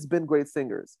always been great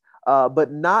singers, but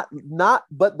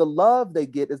the love they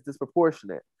get is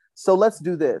disproportionate. So let's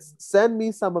do this. Send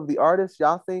me some of the artists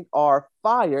y'all think are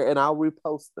fire, and I'll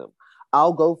repost them.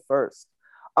 I'll go first.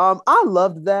 I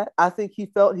loved that. I think he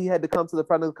felt he had to come to the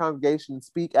front of the congregation and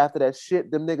speak after that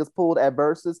shit them niggas pulled at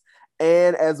Versus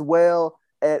and as well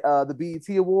at the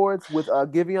BET Awards with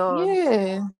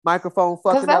Giveon. Microphone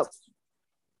fucking up.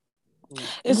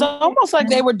 It's almost like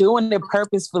they were doing it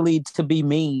purposefully to be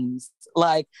memes.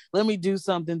 Like, let me do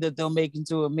something that they'll make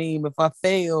into a meme. If I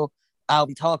fail, I'll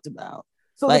be talked about.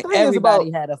 So like everybody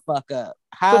had a fuck up.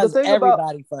 How's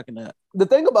everybody fucking up? The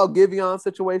thing about Giveon's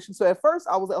situation, so at first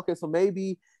I was like, okay, so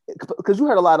maybe, because you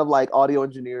heard a lot of like audio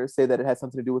engineers say that it had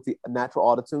something to do with the natural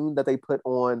autotune that they put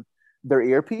on their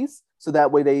earpiece. So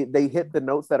that way they hit the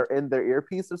notes that are in their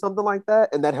earpiece or something like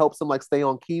that. And that helps them like stay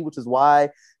on key, which is why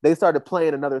they started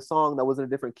playing another song that was in a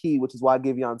different key, which is why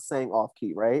Giveon sang off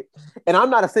key, right? And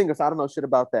I'm not a singer, so I don't know shit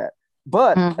about that.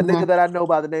 But a nigga that I know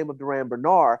by the name of Duran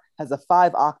Bernard has a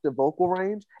 5-octave vocal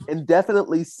range and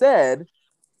definitely said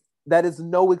that is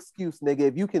no excuse, nigga.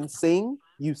 If you can sing,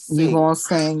 you sing. You gonna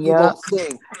sing, You yeah. gonna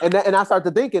sing. And I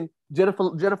started thinking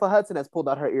Jennifer Hudson has pulled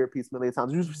out her earpiece a million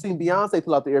times. You've seen Beyonce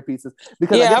pull out the earpieces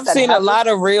because I've seen a lot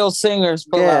of real singers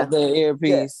pull out their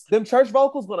earpiece. Them church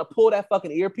vocals gonna pull that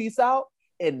fucking earpiece out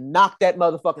and knock that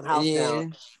motherfucking house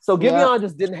down. So Giveon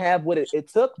just didn't have what it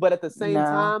took, but at the same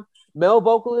time, male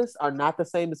vocalists are not the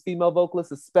same as female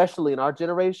vocalists, especially in our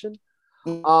generation.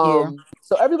 So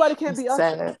everybody can't be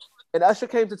Usher. And Usher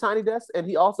came to Tiny Desk, and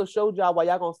he also showed y'all why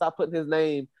y'all gonna stop putting his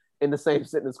name in the same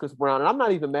sentence as Chris Brown. And I'm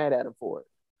not even mad at him for it.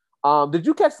 Did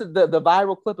you catch the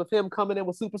viral clip of him coming in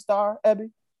with Superstar, Abby?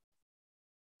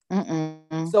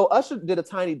 So Usher did a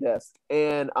Tiny Desk,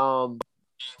 and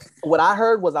what I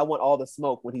heard was I want all the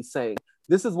smoke when he sang.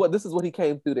 This is what he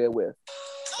came through there with.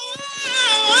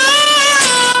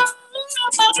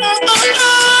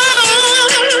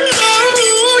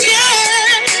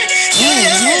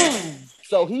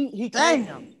 So he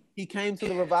came to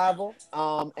the revival,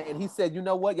 and he said, you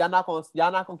know what, y'all not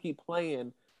gonna keep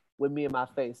playing with me in my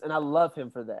face, and I love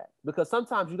him for that, because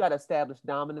sometimes you gotta establish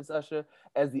dominance, Usher,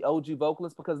 as the OG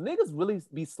vocalist, because niggas really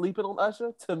be sleeping on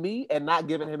Usher to me and not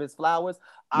giving him his flowers.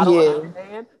 I don't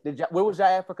understand. Where was y'all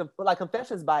at for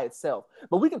Confessions by itself?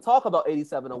 But we can talk about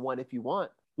 8701 if you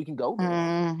want. We can go there.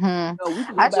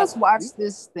 I just watched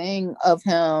this thing of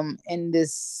him in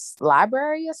this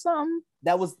library or something.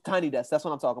 That was Tiny Desk. That's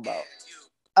what I'm talking about.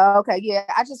 Okay, yeah,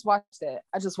 I just watched that.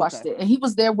 It, and he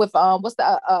was there with what's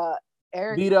the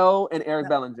Eric Vito and Eric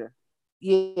Bellinger.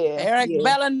 Yeah, Eric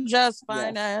Bellinger's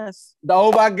fine ass.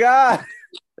 Oh my God.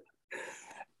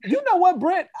 You know what,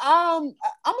 Brent? I'm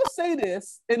gonna say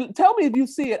this, and tell me if you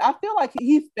see it. I feel like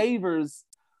he favors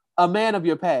a man of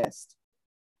your past.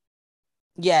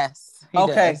 Yes.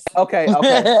 Okay.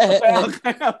 But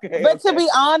to be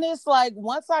honest, like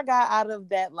once I got out of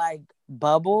that like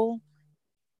bubble,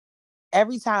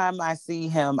 every time I see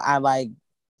him, I like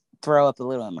throw up a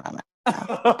little in my mouth.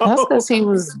 That's because he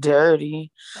was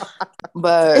dirty.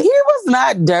 But he was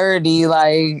not dirty.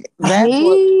 Like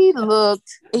he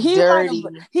looked dirty.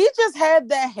 He just had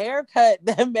that haircut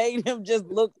that made him just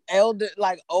look old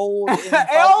and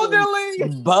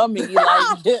elderly, bummy.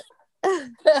 Like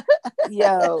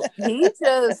yo, he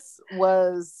just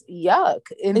was yuck,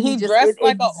 and he just dressed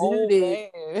like an old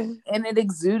man, and it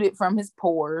exuded from his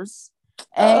pores,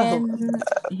 and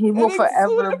he will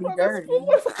forever be dirty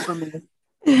for me.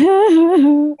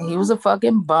 He was a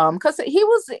fucking bum because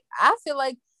I feel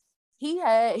like he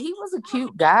was a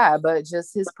cute guy, but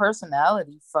just his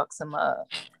personality fucks him up.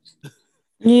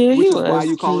 Yeah, which is why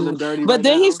you calling him dirty. But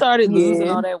then he started losing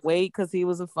all that weight because he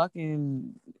was a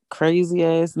fucking crazy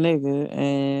ass nigga,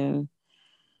 and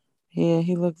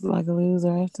he looked like a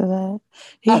loser after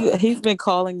that. He's been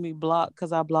calling me blocked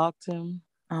because I blocked him.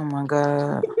 Oh my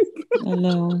God. I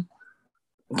know.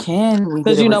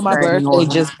 Because my birthday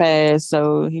just passed,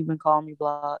 so he been calling me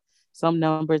blocked. Some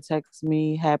number texts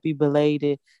me happy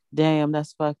belated. Damn,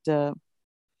 that's fucked up.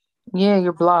 Yeah,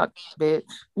 you're blocked, bitch.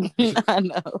 I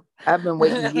know. I've been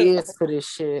waiting years for this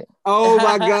shit. Oh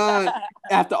my God!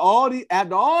 After all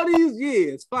these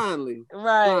years, finally,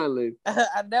 right? Finally,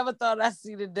 I never thought I'd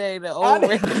see the day the old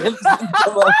Rick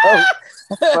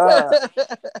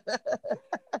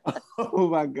Oh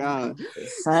my God!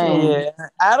 Yeah,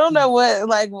 I don't know what.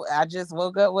 Like, I just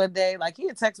woke up one day. Like, he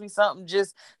had texted me something.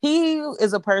 He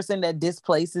is a person that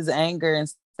displaces anger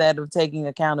instead of taking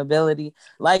accountability.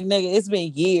 Like, nigga, it's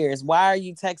been years. Why are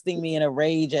you texting me in a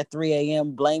rage at 3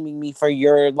 a.m. blaming me for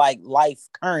your like life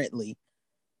currently?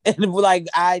 And like,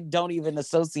 I don't even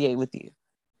associate with you.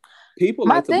 People.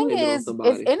 My thing is,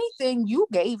 if anything, you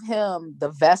gave him the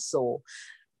vessel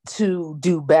to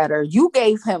do better. You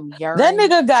gave him urine. That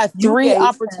nigga got 3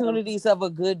 opportunities of a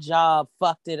good job,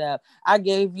 fucked it up. I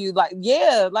gave you like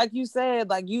you said,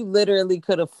 like you literally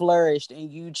could have flourished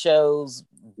and you chose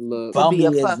to be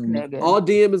a fuck nigga. All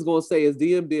DM is gonna say is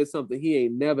DM did something he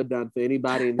ain't never done for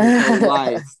anybody in his whole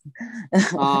life.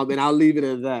 And I'll leave it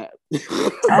at that.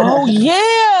 Oh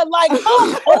yeah, like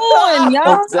come on,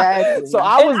 y'all. Exactly. So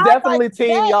I was definitely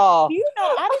team y'all. You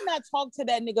know, I did not talk to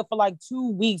that nigga for like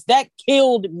 2 weeks. That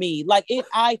killed me. Like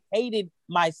I hated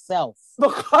myself.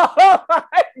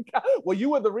 Well, you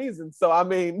were the reason. So I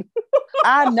mean,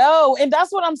 I know, and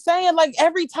that's what I'm saying. Like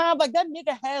every time, like that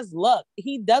nigga has luck.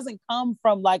 He doesn't come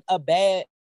from like a bad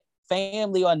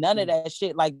family or none of that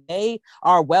shit. Like they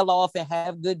are well off and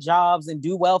have good jobs and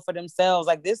do well for themselves.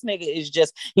 Like this nigga is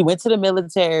just, he went to the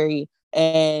military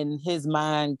and his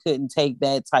mind couldn't take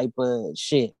that type of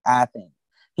shit. I think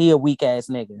he a weak ass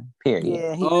nigga. Period.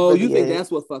 Yeah. You think that's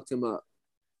what fucked him up?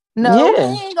 No,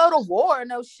 he ain't go to war,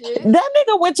 no shit. That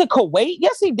nigga went to Kuwait.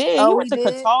 Yes, he did. Oh, he went to did?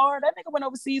 Qatar. That nigga went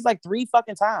overseas like 3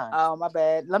 fucking times. Oh, my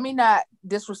bad. Let me not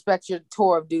disrespect your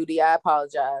tour of duty. I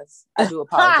apologize. I do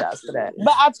apologize for that.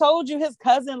 But I told you his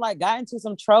cousin like got into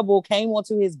some trouble, came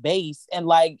onto his base, and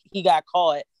like he got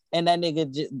caught, and that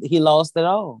nigga he lost it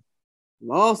all.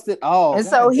 And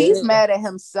so he's mad at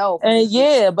himself. And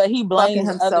but he blames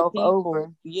himself other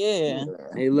over. Yeah.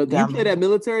 Hey, look, you play that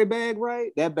military bag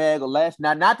right? That bag will last.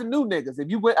 Now, not the new niggas. If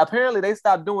you went, apparently they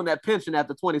stopped doing that pension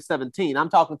after 2017.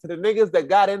 I'm talking to the niggas that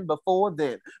got in before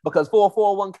then. Because for a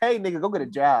 401k, nigga, go get a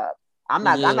job. I'm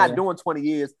not doing 20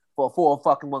 years for a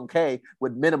 401k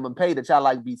with minimum pay that y'all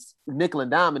like be nickel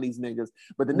and diming these niggas.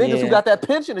 But the niggas who got that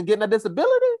pension and getting a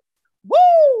disability,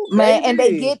 woo, man, baby. and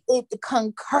they get it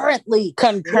concurrently.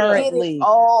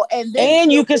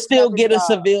 And you can still get a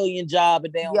civilian job,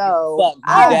 and they don't give a fuck.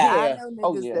 I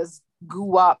know niggas that's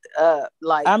goopped up.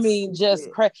 Like, I mean,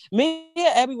 just crazy. Me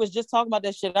and Abby was just talking about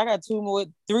that shit. I got 3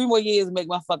 more years to make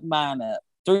my fucking mind up.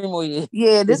 3 more years.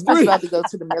 Yeah, this one's about to go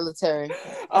to the military.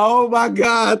 Oh my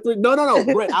God. No.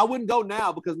 Brett, I wouldn't go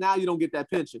now because now you don't get that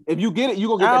pension. If you get it,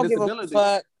 you're going to get that disability.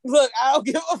 Look, I don't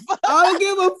give a fuck. I don't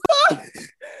give a fuck.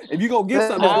 If you're going to get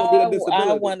something, you're going to get a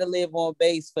disability. I want to live on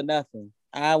base for nothing.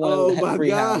 I want to have free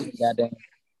housing. Goddamn.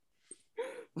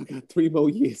 I got 3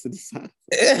 more years to decide.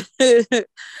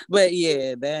 But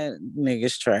yeah, that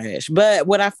nigga's trash. But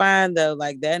what I find though,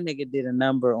 like that nigga did a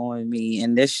number on me,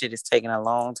 and this shit is taking a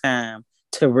long time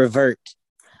to revert.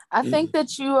 I think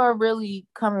that you are really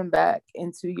coming back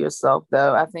into yourself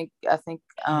though. I think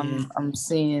I'm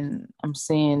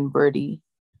seeing Birdie.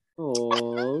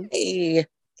 Oh, hey.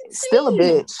 Still a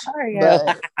bitch.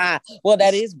 But well,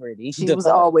 that is Birdie. She was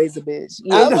always a bitch.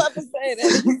 I was about to say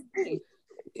that.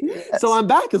 Yes. So I'm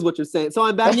back is what you're saying. So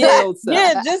I'm back to my old self.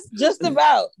 Yeah, just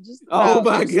about. Oh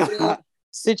my God.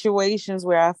 Situations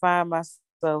where I find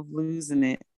myself losing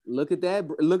it. Look at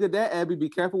that, Abby. Be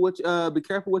careful what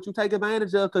you take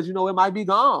advantage of, because you know it might be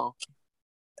gone.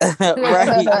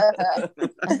 Right.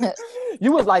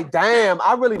 You was like, damn,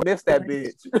 I really missed that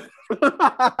bitch.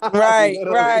 Right.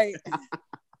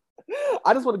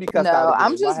 I just want to be cussed out.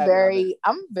 I'm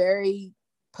very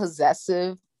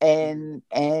possessive, and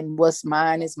what's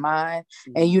mine is mine,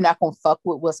 and you're not gonna fuck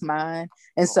with what's mine.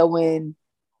 And so when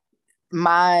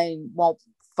mine won't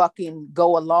fucking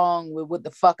go along with what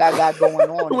the fuck I got going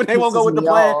on, when they won't go with the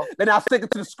plan, then I'll stick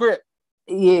it to the script.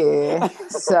 Yeah.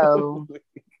 So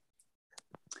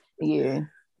yeah,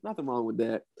 nothing wrong with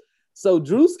that. So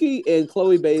Drewski and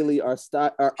Chloe Bailey are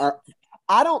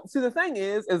I don't see, the thing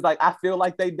is like I feel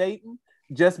like they dating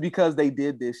just because they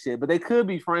did this shit, but they could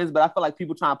be friends. But I feel like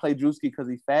people trying to play Drewski because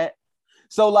he's fat.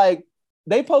 So like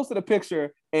they posted a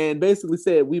picture and basically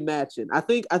said we matching. I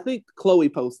think Chloe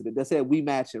posted it. They said we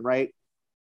matching, right?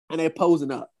 And they're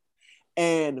posing up.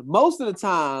 And most of the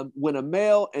time when a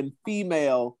male and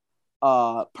female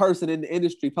person in the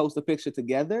industry post a picture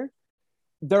together,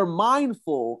 they're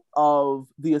mindful of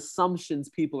the assumptions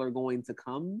people are going to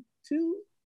come to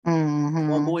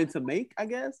or going to make, I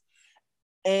guess.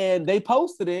 And they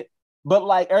posted it, but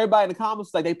like everybody in the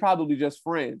comments, like they probably just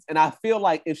friends. And I feel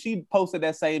like if she posted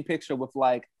that same picture with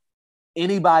like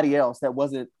anybody else that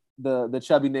wasn't the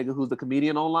chubby nigga who's the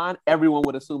comedian online, everyone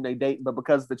would assume they date. But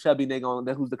because the chubby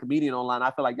nigga who's the comedian online,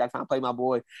 I feel like y'all trying to play my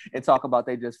boy and talk about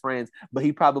they just friends. But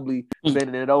he probably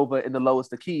bending it over in the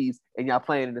lowest of keys, and y'all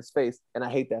playing in his face. And I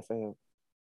hate that for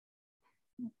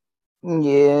him.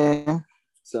 Yeah.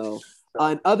 So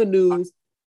in other news,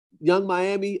 Young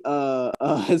Miami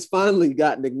has finally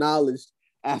gotten acknowledged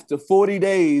after 40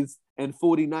 days and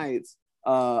 40 nights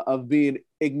of being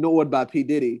ignored by P.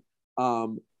 Diddy.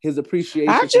 His appreciation.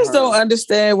 I just don't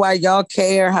understand why y'all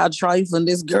care how trifling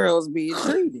this girl's being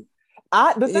treated.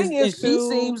 The thing is, she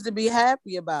seems to be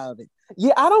happy about it.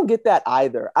 Yeah, I don't get that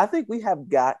either. I think we have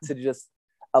got to just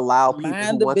allow people mind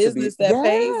who the want business to be, that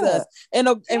pays us. And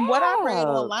what I read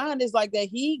online is like that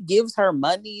he gives her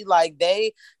money, like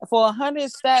they for 100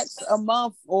 stacks a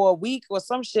month or a week or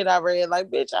some shit. I read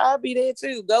like, bitch, I'll be there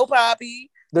too. Go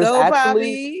Poppy.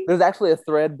 There's actually a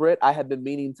thread, Britt, I had been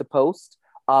meaning to post.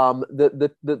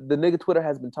 The nigga Twitter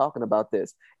has been talking about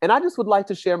this, and I just would like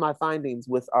to share my findings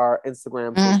with our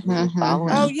Instagram.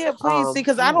 Oh yeah, please see,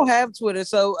 because I don't have Twitter,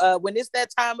 so when it's that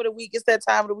time of the week, it's that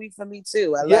time of the week for me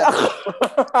too. I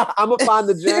love it. I'm gonna find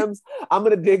the gems. I'm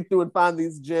gonna dig through and find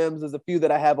these gems. There's a few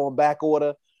that I have on back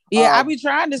order. Yeah, I be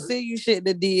trying to send you shit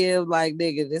to DM like,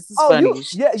 nigga, this is funny. You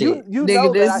nigga,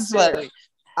 know this that is I share. funny.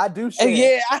 I do share.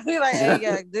 Yeah, I be like, hey,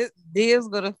 yeah, this DM's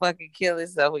gonna fucking kill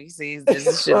himself when he sees this.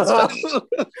 This shit is funny.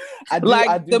 I do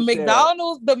the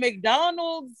share.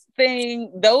 McDonald's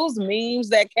thing, those memes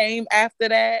that came after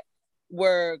that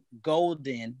were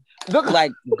golden.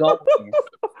 Like golden.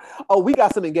 Oh, we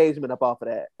got some engagement up off of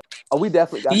that. Oh, we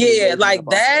definitely got some Yeah, like up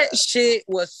off of that shit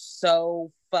was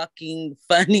so fucking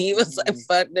funny. It was like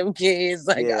fuck them kids.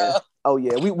 Like oh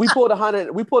yeah. We pulled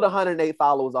 108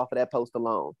 followers off of that post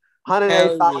alone.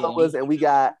 108 followers, and we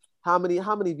got how many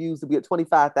views did we get?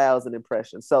 25,000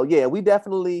 impressions. So yeah, we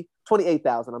definitely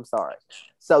 28,000. I'm sorry.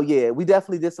 So yeah, we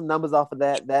definitely did some numbers off of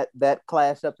that. That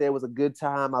clash up there was a good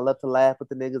time. I love to laugh with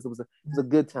the niggas. It was a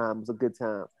good time. It was a good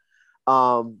time.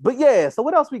 But yeah, so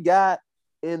what else we got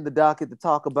in the docket to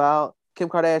talk about? Kim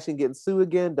Kardashian getting sued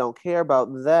again. Don't care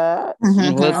about that.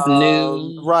 What's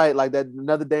new? Right, like that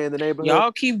another day in the neighborhood.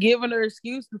 Y'all keep giving her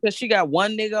excuse because she got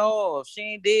one nigga off. She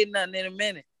ain't did nothing in a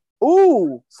minute.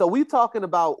 Ooh, so we talking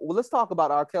about, well, let's talk about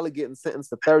R. Kelly getting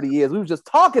sentenced to 30 years. We were just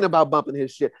talking about bumping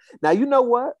his shit. Now, you know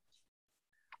what?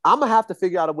 I'm going to have to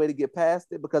figure out a way to get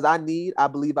past it because I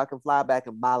believe I can fly back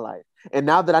in my life. And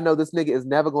now that I know this nigga is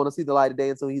never going to see the light of day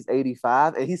until he's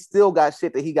 85 and he's still got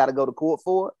shit that he got to go to court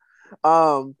for,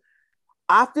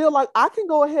 I feel like I can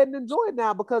go ahead and enjoy it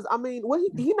now because, I mean,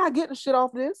 he not getting shit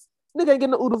off this. Nigga ain't getting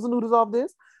the oodles and noodles off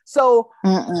this. So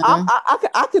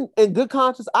I can, in good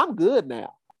conscience, I'm good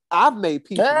now. I've made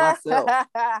peace with myself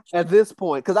at this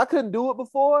point because I couldn't do it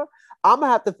before. I'm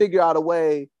gonna have to figure out a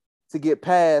way to get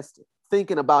past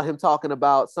thinking about him talking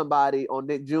about somebody on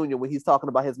Nick Jr. when he's talking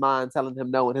about his mind telling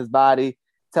him no and his body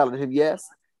telling him yes,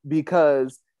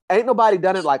 because ain't nobody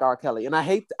done it like R. Kelly. And I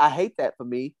hate that for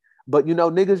me, but you know,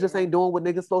 niggas just ain't doing what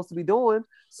niggas supposed to be doing.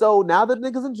 So now that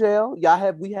niggas in jail,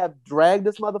 we have dragged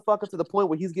this motherfucker to the point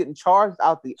where he's getting charged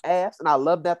out the ass. And I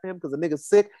love that for him because the nigga's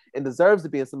sick and deserves to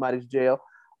be in somebody's jail.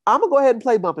 I'm gonna go ahead and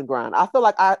play bump and grind. I feel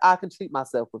like I can treat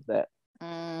myself with that.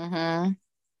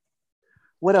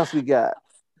 What else we got?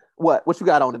 What you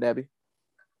got on it, Debbie?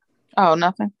 Oh,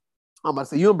 nothing. I'm about to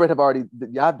say you and Britt have already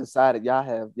y'all decided y'all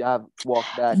have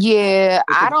walked back. Yeah,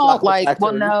 I don't like. Factory.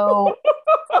 Well, no,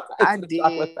 I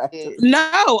did.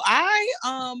 No,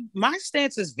 my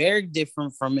stance is very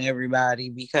different from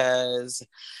everybody because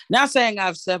not saying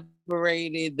I've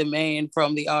separated the man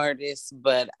from the artist,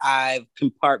 but I've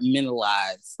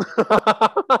compartmentalized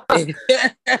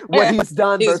what he's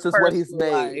done versus what he's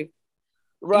made. Life.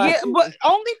 Right. Yeah, but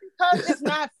only because it's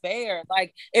not fair.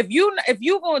 Like if you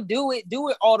gonna do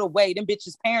it all the way. Them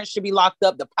bitches' parents should be locked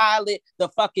up. The pilot, the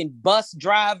fucking bus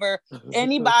driver,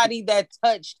 anybody that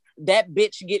touched that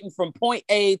bitch getting from point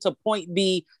A to point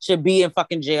B should be in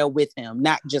fucking jail with him,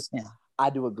 not just him. I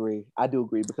do agree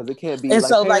because it can't be. And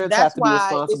so, parents that's have to be why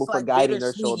responsible for guiding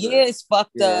their children. Yeah, it's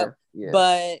fucked up. Yeah.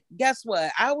 But guess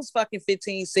what? I was fucking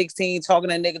 15, 16, talking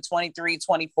to a nigga 23,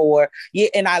 24. Yeah,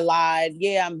 and I lied.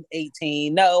 Yeah, I'm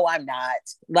 18. No, I'm not.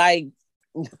 Like,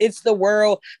 it's the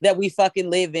world that we fucking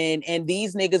live in. And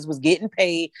these niggas was getting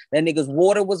paid. That niggas'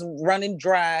 water was running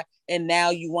dry. And now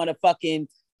you want to fucking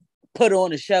put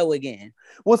on a show again.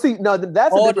 Well, see, no,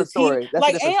 that's a different story. That's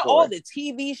like, and all the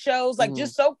TV shows, like,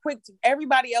 just so quick.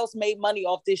 Everybody else made money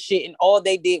off this shit, and all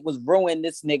they did was ruin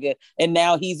this nigga, and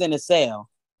now he's in a cell.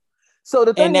 So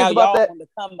the thing is about that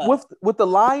with the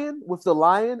lion,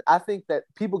 I think that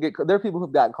there are people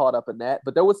who've gotten caught up in that,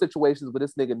 but there were situations where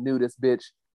this nigga knew this bitch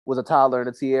was a toddler in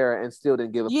a tiara and still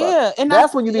didn't give a fuck. Yeah, and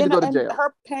that's when you need to go to jail.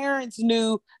 Her parents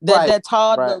knew that that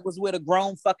toddler was with a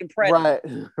grown fucking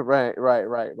predator.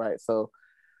 Right. So,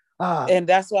 and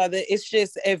that's why it's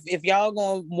just if y'all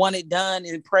gonna want it done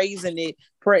and praising it,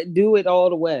 do it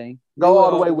all the way. Go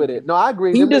all the way with it. No, I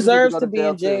agree. He deserves to be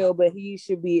in jail, but he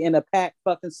should be in a packed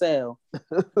fucking cell.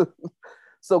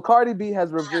 So Cardi B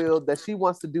has revealed that she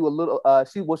wants to do a little.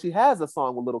 She has a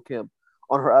song with Lil' Kim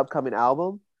on her upcoming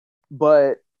album,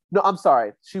 but no, I'm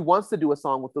sorry. She wants to do a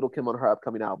song with Lil' Kim on her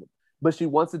upcoming album, but she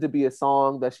wants it to be a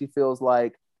song that she feels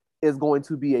like is going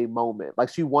to be a moment. Like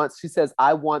she says,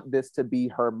 I want this to be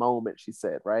her moment. She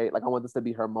said, right? Like I want this to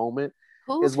be her moment.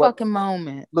 Whose fucking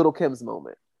moment? Lil' Kim's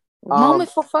moment. Moment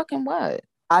for fucking what?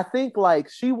 I think like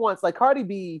she wants like Cardi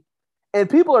B, and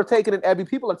people are taking it.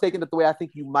 People are taking it the way I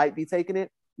think you might be taking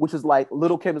it, which is like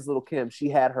Lil' Kim is Lil' Kim. She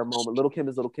had her moment. Lil' Kim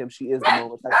is Lil' Kim. She is the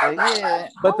moment. I think. Yeah.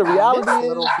 But the reality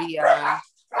is,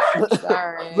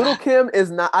 Lil' Kim is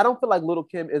not. I don't feel like Lil'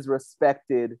 Kim is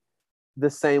respected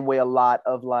the same way a lot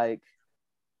of like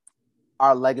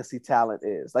our legacy talent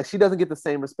is. Like she doesn't get the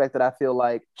same respect that I feel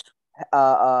like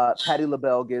Patti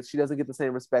LaBelle gets. She doesn't get the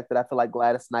same respect that I feel like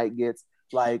Gladys Knight gets.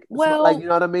 Like, Well, you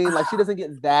know what I mean? Like, she doesn't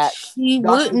get that. she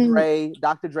wouldn't.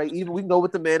 Dr. Dre, even we can go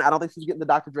with the men. I don't think she's getting the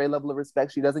Dr. Dre level of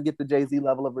respect. She doesn't get the Jay-Z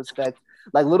level of respect.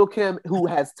 Like, Little Kim, who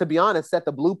has, to be honest, set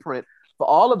the blueprint for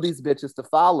all of these bitches to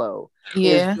follow.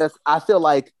 Yeah. Is just, I feel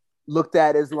like, looked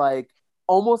at as like,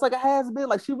 almost like a has-been.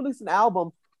 Like, she released an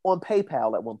album on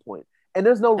PayPal at one point. And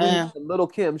there's no reason that Little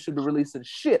Kim should be releasing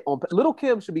shit on. Little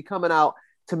Kim should be coming out,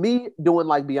 to me, doing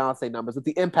like Beyonce numbers with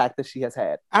the impact that she has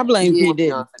had. I blame P. Diddy.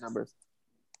 Beyonce numbers.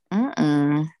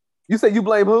 Mm-mm. You say you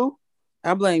blame who?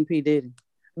 I blame P. Diddy.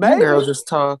 That girl just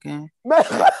talking.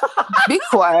 Be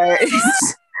quiet.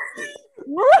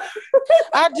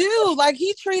 I do. Like,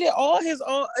 he treated all his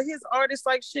artists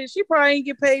like shit. She probably ain't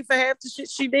get paid for half the shit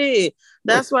she did.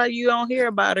 That's why you don't hear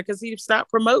about her, because he stopped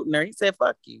promoting her. He said,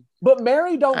 "Fuck you." But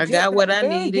Mary don't. I got what I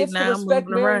needed. Now I'm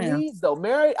moving around. Needs, though.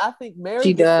 Mary, I think Mary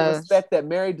She gets does. the respect that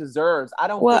Mary deserves. I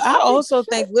don't. Well, I also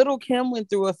think Little Kim went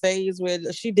through a phase where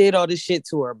she did all this shit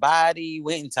to her body,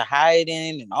 went into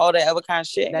hiding, and all that other kind of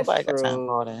shit. That's Nobody got time true.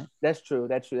 for all that. That's true.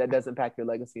 That does impact your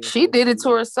legacy. She did it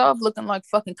to herself, looking like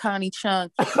fucking Connie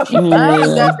Chung. She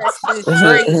finally got that shit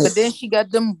straight, but then she got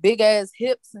them big ass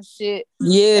hips and shit.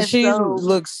 Yeah, And she so-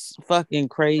 looks fucking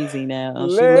crazy now.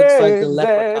 She looks like a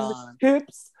leprechaun.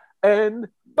 Hips and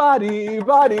body. Yeah,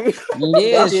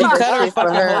 she Did that cut her shit for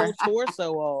fucking her. whole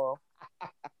torso off.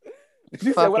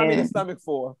 She said, "What I need Fucking- a stomach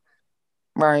for?"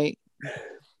 Right.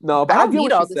 No, but I I don't get need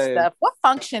what all you're this saying. stuff. What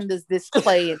function does this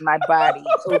play in my body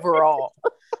overall?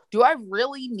 Do I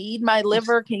really need my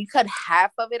liver? Can you cut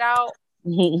half of it out?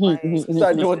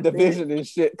 Start doing division and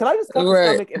shit. Can I just cut the Right.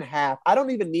 stomach in half? I don't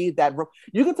even need that.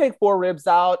 You can take 4 ribs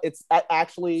out. It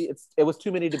was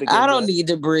too many to begin I don't with. need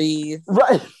to breathe.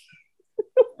 Right.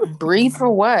 Breathe for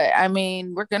what? I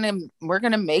mean, we're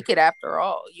gonna make it after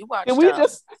all. You watch. Can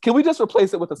we just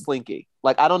replace it with a slinky?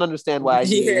 Like, I don't understand why.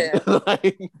 Yeah.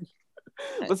 Like,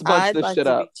 let's bunch I'd this like shit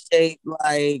to up. be shaped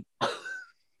like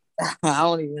I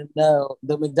don't even know,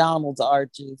 the McDonald's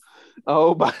arches.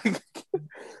 Oh my.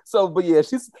 So, but yeah,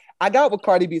 I got what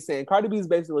Cardi B saying. Cardi B is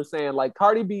basically saying, like,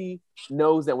 Cardi B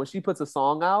knows that when she puts a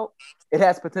song out, it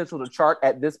has potential to chart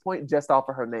at this point just off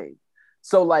of her name.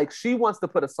 So, like, she wants to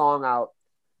put a song out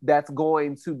that's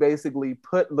going to basically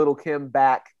put Little Kim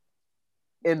back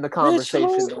in the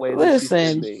conversation the way that she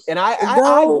should be. And I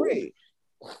agree.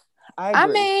 I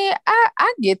mean,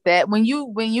 I get that when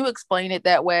you explain it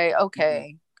that way.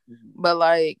 Okay. But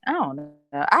like, I don't know.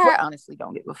 I honestly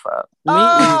don't give a fuck. Me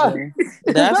either.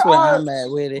 That's where I'm at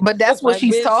with it. But that's what Like,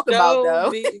 she's bitch, talking about,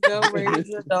 though. Go raise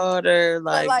your daughter.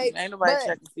 Like, like, ain't nobody but-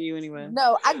 checking for you anyway.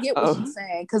 No, I get what she's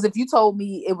saying. Because if you told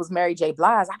me it was Mary J.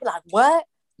 Blige, I'd be like, what?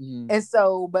 And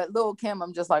so, but Lil' Kim,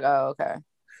 I'm just like, oh, okay.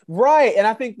 Right. And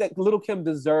I think that Little Kim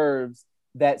deserves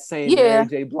that same Mary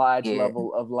J. Blige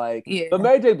level of like, but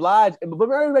Mary J. Blige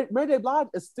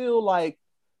is still like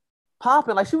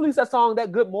popping. Like, she released that song,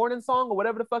 that Good Morning song or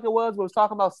whatever the fuck it was, where it was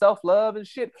talking about self-love and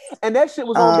shit. And that shit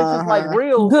was on bitches like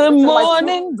real. Good like,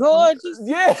 morning, gorgeous.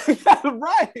 Yeah,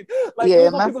 right. Like, yeah,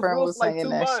 it was on my people's friend reels, was like, saying too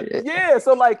that much. shit. Yeah,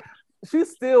 so like she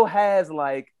still has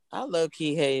like I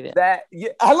low-key hate it. that. Yeah,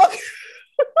 I love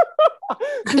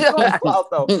she's still out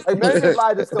though. Like, Mary J.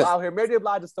 Blige is still out here. Mary J.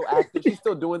 Blige is still active. She's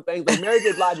still doing things. Like, Mary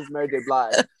J. Blige is Mary J.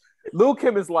 Blige. Lil'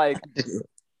 Kim is like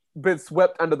been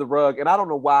swept under the rug, and I don't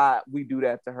know why we do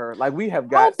that to her. Like, we have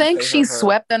got. I don't think to say she's her.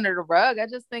 swept under the rug. I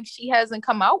just think she hasn't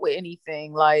come out with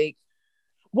anything. Like,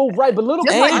 Well, right, but Little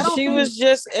Just Kim, like- And she was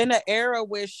just in an era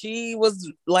where she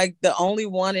was like the only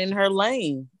one in her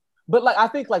lane. but like I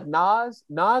think like Nas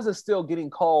is still getting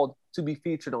called to be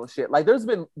featured on shit. Like, there's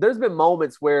been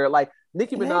moments where like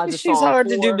Nicki Minaj Maybe is she's hard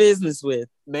to do business. business with.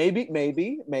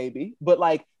 Maybe. But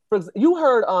like, you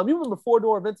heard you remember Four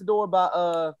Door Ventador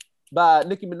by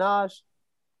Nicki Minaj?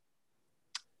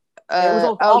 It was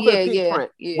on off of the Pink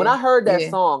Print. When I heard that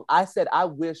song, I said, I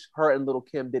wish her and Little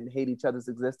Kim didn't hate each other's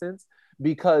existence,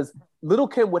 because Little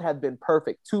Kim would have been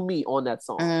perfect to me on that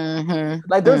song.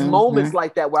 Like, there's moments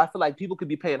like that where I feel like people could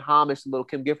be paying homage to Little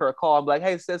Kim, give her a call and be like,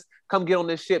 hey sis, come get on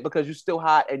this shit because you're still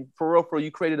hot, and for real,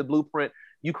 you created a blueprint.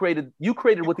 You created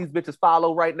what these bitches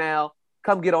follow right now.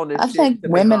 Come get on this I shit. think to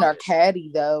pay women are homage. catty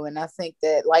though, and I think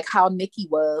that like how Nicki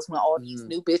was when all these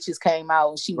new bitches came out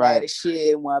and she mad as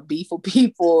shit and want beef with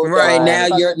people. Right,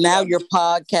 that- now you're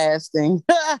podcasting.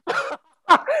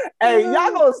 Hey,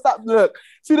 y'all gonna stop. Look,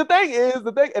 see, the thing,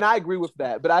 and I agree with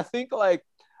that, but I sympathize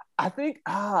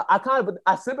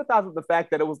with the fact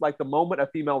that it was like the moment a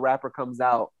female rapper comes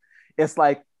out, it's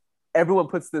like everyone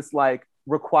puts this like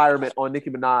requirement on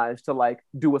Nicki Minaj to like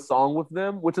do a song with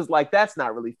them, which is like, that's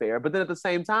not really fair. But then at the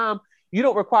same time, You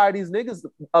don't require these niggas,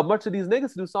 much of these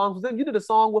niggas to do songs with them. You did a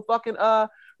song with fucking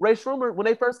Ray Shroomer when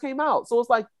they first came out. So it's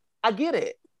like, I get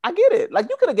it. Like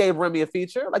you could have gave Remy a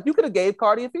feature. Like you could have gave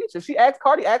Cardi a feature.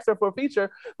 Cardi asked her for a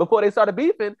feature before they started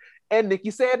beefing, and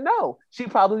Nicki said no. She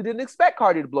probably didn't expect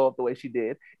Cardi to blow up the way she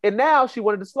did, and now she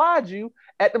wanted to slide you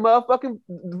at the motherfucking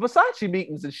Versace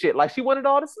meetings and shit. Like she wanted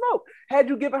all the smoke. Had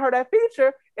you given her that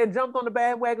feature and jumped on the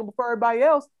bandwagon before everybody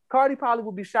else, Cardi probably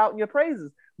would be shouting your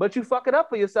praises. But you fuck it up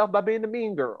for yourself by being the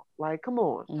mean girl. Like, come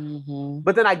on. Mm-hmm.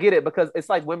 But then I get it because it's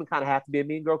like women kind of have to be a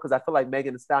mean girl because I feel like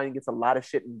Megan Thee Stallion gets a lot of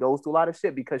shit and goes through a lot of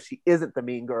shit because she isn't the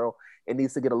mean girl and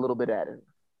needs to get a little bit at it.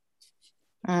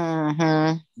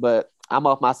 Mm-hmm. But I'm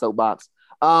off my soapbox.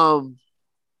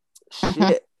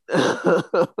 Shit.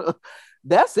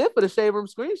 That's it for the Shade Room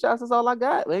screenshots. That's all I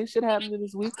got. Ain't shit happening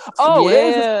this week. Oh,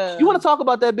 yeah. You want to talk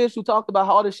about that bitch who talked about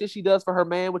all the shit she does for her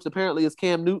man, which apparently is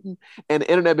Cam Newton, and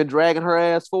the internet been dragging her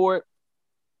ass for it?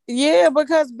 Yeah,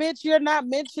 because bitch, you're not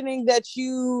mentioning that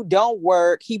you don't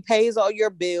work. He pays all your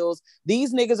bills.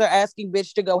 These niggas are asking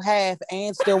bitch to go half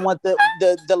and still want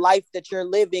the life that you're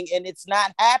living, and it's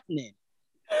not happening.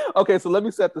 Okay, so let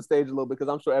me set the stage a little bit because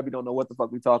I'm sure Abby don't know what the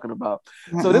fuck we talking about.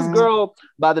 So this girl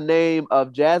by the name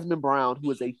of Jasmine Brown,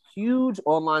 who is a huge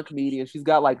online comedian, she's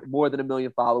got like more than 1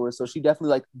 million followers, so she definitely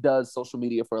like does social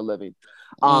media for a living.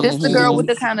 This the girl with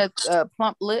the kind of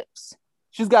plump lips.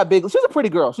 She's got big. She's a pretty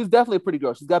girl. She's definitely a pretty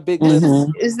girl. She's got big lips.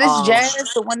 Is this Jazz,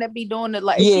 the one that be doing it?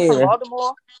 Like, is she from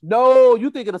Baltimore? No, you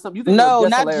thinking of something? You thinking no, of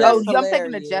not Hilarious. Jess. Oh, I'm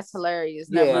thinking of Jess Hilarious.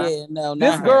 Yeah, no,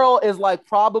 this girl is like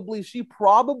she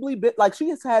probably like she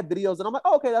has had videos, and I'm like,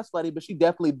 oh, okay, that's funny, but she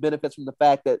definitely benefits from the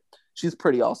fact that she's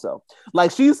pretty. Also,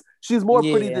 like she's more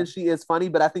pretty than she is funny,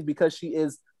 but I think because she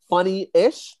is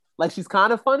funny-ish, like she's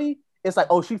kind of funny. It's like,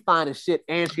 oh, she's fine as shit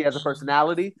and she has a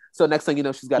personality. So next thing you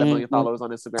know, she's got 1 million followers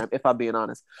on Instagram, if I'm being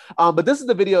honest. But this is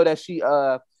the video that she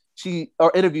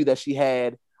interview that she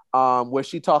had where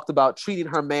she talked about treating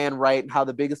her man right and how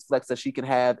the biggest flex that she can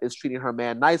have is treating her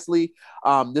man nicely.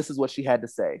 This is what she had to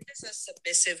say. What does a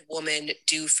submissive woman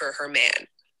do for her man?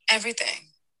 Everything.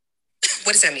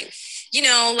 What does that mean? You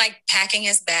know, like packing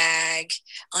his bag,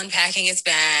 unpacking his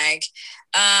bag,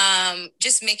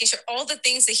 just making sure all the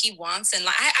things that he wants. And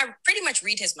like, I pretty much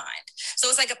read his mind. So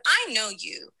it's like, if I know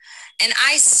you and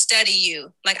I study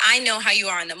you, like I know how you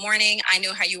are in the morning. I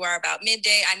know how you are about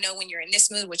midday. I know when you're in this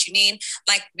mood, what you need.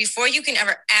 Like before you can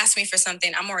ever ask me for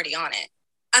something, I'm already on it.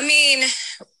 I mean,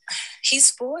 he's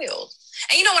spoiled.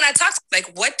 And you know, when I talk,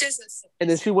 like, what does this? And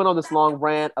then she went on this long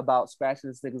rant about scratching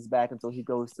this nigga's back until he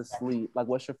goes to sleep. Like,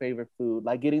 what's your favorite food?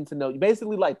 Like, getting to know you,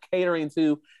 basically, like catering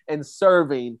to and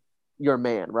serving your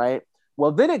man, right?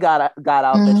 Well, then it got out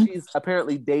that she's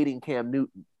apparently dating Cam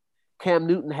Newton. Cam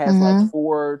Newton has like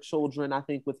 4 children, I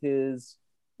think, with his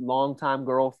longtime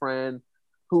girlfriend,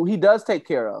 who he does take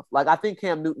care of. Like, I think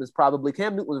Cam Newton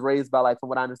was raised by, like, from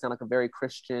what I understand, like a very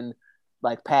Christian,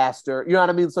 like, pastor. You know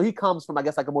what I mean? So he comes from, I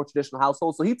guess, like a more traditional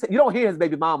household. So you don't hear his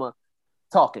baby mama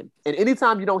talking. And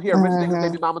anytime you don't hear a rich nigga's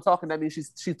baby mama talking, that means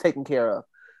she's taken care of.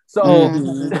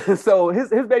 So so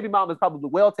his baby mama is probably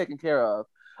well taken care of.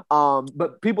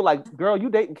 But people like, girl,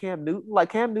 you dating Cam Newton? Like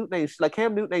Cam Newton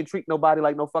ain't treat nobody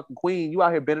like no fucking queen. You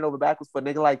out here bending over backwards for a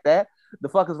nigga like that. The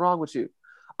fuck is wrong with you?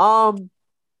 And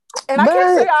I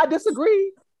can't say I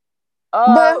disagree.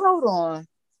 But hold on,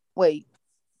 wait.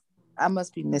 I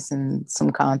must be missing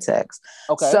some context.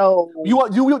 Okay. So do you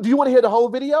want to hear the whole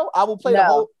video? I will play the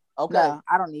whole. Okay. No,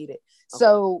 I don't need it.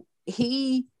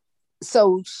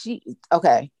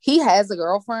 Okay. He has a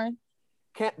girlfriend.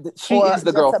 She is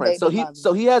the girlfriend.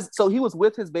 So he was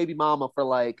with his baby mama for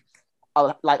like I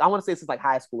want to say since like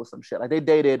high school or some shit. Like they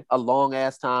dated a long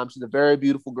ass time. She's a very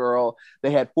beautiful girl.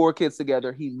 They had 4 kids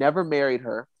together. He never married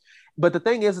her. But the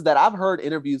thing is that I've heard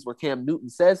interviews where Cam Newton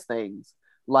says things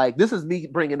like, this is me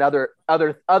bringing other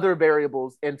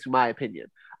variables into my opinion.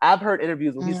 I've heard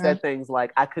interviews where he said things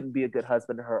like, I couldn't be a good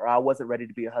husband to her, or I wasn't ready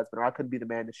to be a husband, or I couldn't be the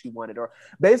man that she wanted, or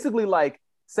basically like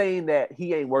saying that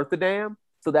he ain't worth a damn.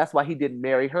 So that's why he didn't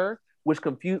marry her, which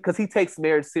confused, because he takes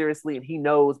marriage seriously and he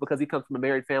knows, because he comes from a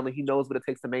married family, he knows what it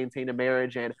takes to maintain a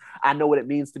marriage. And I know what it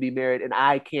means to be married, and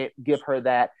I can't give her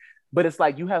that. But it's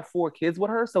like, you have 4 kids with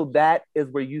her. So that is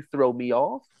where you throw me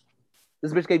off.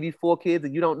 This bitch gave you 4 kids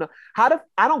and you don't know I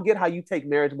don't get how you take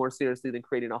marriage more seriously than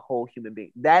creating a whole human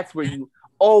being. That's where you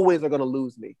always are going to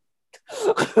lose me.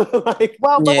 Like,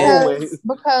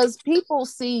 because people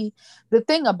see the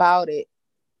thing about it.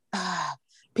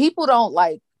 People don't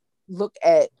like look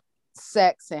at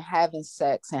sex and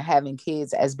having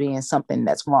kids as being something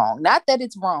that's wrong. Not that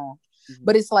it's wrong,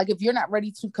 But it's like, if you're not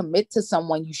ready to commit to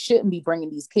someone, you shouldn't be bringing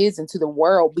these kids into the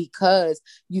world, because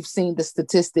you've seen the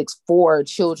statistics for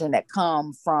children that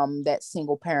come from that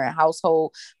single parent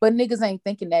household. But niggas ain't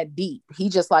thinking that deep. He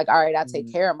just like, all right, I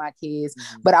take care of my kids,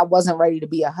 but I wasn't ready to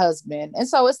be a husband. And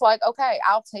so it's like, okay,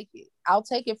 I'll take it. I'll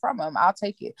take it from him. I'll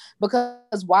take it.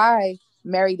 Because why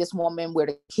marry this woman where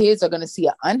the kids are going to see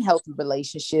an unhealthy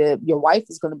relationship? Your wife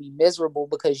is going to be miserable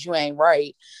because you ain't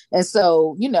right. And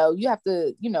so, you have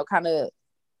to, kind of,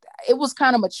 it was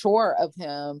kind of mature of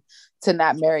him to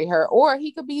not marry her. Or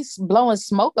he could be blowing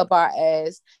smoke up our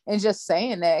ass and just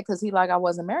saying that because he like, I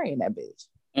wasn't marrying that bitch.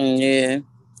 Yeah.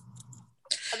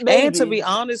 Maybe. And to be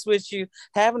honest with you,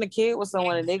 having a kid with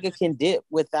someone, a nigga can dip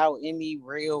without any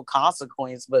real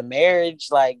consequence. But marriage,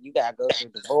 like, you gotta go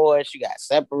through divorce, you gotta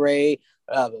separate,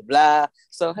 blah blah blah.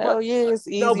 So hell yeah, it's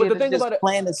easier to just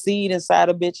plant a seed inside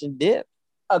a bitch and dip.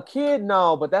 A kid,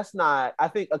 no, but that's not. I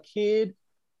think a kid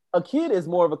is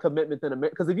more of a commitment than a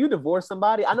marriage. Because if you divorce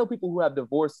somebody, I know people who have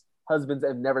divorced husbands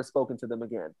and never spoken to them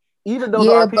again. Even though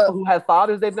there are people who have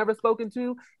fathers they've never spoken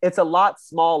to, it's a lot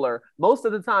smaller. Most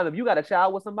of the time, if you got a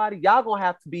child with somebody, y'all gonna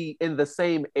have to be in the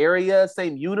same area,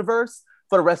 same universe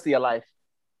for the rest of your life.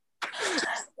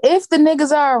 If the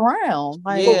niggas are around.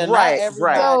 Like, yeah, right.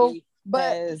 So,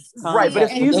 but it's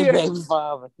easier.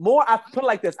 More, I put it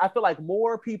like this. I feel like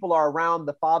more people are around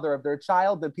the father of their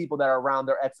child than people that are around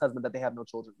their ex-husband that they have no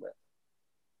children with.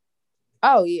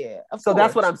 Oh yeah. So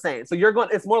that's what I'm saying. So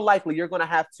it's more likely you're gonna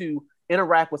have to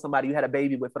interact with somebody you had a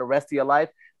baby with for the rest of your life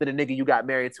than a nigga you got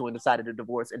married to and decided to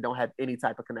divorce and don't have any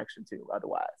type of connection to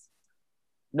otherwise.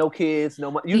 No kids, no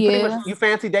money. Pretty much, you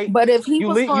fancy date. But if he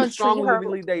was you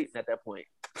strongly dating at that point.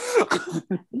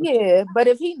 Yeah, but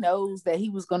if he knows that he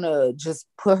was gonna just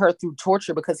put her through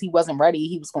torture because he wasn't ready,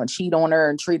 he was gonna cheat on her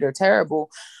and treat her terrible,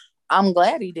 I'm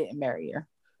glad he didn't marry her.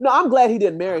 No, I'm glad he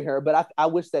didn't marry her, but I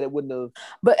wish that it wouldn't have.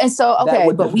 But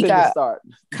we got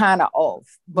kind of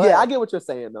off. But yeah, I get what you're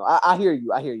saying though. I hear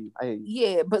you.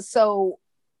 Yeah, but so,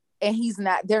 and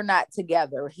they're not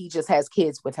together. He just has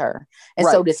kids with her. And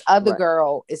so this other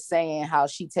girl is saying how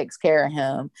she takes care of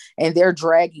him, and they're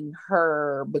dragging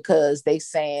her because they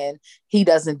saying he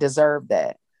doesn't deserve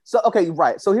that. So, okay,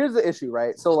 right. So here's the issue,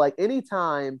 right? So like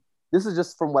anytime, this is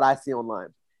just from what I see online.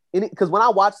 Because when I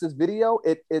watched this video,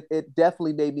 it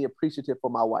definitely made me appreciative for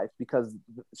my wife because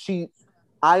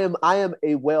I am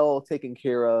a well taken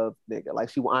care of nigga. Like,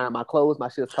 she will iron my clothes, my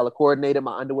shit is color coordinated,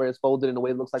 my underwear is folded in a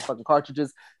way that looks like fucking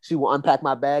cartridges. She will unpack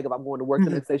my bag if I'm going to work the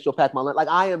next day. She'll pack my lunch. Like,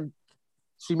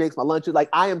 she makes my lunches. Like,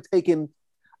 I am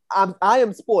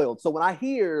spoiled. So when I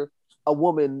hear a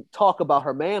woman talk about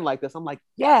her man like this, I'm like,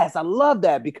 yes, I love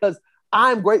that because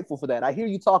I'm grateful for that. I hear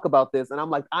you talk about this and I'm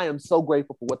like, I am so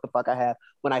grateful for what the fuck I have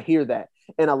when I hear that.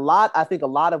 And I think a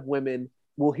lot of women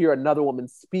will hear another woman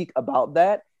speak about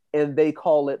that and they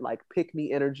call it like pick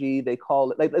me energy. They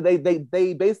call it like they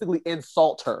basically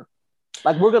insult her.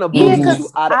 Like, we're going to bully you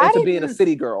into being a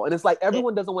city girl. And it's like,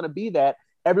 everyone doesn't want to be that.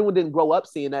 Everyone didn't grow up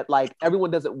seeing that. Like,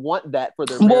 everyone doesn't want that for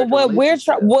their marriage.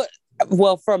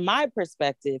 Well, from my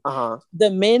perspective,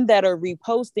 the men that are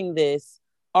reposting this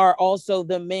are also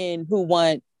the men who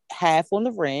want half on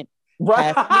the rent,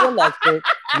 half on the electric.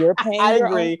 You're paying your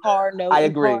own car note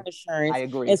and car insurance. I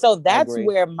agree. And so that's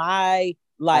where my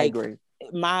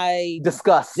my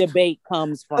disgust debate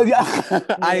comes from.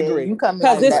 I agree.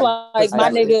 Because it's like, my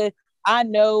nigga, I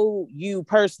know you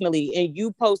personally, and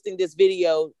you posting this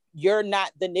video, you're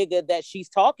not the nigga that she's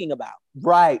talking about.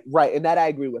 Right. And that I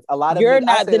agree with. A lot of you're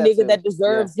not the nigga that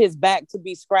deserves his back to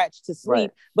be scratched to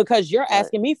sleep because you're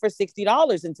asking me for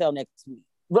 $60 until next week.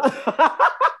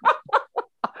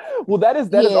 Well, that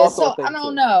is also so I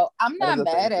don't know. I'm not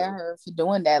mad at her for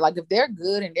doing that. Like, if they're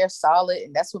good and they're solid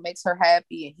and that's what makes her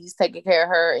happy and he's taking care of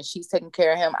her and she's taking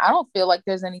care of him, I don't feel like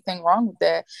there's anything wrong with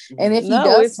that. And if he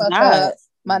does fuck up,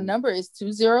 my number is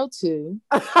 202.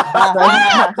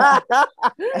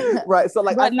 Right. So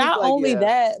like, but not only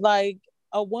that, like,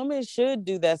 a woman should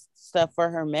do that stuff for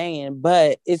her man,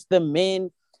 but it's the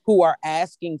men who are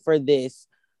asking for this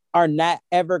are not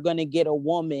ever going to get a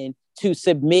woman to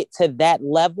submit to that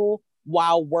level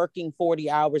while working 40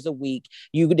 hours a week.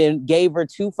 You then gave her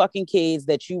 2 fucking kids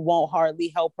that you won't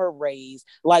hardly help her raise.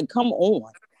 Like, come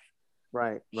on.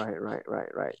 Right.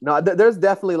 No, there's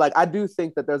definitely, like, I do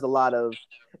think that there's a lot of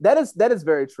that is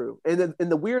very true. And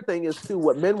the weird thing is too,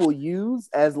 what men will use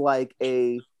as like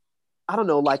a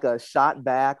shot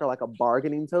back or like a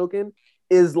bargaining token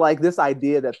is like this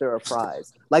idea that they're a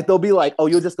prize. Like, they'll be like, oh,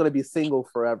 you're just going to be single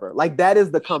forever. Like, that is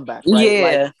the comeback, right?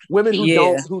 Yeah. Like, women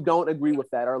who don't agree with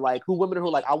that, or like women who are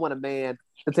like, I want a man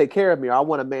to take care of me, or I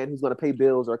want a man who's going to pay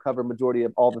bills or cover majority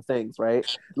of all the things, right?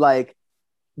 Like,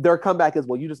 their comeback is,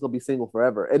 well, you're just gonna be single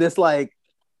forever. And it's like,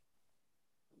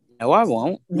 no, I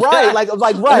won't. right,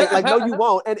 right, no, you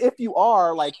won't. And if you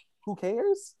are, like, who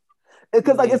cares?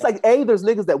 Because like it's like there's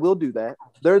niggas that will do that.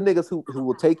 There are niggas who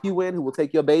will take you in, who will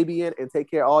take your baby in and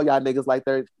take care of all y'all niggas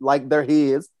like they're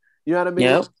his. You know what I mean?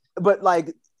 Yep. But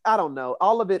like, I don't know.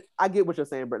 All of it, I get what you're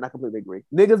saying, Britt, and I completely agree.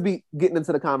 Niggas be getting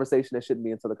into the conversation that shouldn't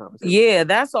be into the conversation. Yeah,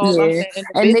 that's all I'm saying.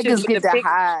 And niggas get to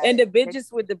hide. And the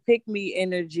bitches with the pick me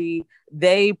energy,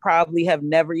 they probably have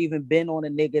never even been on a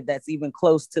nigga that's even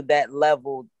close to that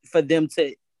level for them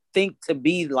to think to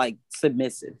be like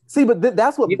submissive. See, but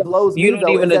that's what blows me. You don't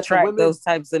though, even attract women, those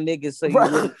types of niggas, so you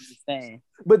right. really understand.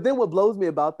 But then what blows me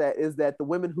about that is that the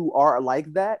women who are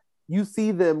like that, you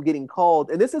see them getting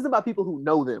called, and this isn't about people who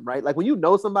know them, right? Like when you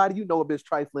know somebody, you know a bitch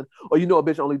trifling, or you know a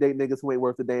bitch only date niggas who ain't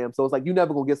worth a damn. So it's like you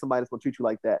never gonna get somebody that's gonna treat you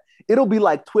like that. It'll be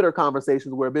like Twitter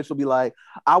conversations where a bitch will be like,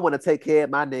 I want to take care of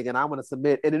my nigga and I want to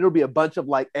submit, and it'll be a bunch of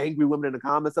like angry women in the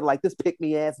comments that are like, this pick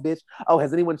me ass bitch. Oh,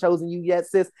 has anyone chosen you yet,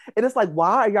 sis? And it's like,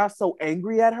 why are y'all so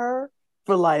angry at her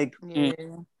for like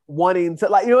wanting to,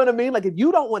 like, you know what I mean? Like if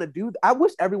you don't want to do, I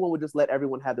wish everyone would just let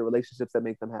everyone have the relationships that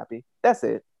make them happy. That's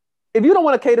it. If you don't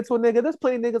want to cater to a nigga, there's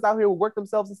plenty of niggas out here who work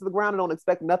themselves into the ground and don't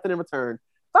expect nothing in return.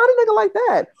 Find a nigga like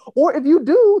that. Or if you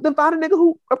do, then find a nigga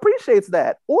who appreciates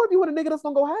that. Or if you want a nigga that's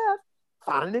gonna go half,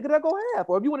 find a nigga that go half.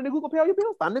 Or if you want a nigga who gonna pay all your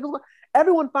bills, find a nigga.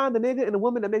 Everyone find the nigga and the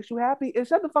woman that makes you happy and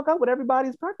shut the fuck up with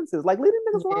everybody's preferences. Like, leave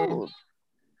these niggas alone.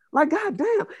 Like,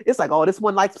 goddamn. It's like, oh, this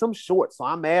one likes some short, so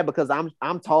I'm mad because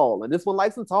I'm tall. And this one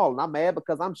likes him tall, and I'm mad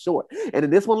because I'm short. And then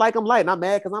this one like I'm light, and I'm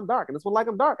mad because I'm dark. And this one like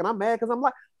I'm dark, and I'm mad because I'm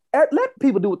light. Let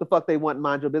people do what the fuck they want and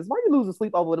mind your business. Why you losing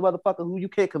sleep over with a motherfucker who you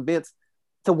can't convince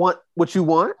to want what you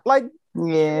want? Like,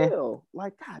 chill.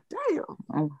 Like,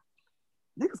 goddamn.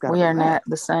 Niggas got we are not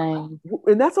the same.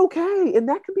 And that's okay. And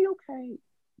that can be okay.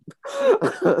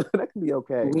 That can be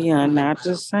okay. We are not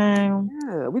the same.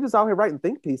 Yeah, we just out here writing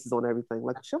think pieces on everything.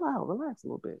 Like, chill out, relax a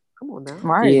little bit. Come on now.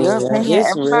 Right. Yeah, Your opinion. it's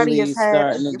Everybody really has had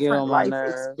starting a to get different on my life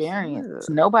nerves. experience.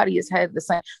 Nobody has had the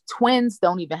same. Twins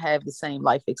don't even have the same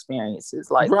life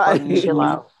experiences. Like, right. fucking chill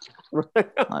out.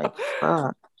 Right. Like,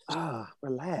 fuck.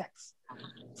 Relax.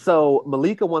 So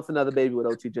Malika wants another baby with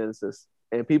OT Genesis,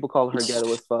 and people calling her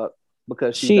ghetto as fuck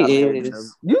because she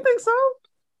is. You think so?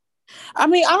 I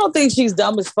mean, I don't think she's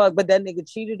dumb as fuck, but that nigga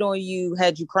cheated on you,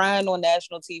 had you crying on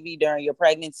national TV during your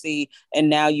pregnancy, and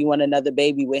now you want another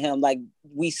baby with him. Like,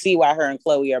 we see why her and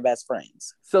Khloe are best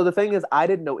friends. So the thing is, I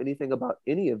didn't know anything about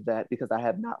any of that because I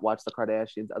have not watched the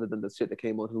Kardashians other than the shit that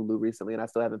came on Hulu recently, and I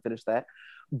still haven't finished that.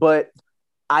 But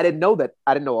I didn't know that.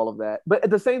 I didn't know all of that. But at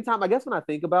the same time, I guess when I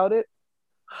think about it,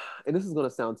 and this is going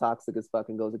to sound toxic as fuck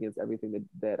and goes against everything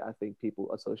that I think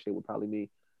people associate with probably me,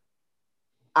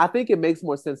 I think it makes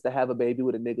more sense to have a baby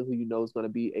with a nigga who you know is going to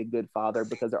be a good father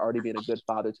because they're already being a good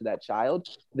father to that child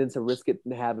than to risk it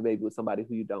and have a baby with somebody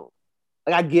who you don't.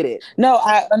 Like, I get it. No,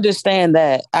 I understand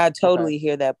that. I totally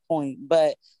hear that point.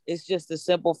 But it's just the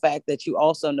simple fact that you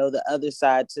also know the other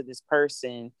side to this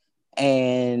person.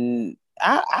 And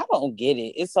I don't get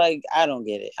it. It's like, I don't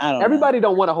get it. Everybody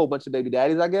don't want a whole bunch of baby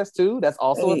daddies, I guess, too. That's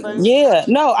also a thing. Yeah.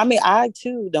 No, I mean, I,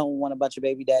 too, don't want a bunch of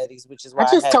baby daddies, which is why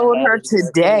I just told her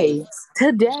today,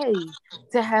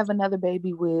 to have another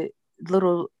baby with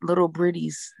little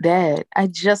Britty's dad. I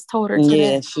just told her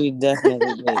today. Yeah, she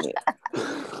definitely did it.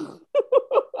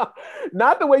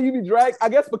 Not the way you be dragged, I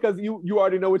guess, because you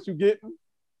already know what you're getting.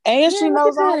 And she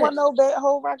knows I don't want no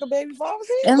whole rack of baby fathers.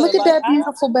 And look at that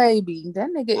beautiful baby. That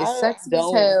nigga is sexy as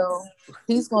hell.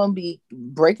 He's gonna be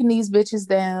breaking these bitches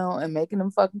down and making them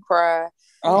fucking cry.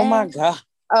 Oh my God.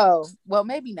 Oh, well,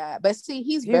 maybe not. But see,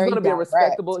 he's very gonna be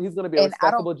direct. he's gonna be a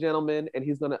respectable gentleman, and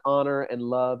he's gonna honor and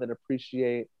love and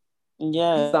appreciate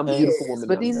some beautiful woman.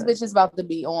 But these bitches about to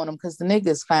be on him because the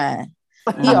nigga's fine.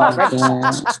 He already.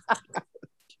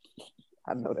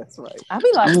 I know that's right. I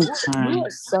be like, you are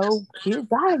so cute.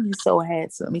 God, he's so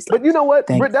handsome. He's but you know what,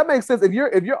 Britt, that makes sense. If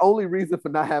your only reason for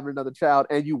not having another child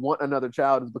and you want another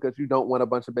child is because you don't want a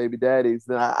bunch of baby daddies,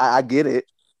 then I get it.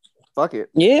 Fuck it.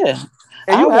 Yeah.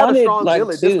 And you have a strong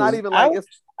village. It's not even like it's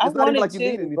not even like you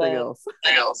need anything else.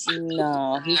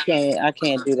 No, he can't. I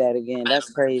can't do that again. That's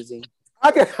crazy.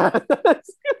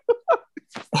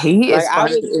 He is I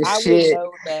would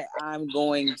know that I'm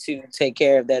going to take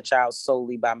care of that child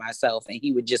solely by myself, and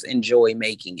he would just enjoy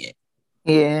making it.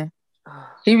 Yeah,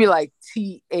 he'd be like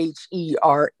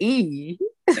THERE.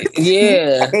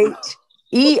 Yeah.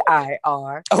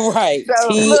 HEIR. Right. So,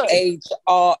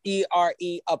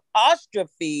 THRE'.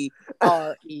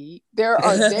 There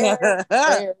are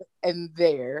there, and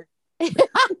there.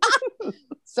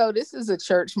 So this is a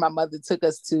church my mother took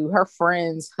us to. Her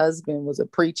friend's husband was a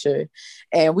preacher,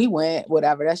 and we went.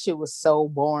 Whatever, that shit was so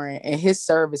boring. And his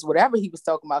service, whatever he was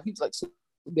talking about, he was like, so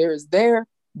 "There is there,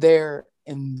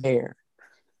 and there,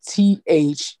 THERE,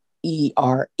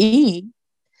 THEIR."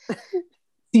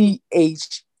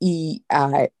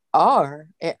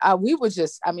 And we were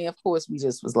just, I mean, of course, we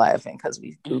just was laughing because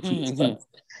we goofy as fuck.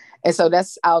 And so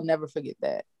I'll never forget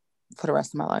that for the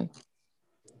rest of my life.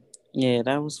 Yeah,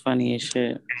 that was funny as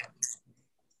shit.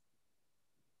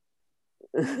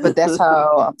 But that's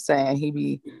how I'm saying he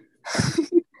be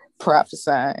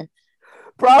prophesying.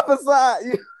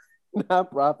 Prophesy. Not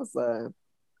prophesying.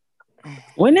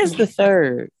 When is the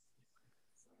 3rd?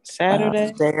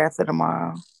 Saturday? Day after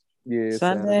tomorrow. Yeah,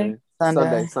 Sunday?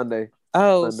 Sunday.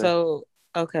 Oh, Sunday. so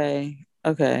okay.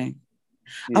 Yeah.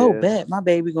 Oh, bet my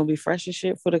baby gonna be fresh as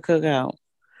shit for the cookout.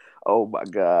 Oh my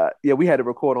God. Yeah, we had to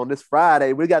record on this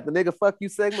Friday. We got the nigga fuck you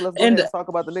segment. Let's go ahead and talk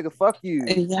about the nigga fuck you.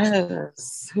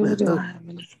 Yes. Who do I have?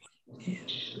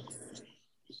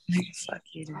 Nigga fuck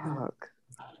you. Fuck.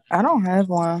 I don't have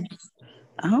one.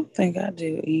 I don't think I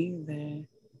do either.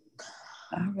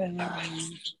 I've been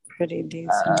pretty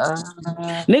decent.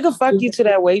 Nigga fuck you to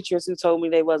that waitress who told me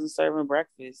they wasn't serving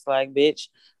breakfast. Like, bitch,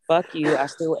 fuck you. I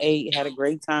still ate, had a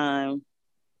great time.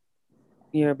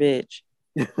 You're a bitch.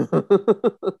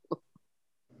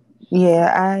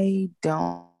 Yeah, I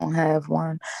don't have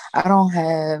one. I don't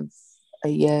have a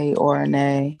yay or a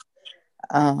nay.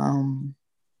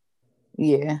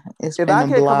 Yeah, it's if been I a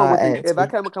can't blah. if I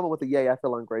can't come up with a yay, I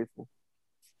feel ungrateful.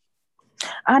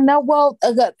 I know. Well,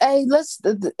 hey, let's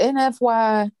the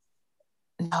NFY.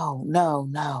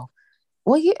 No.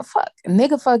 Well, yeah, fuck,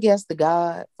 nigga, fuck yes to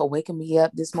God for waking me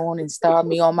up this morning, start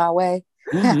me on my way.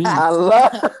 I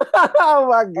love. Oh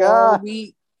my God!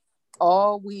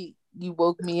 All week, you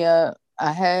woke me up.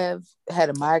 I have had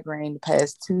a migraine the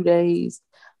past 2 days,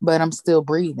 but I'm still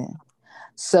breathing.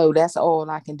 So that's all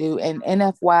I can do. And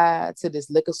NFY to this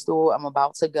liquor store, I'm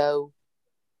about to go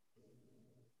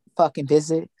fucking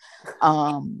visit.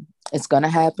 It's gonna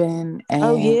happen. And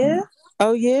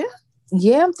Oh yeah.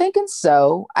 yeah, I'm thinking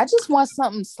so. I just want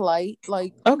something slight,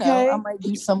 like okay. I might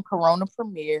do some Corona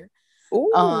Premier.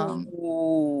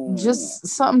 Ooh. Just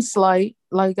something slight.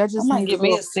 Like I just might need give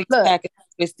me a 6-pack of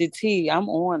twisted tea. I'm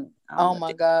on it. Oh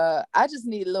my God. I just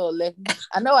need a little liquor.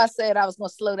 I know I said I was gonna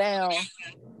slow down,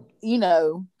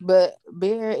 but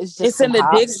beer is just it's an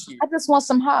addiction. I just want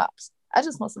some hops.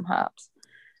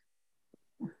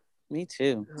 Me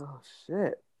too. Oh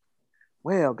shit.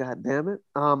 Well, God damn it.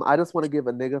 I just want to give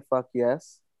a nigga fuck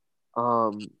yes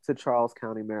to Charles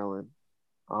County, Maryland.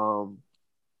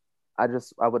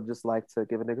 I would just like to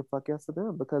give a nigga fuck yes to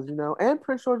them because, and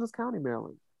Prince George's County,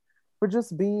 Maryland, for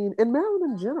just being, in Maryland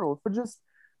in general, for just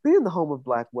being the home of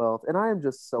Black wealth. And I am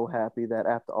just so happy that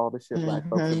after all the shit Black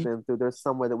folks have been through, there's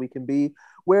somewhere that we can be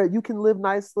where you can live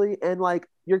nicely and like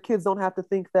your kids don't have to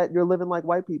think that you're living like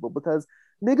white people because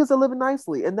niggas are living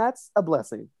nicely. And that's a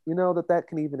blessing, that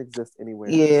can even exist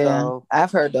anywhere. Yeah. So,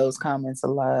 I've heard those comments a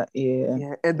lot. Yeah.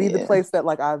 Yeah. And be the place that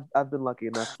like I've been lucky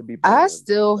enough to be. I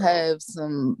still have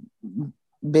some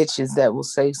bitches that will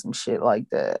say some shit like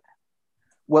that.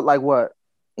 What?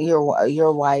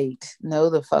 You're white. No,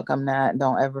 the fuck I'm not.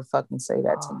 Don't ever fucking say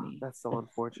that to me. That's so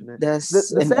unfortunate.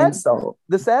 That's an insult.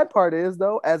 The sad part is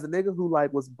though, as a nigga who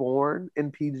like was born in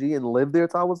PG and lived there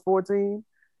till I was 14,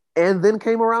 and then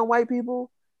came around white people,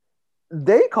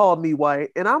 they called me white,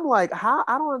 and I'm like, how?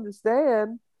 I don't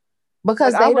understand.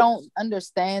 Because they don't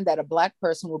understand that a Black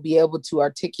person will be able to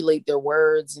articulate their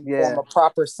words and form a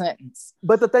proper sentence.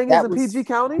 But the thing is, in PG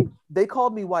County, they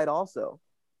called me white also.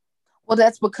 Well,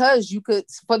 that's because you could,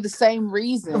 for the same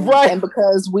reason, right? And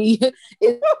because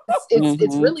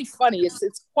it's really funny.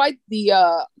 It's quite the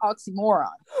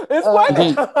oxymoron. It's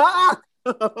quite.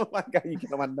 Oh my God, you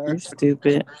get on my nerves.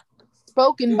 Stupid.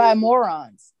 Spoken by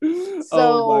morons. So,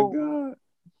 oh my God.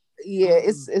 Yeah,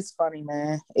 it's funny,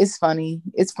 man. It's funny,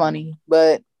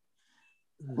 but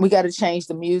we got to change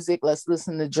the music. Let's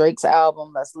listen to Drake's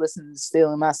album. Let's listen to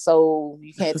 "Stealing My Soul."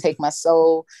 You can't take my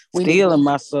soul. Stealing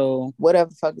my soul.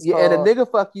 Whatever the fuck it's called. And a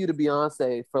nigga fuck you to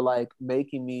Beyonce for like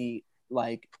making me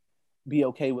like be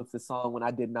okay with the song when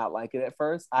I did not like it at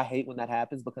first. I hate when that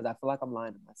happens because I feel like I'm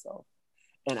lying to myself.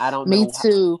 And I don't know. Me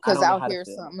too, because I'll hear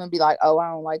something and be like, oh, I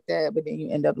don't like that. But then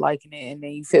you end up liking it and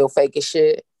then you feel fake as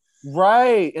shit.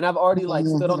 Right. And I've already like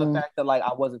stood on the fact that like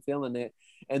I wasn't feeling it.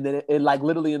 And then it like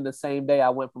literally in the same day, I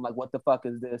went from like, what the fuck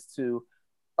is this to,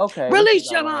 okay. Release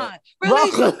your mind.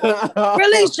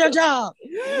 Release your job.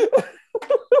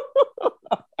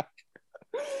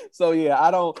 So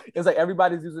yeah, it's like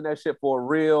everybody's using that shit for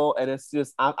real. And it's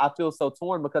just, I feel so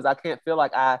torn because I can't feel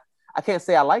like I can't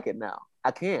say I like it now. I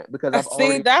can't because I've See,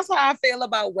 already. that's how I feel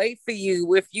about Wait For You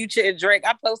with Future and Drake.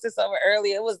 I posted something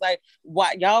earlier. It was like,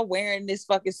 why y'all wearing this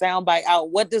fucking soundbite out?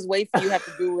 What does Wait For You have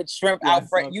to do with shrimp Yeah,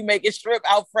 Alfredo? You make it shrimp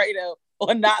Alfredo or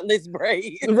knotless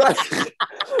braids. Right.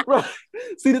 Right.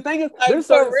 See, the thing is, Like, there's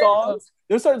for certain real. songs.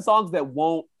 There's certain songs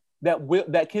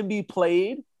that can be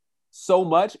played so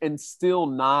much and still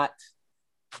not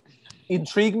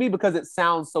intrigue me because it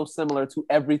sounds so similar to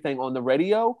everything on the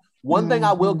radio. One thing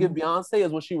I will give Beyonce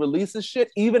is when she releases shit,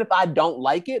 even if I don't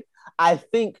like it, I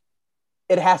think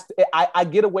it has to. I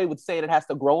get away with saying it has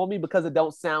to grow on me because it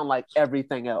don't sound like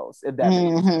everything else. If that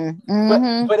makes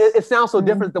sense. But it sounds so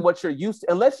different than what you're used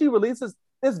to. Unless she releases,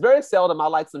 it's very seldom I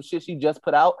like some shit she just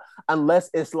put out.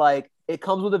 Unless it's like it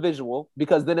comes with a visual,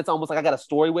 because then it's almost like I got a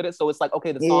story with it. So it's like,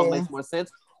 okay, the song makes more sense.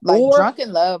 Like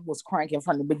Drunken Love was cranking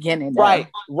from the beginning. Though.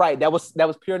 Right. That was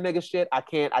pure nigga shit. I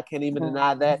can't even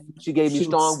deny that. She gave me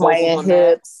strong swaying vocals on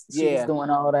hips. that. She was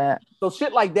doing all that. So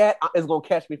shit like that is gonna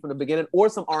catch me from the beginning, or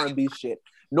some R&B shit.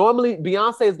 Normally,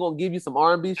 Beyonce is gonna give you some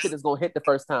R&B shit that's gonna hit the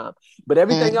first time. But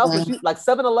everything else, when she like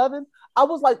 7-Eleven, I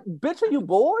was like, bitch, are you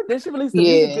bored? Then she released the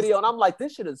music video, and I'm like,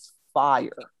 this shit is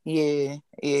fire. Yeah.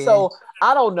 So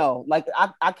I don't know. Like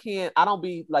I can't. I don't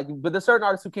be like. But there's certain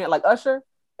artists who can't. Like Usher,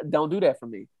 don't do that for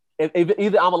me. If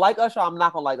either I'm gonna like Usher, or I'm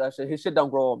not gonna like Usher. His shit don't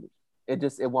grow on me.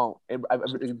 It won't.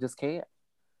 It just can't.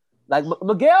 Like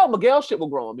Miguel shit will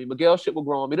grow on me. Miguel shit will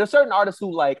grow on me. There's certain artists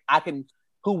who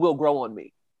who will grow on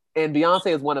me, and Beyonce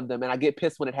is one of them. And I get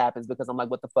pissed when it happens because I'm like,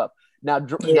 what the fuck? Now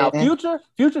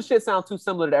Future shit sounds too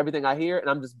similar to everything I hear, and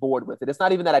I'm just bored with it. It's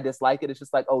not even that I dislike it. It's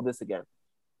just like, oh, this again.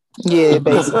 Yeah,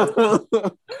 basically.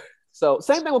 So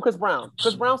same thing with Chris Brown.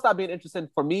 Chris Brown stopped being interesting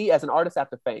for me as an artist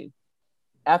after Fame.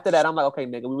 After that, I'm like, okay,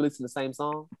 nigga, we releasing the same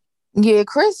song. Yeah,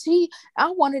 Chris,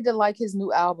 I wanted to like his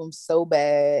new album so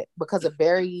bad because a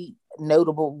very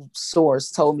notable source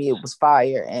told me it was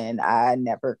fire, and I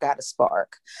never got a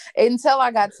spark until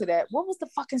I got to that. What was the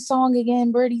fucking song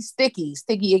again, Birdie? Sticky.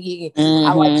 I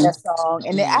like that song,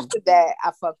 and then after that,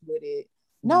 I fucked with it.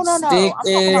 No. I'm talking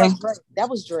about Drake. That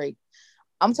was Drake.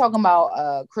 I'm talking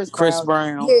about Chris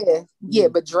Brown. Yeah,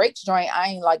 but Drake's joint, I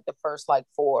ain't like the first like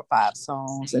 4 or 5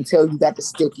 songs until you got the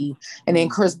Sticky. And then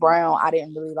Chris Brown, I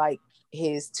didn't really like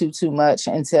his too much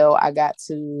until I got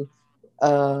to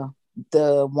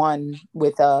the one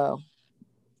with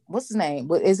what's his name?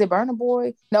 Is it Burna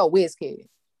Boy? No, Wizkid.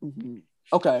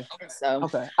 Okay. So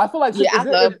I feel like I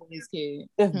love Wizkid.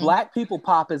 If Black people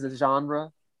pop is a genre,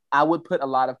 I would put a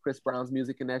lot of Chris Brown's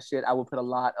music in that shit. I would put a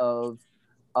lot of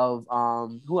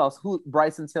who else?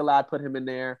 Bryson Tiller, I'd put him in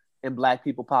there. In Black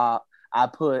people pop, I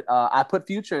put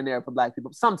Future in there for Black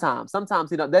people. Sometimes,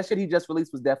 that shit he just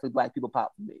released was definitely Black people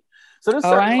pop for me. So there's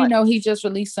I didn't know he just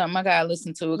released something. I gotta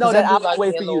listen to it. No, that I Will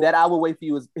Wait For You. That I Will Wait For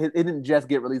You it didn't just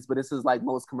get released, but this is like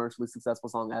most commercially successful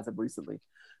song as of recently.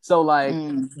 So like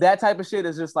that type of shit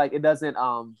is just like, it doesn't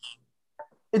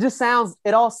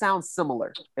it all sounds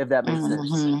similar, if that makes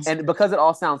sense. And because it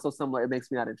all sounds so similar, it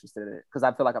makes me not interested in it because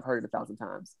I feel like I've heard it 1,000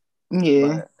 times. Yeah.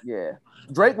 But, yeah.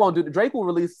 Drake will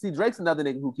release. See, Drake's another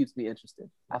nigga who keeps me interested.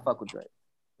 I fuck with Drake.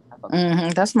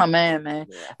 That's my man. Yeah,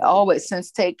 always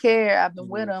since Take Care, I've been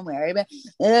with him.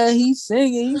 He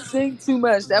sing too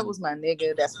much. That was my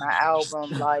nigga. That's my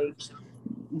album. Like,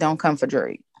 don't come for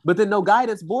Drake. But then No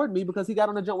Guidance bored me because he got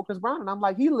on a jump with Chris Brown, and I'm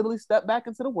like, he literally stepped back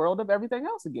into the world of everything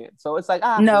else again. So it's like,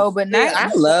 I love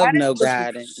No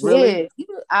Guidance. Really,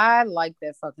 I like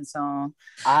that fucking song.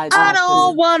 I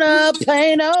don't wanna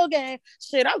play no game.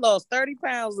 Shit, I lost 30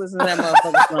 pounds listening to that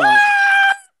motherfucking song.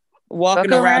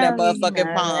 Walking around that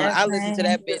motherfucking pond. I listened to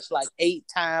that bitch like 8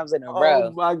 times in a row.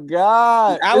 Oh my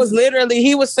God.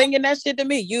 He was singing that shit to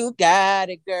me. You got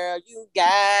it, girl. You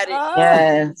got it.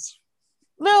 Yes.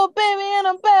 Little baby, and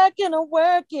I'm back and I'm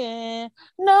working.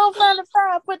 No 9 to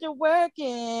 5, but you're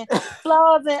working.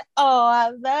 Flaws and all, I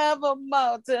love them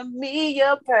all. To me,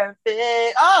 you're perfect.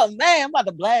 Oh man, I'm about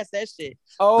to blast that shit.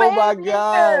 Oh baby, my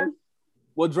God.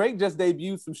 Well, Drake just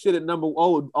debuted some shit at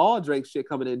all Drake shit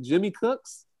coming in. Jimmy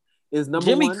Cooks is number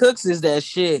 1. Jimmy Cooks is that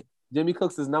shit. Jimmy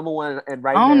Cooks is number 1, and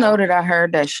right now. I don't know that I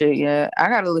heard that shit yet. I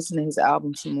gotta listen to his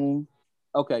album some more.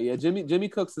 Okay, yeah, Jimmy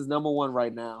Cooks is number 1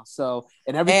 right now. So,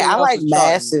 and everything I else like is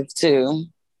Massive too.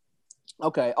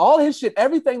 Okay, all his shit,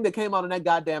 everything that came out on that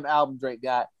goddamn album Drake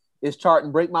got is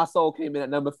charting. Break My Soul came in at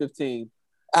number 15.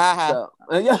 So,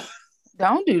 yeah.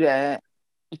 Don't do that.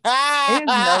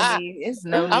 It's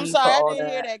no need. I'm sorry, I didn't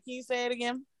hear that. Can you say it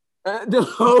again?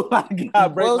 Oh my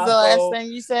God! What was the last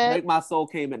thing you said? Break My Soul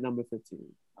came at number 15.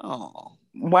 Oh.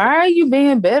 Why are you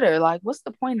being bitter? Like, what's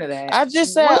the point of that? I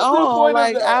just said, What's the oh, point of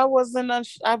like that? I wasn't. I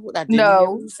didn't No. hear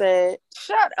what you said.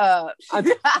 Shut up.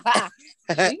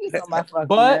 She's on my fucking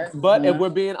But nerves. if we're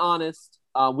being honest,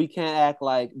 we can't act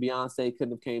like Beyonce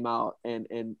couldn't have came out and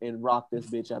rocked this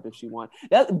bitch up if she wanted.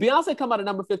 Beyonce come out at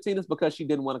number 15 is because she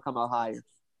didn't want to come out higher.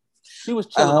 She was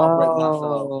chilling on Break My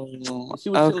Soul. She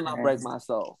was chilling on Break My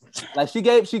Soul. Like she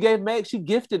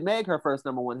gifted Meg her first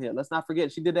number one hit. Let's not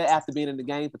forget she did that after being in the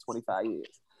game for 25 years.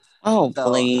 Oh, So,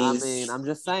 please. I mean, I'm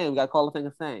just saying we gotta call a thing a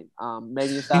thing.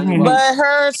 Megan Thee Stallion. But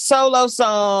her solo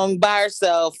song by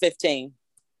herself, 15.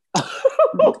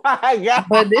 Oh my God.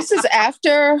 But this is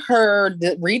after her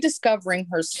rediscovering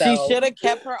herself. She should have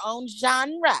kept her own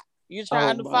genre. You're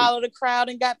trying to follow the crowd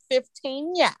and got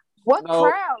 15, yeah. What No.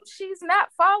 crowd? She's not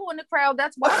following the crowd.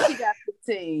 That's why she got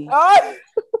 15.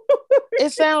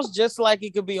 It sounds just like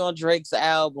it could be on Drake's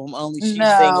album, only she's singing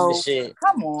No. the shit.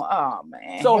 Come on. Oh,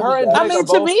 man. So Here her we and go. I Drake mean, are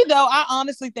to both- me, though, I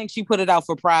honestly think she put it out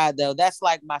for pride, though. That's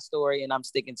like my story, and I'm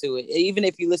sticking to it. Even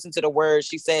if you listen to the words,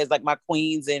 she says, like, my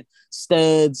queens and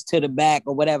studs to the back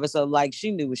or whatever. So, like,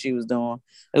 she knew what she was doing.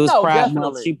 It was Pride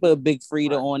Month. She put Big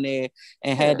Frida on there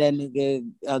and had that nigga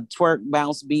twerk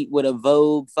bounce beat with a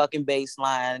Vogue fucking bass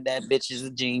line. That bitch is a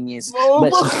genius.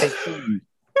 But she's 15.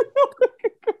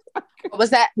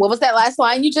 What was that last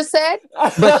line you just said?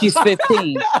 But she's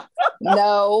 15.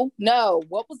 No.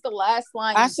 What was the last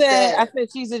line I you said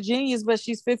she's a genius, but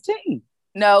she's 15.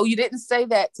 No, you didn't say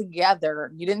that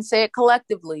together. You didn't say it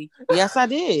collectively. Yes, I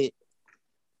did.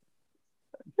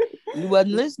 You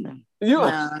wasn't listening.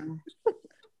 No.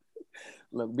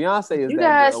 Look, Beyonce is You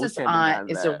that guys, girl. We this can't aunt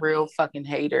deny is that. a real fucking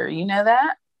hater. You know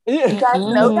that? Yeah. You guys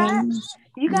know that? Mm.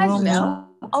 You guys No, know?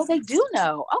 Oh, they do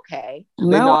know. Okay. They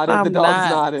No, nodded. The I'm dogs not.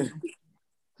 nodded.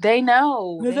 They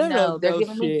know. They They know. don't know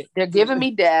They're giving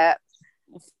me that.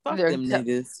 Fuck They're them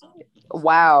niggas.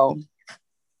 Wow.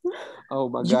 Oh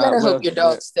my God. You better what hope else your is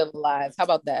dog's still alive. How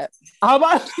about that? there? How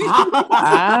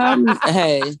about?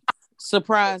 Hey,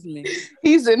 surprise me.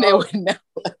 He's in there with no.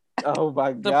 Oh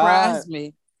my God. Surprise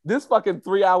me. This fucking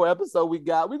 3-hour episode we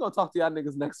got. We're gonna talk to y'all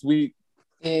niggas next week.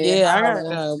 Yeah, I gotta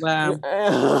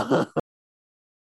go. Bye.